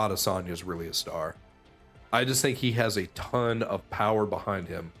don't think Adesanya is really a star. I just think he has a ton of power behind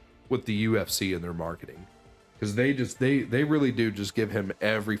him with the UFC and their marketing. Because they really do just give him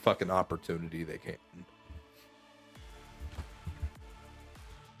every fucking opportunity they can.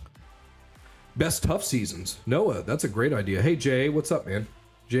 Best tough seasons. Noah, that's a great idea. Hey Jay, what's up, man?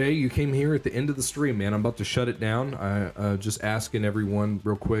 Jay, you came here at the end of the stream, man. I'm about to shut it down. I just asking everyone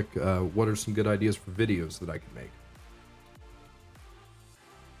real quick, what are some good ideas for videos that I can make?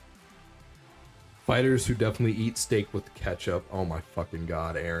 Fighters who definitely eat steak with ketchup. Oh my fucking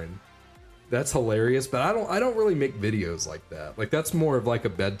God, Aaron. That's hilarious, but I don't really make videos like that. Like that's more of like a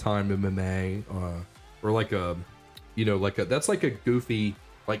bedtime MMA, or like a, you know, like that's like a goofy,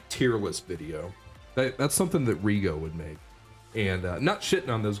 like tier list video. That's something that Rigo would make. And not shitting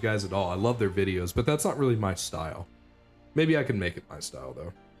on those guys at all. I love their videos, but that's not really my style. Maybe I can make it my style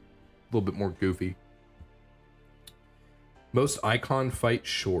though. A little bit more goofy. Most icon fight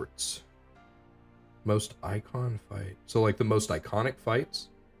shorts. Most icon fight. So like the most iconic fights?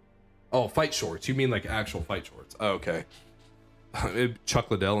 Oh, fight shorts. You mean like actual fight shorts? Oh, okay. Chuck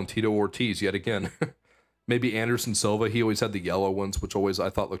Liddell and Tito Ortiz yet again. Maybe Anderson Silva. He always had the yellow ones, which always I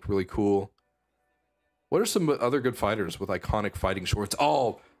thought looked really cool. What are some other good fighters with iconic fighting shorts?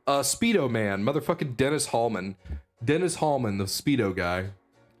 Oh, Speedo Man. Motherfucking Dennis Hallman. Dennis Hallman, the Speedo guy.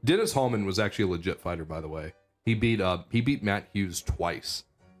 Dennis Hallman was actually a legit fighter, by the way. He beat Matt Hughes twice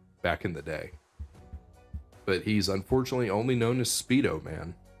back in the day. But he's unfortunately only known as Speedo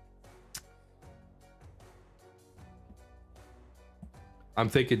Man. I'm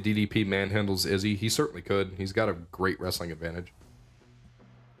thinking DDP manhandles Izzy. He certainly could. He's got a great wrestling advantage.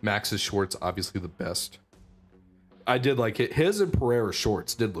 Max's shorts, obviously the best. I did like it. His and Pereira's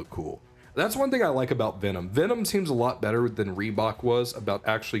shorts did look cool. That's one thing I like about Venom. Venom seems a lot better than Reebok was about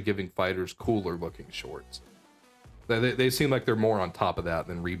actually giving fighters cooler looking shorts. They seem like they're more on top of that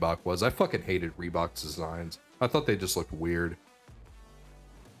than Reebok was. I fucking hated Reebok's designs. I thought they just looked weird.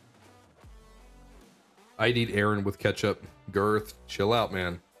 I'd eat Aaron with ketchup. Girth, chill out,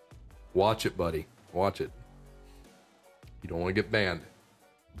 man. Watch it, buddy. Watch it. You don't want to get banned.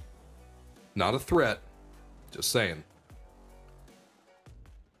 Not a threat. Just saying.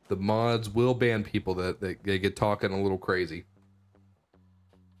 The mods will ban people that they get talking a little crazy.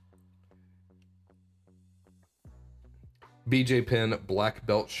 BJ Penn black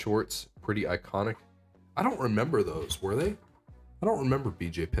belt shorts, pretty iconic. I don't remember those, were they? I don't remember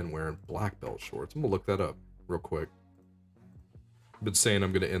BJ Penn wearing black belt shorts. I'm gonna look that up real quick. I've been saying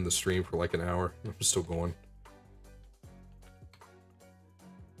I'm gonna end the stream for like an hour. I'm still going.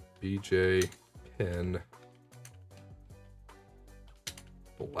 BJ Penn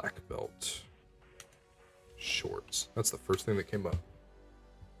black belt shorts. That's the first thing that came up.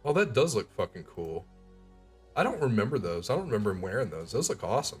 Oh, that does look fucking cool. I don't remember those. I don't remember him wearing those. Those look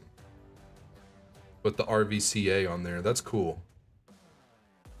awesome. With the RVCA on there. That's cool.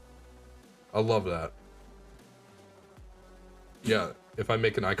 I love that. Yeah, if I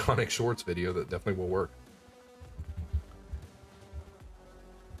make an iconic shorts video, that definitely will work.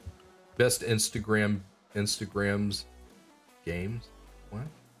 Best Instagrams games? What?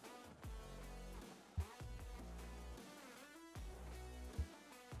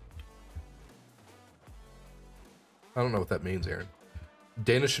 I don't know what that means, Aaron.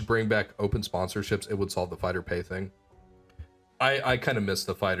 Dana should bring back open sponsorships. It would solve the fighter pay thing. I kind of miss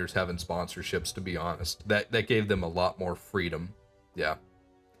the fighters having sponsorships, to be honest. That gave them a lot more freedom. Yeah.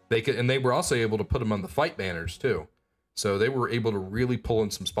 They could, and they were also able to put them on the fight banners too. So they were able to really pull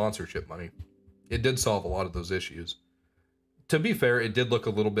in some sponsorship money. It did solve a lot of those issues. To be fair, it did look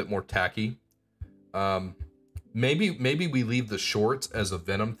a little bit more tacky. Maybe we leave the shorts as a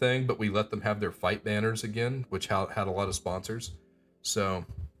Venom thing, but we let them have their fight banners again, which had a lot of sponsors. So,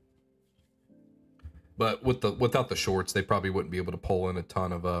 but without the shorts, they probably wouldn't be able to pull in a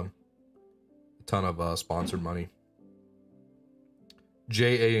ton of sponsored money.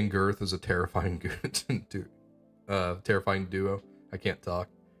 J.A. and Girth is a terrifying terrifying duo. I can't talk.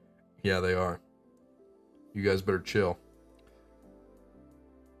 Yeah, they are. You guys better chill.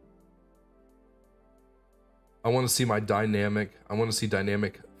 I want to see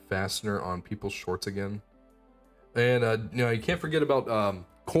dynamic fastener on people's shorts again. And you can't forget about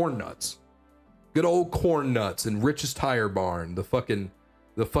corn nuts. Good old corn nuts and Rich's Tire Barn, the fucking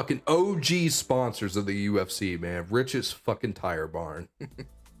OG sponsors of the UFC, man. Rich's fucking Tire Barn.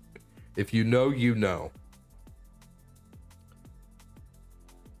 If you know, you know.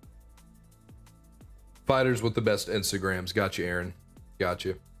 Fighters with the best Instagrams. Got you, Aaron. Got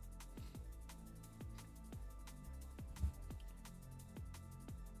you.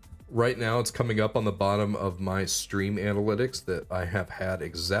 Right now, it's coming up on the bottom of my stream analytics that I have had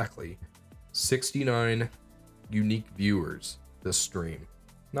exactly 69 unique viewers this stream.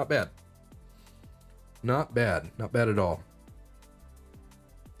 Not bad. Not bad. Not bad at all.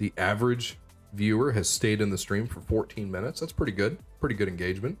 The average viewer has stayed in the stream for 14 minutes. That's pretty good. Pretty good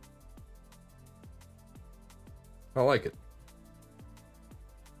engagement. I like it.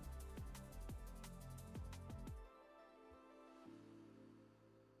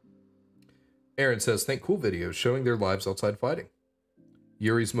 Aaron says, think cool videos showing their lives outside fighting.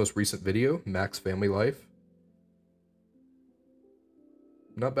 Yuri's most recent video, Max Family Life.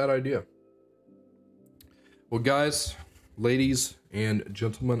 Not bad idea. Well, guys, ladies, and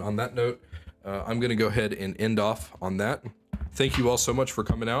gentlemen, on that note, I'm going to go ahead and end off on that. Thank you all so much for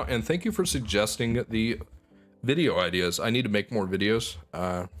coming out, and thank you for suggesting the video ideas. I need to make more videos.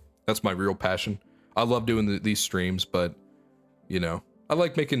 That's my real passion. I love doing these streams, but, you know, I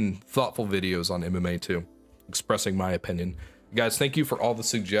like making thoughtful videos on MMA too, expressing my opinion. Guys, thank you for all the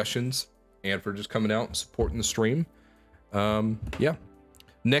suggestions and for just coming out and supporting the stream. Yeah.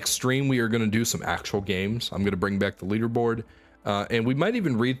 Next stream, we are going to do some actual games. I'm going to bring back the leaderboard. And we might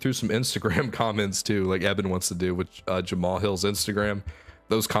even read through some Instagram comments too, like Eben wants to do with Jamal Hill's Instagram.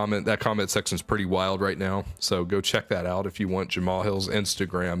 That comment section is pretty wild right now. So go check that out if you want. Jamal Hill's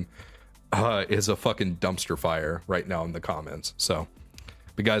Instagram is a fucking dumpster fire right now in the comments. So,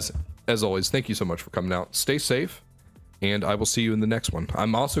 but guys, as always, thank you so much for coming out. Stay safe, and I will see you in the next one.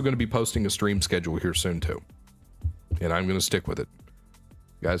 I'm also going to be posting a stream schedule here soon too, and I'm going to stick with it.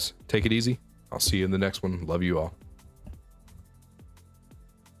 Guys, take it easy. I'll see you in the next one. Love you all.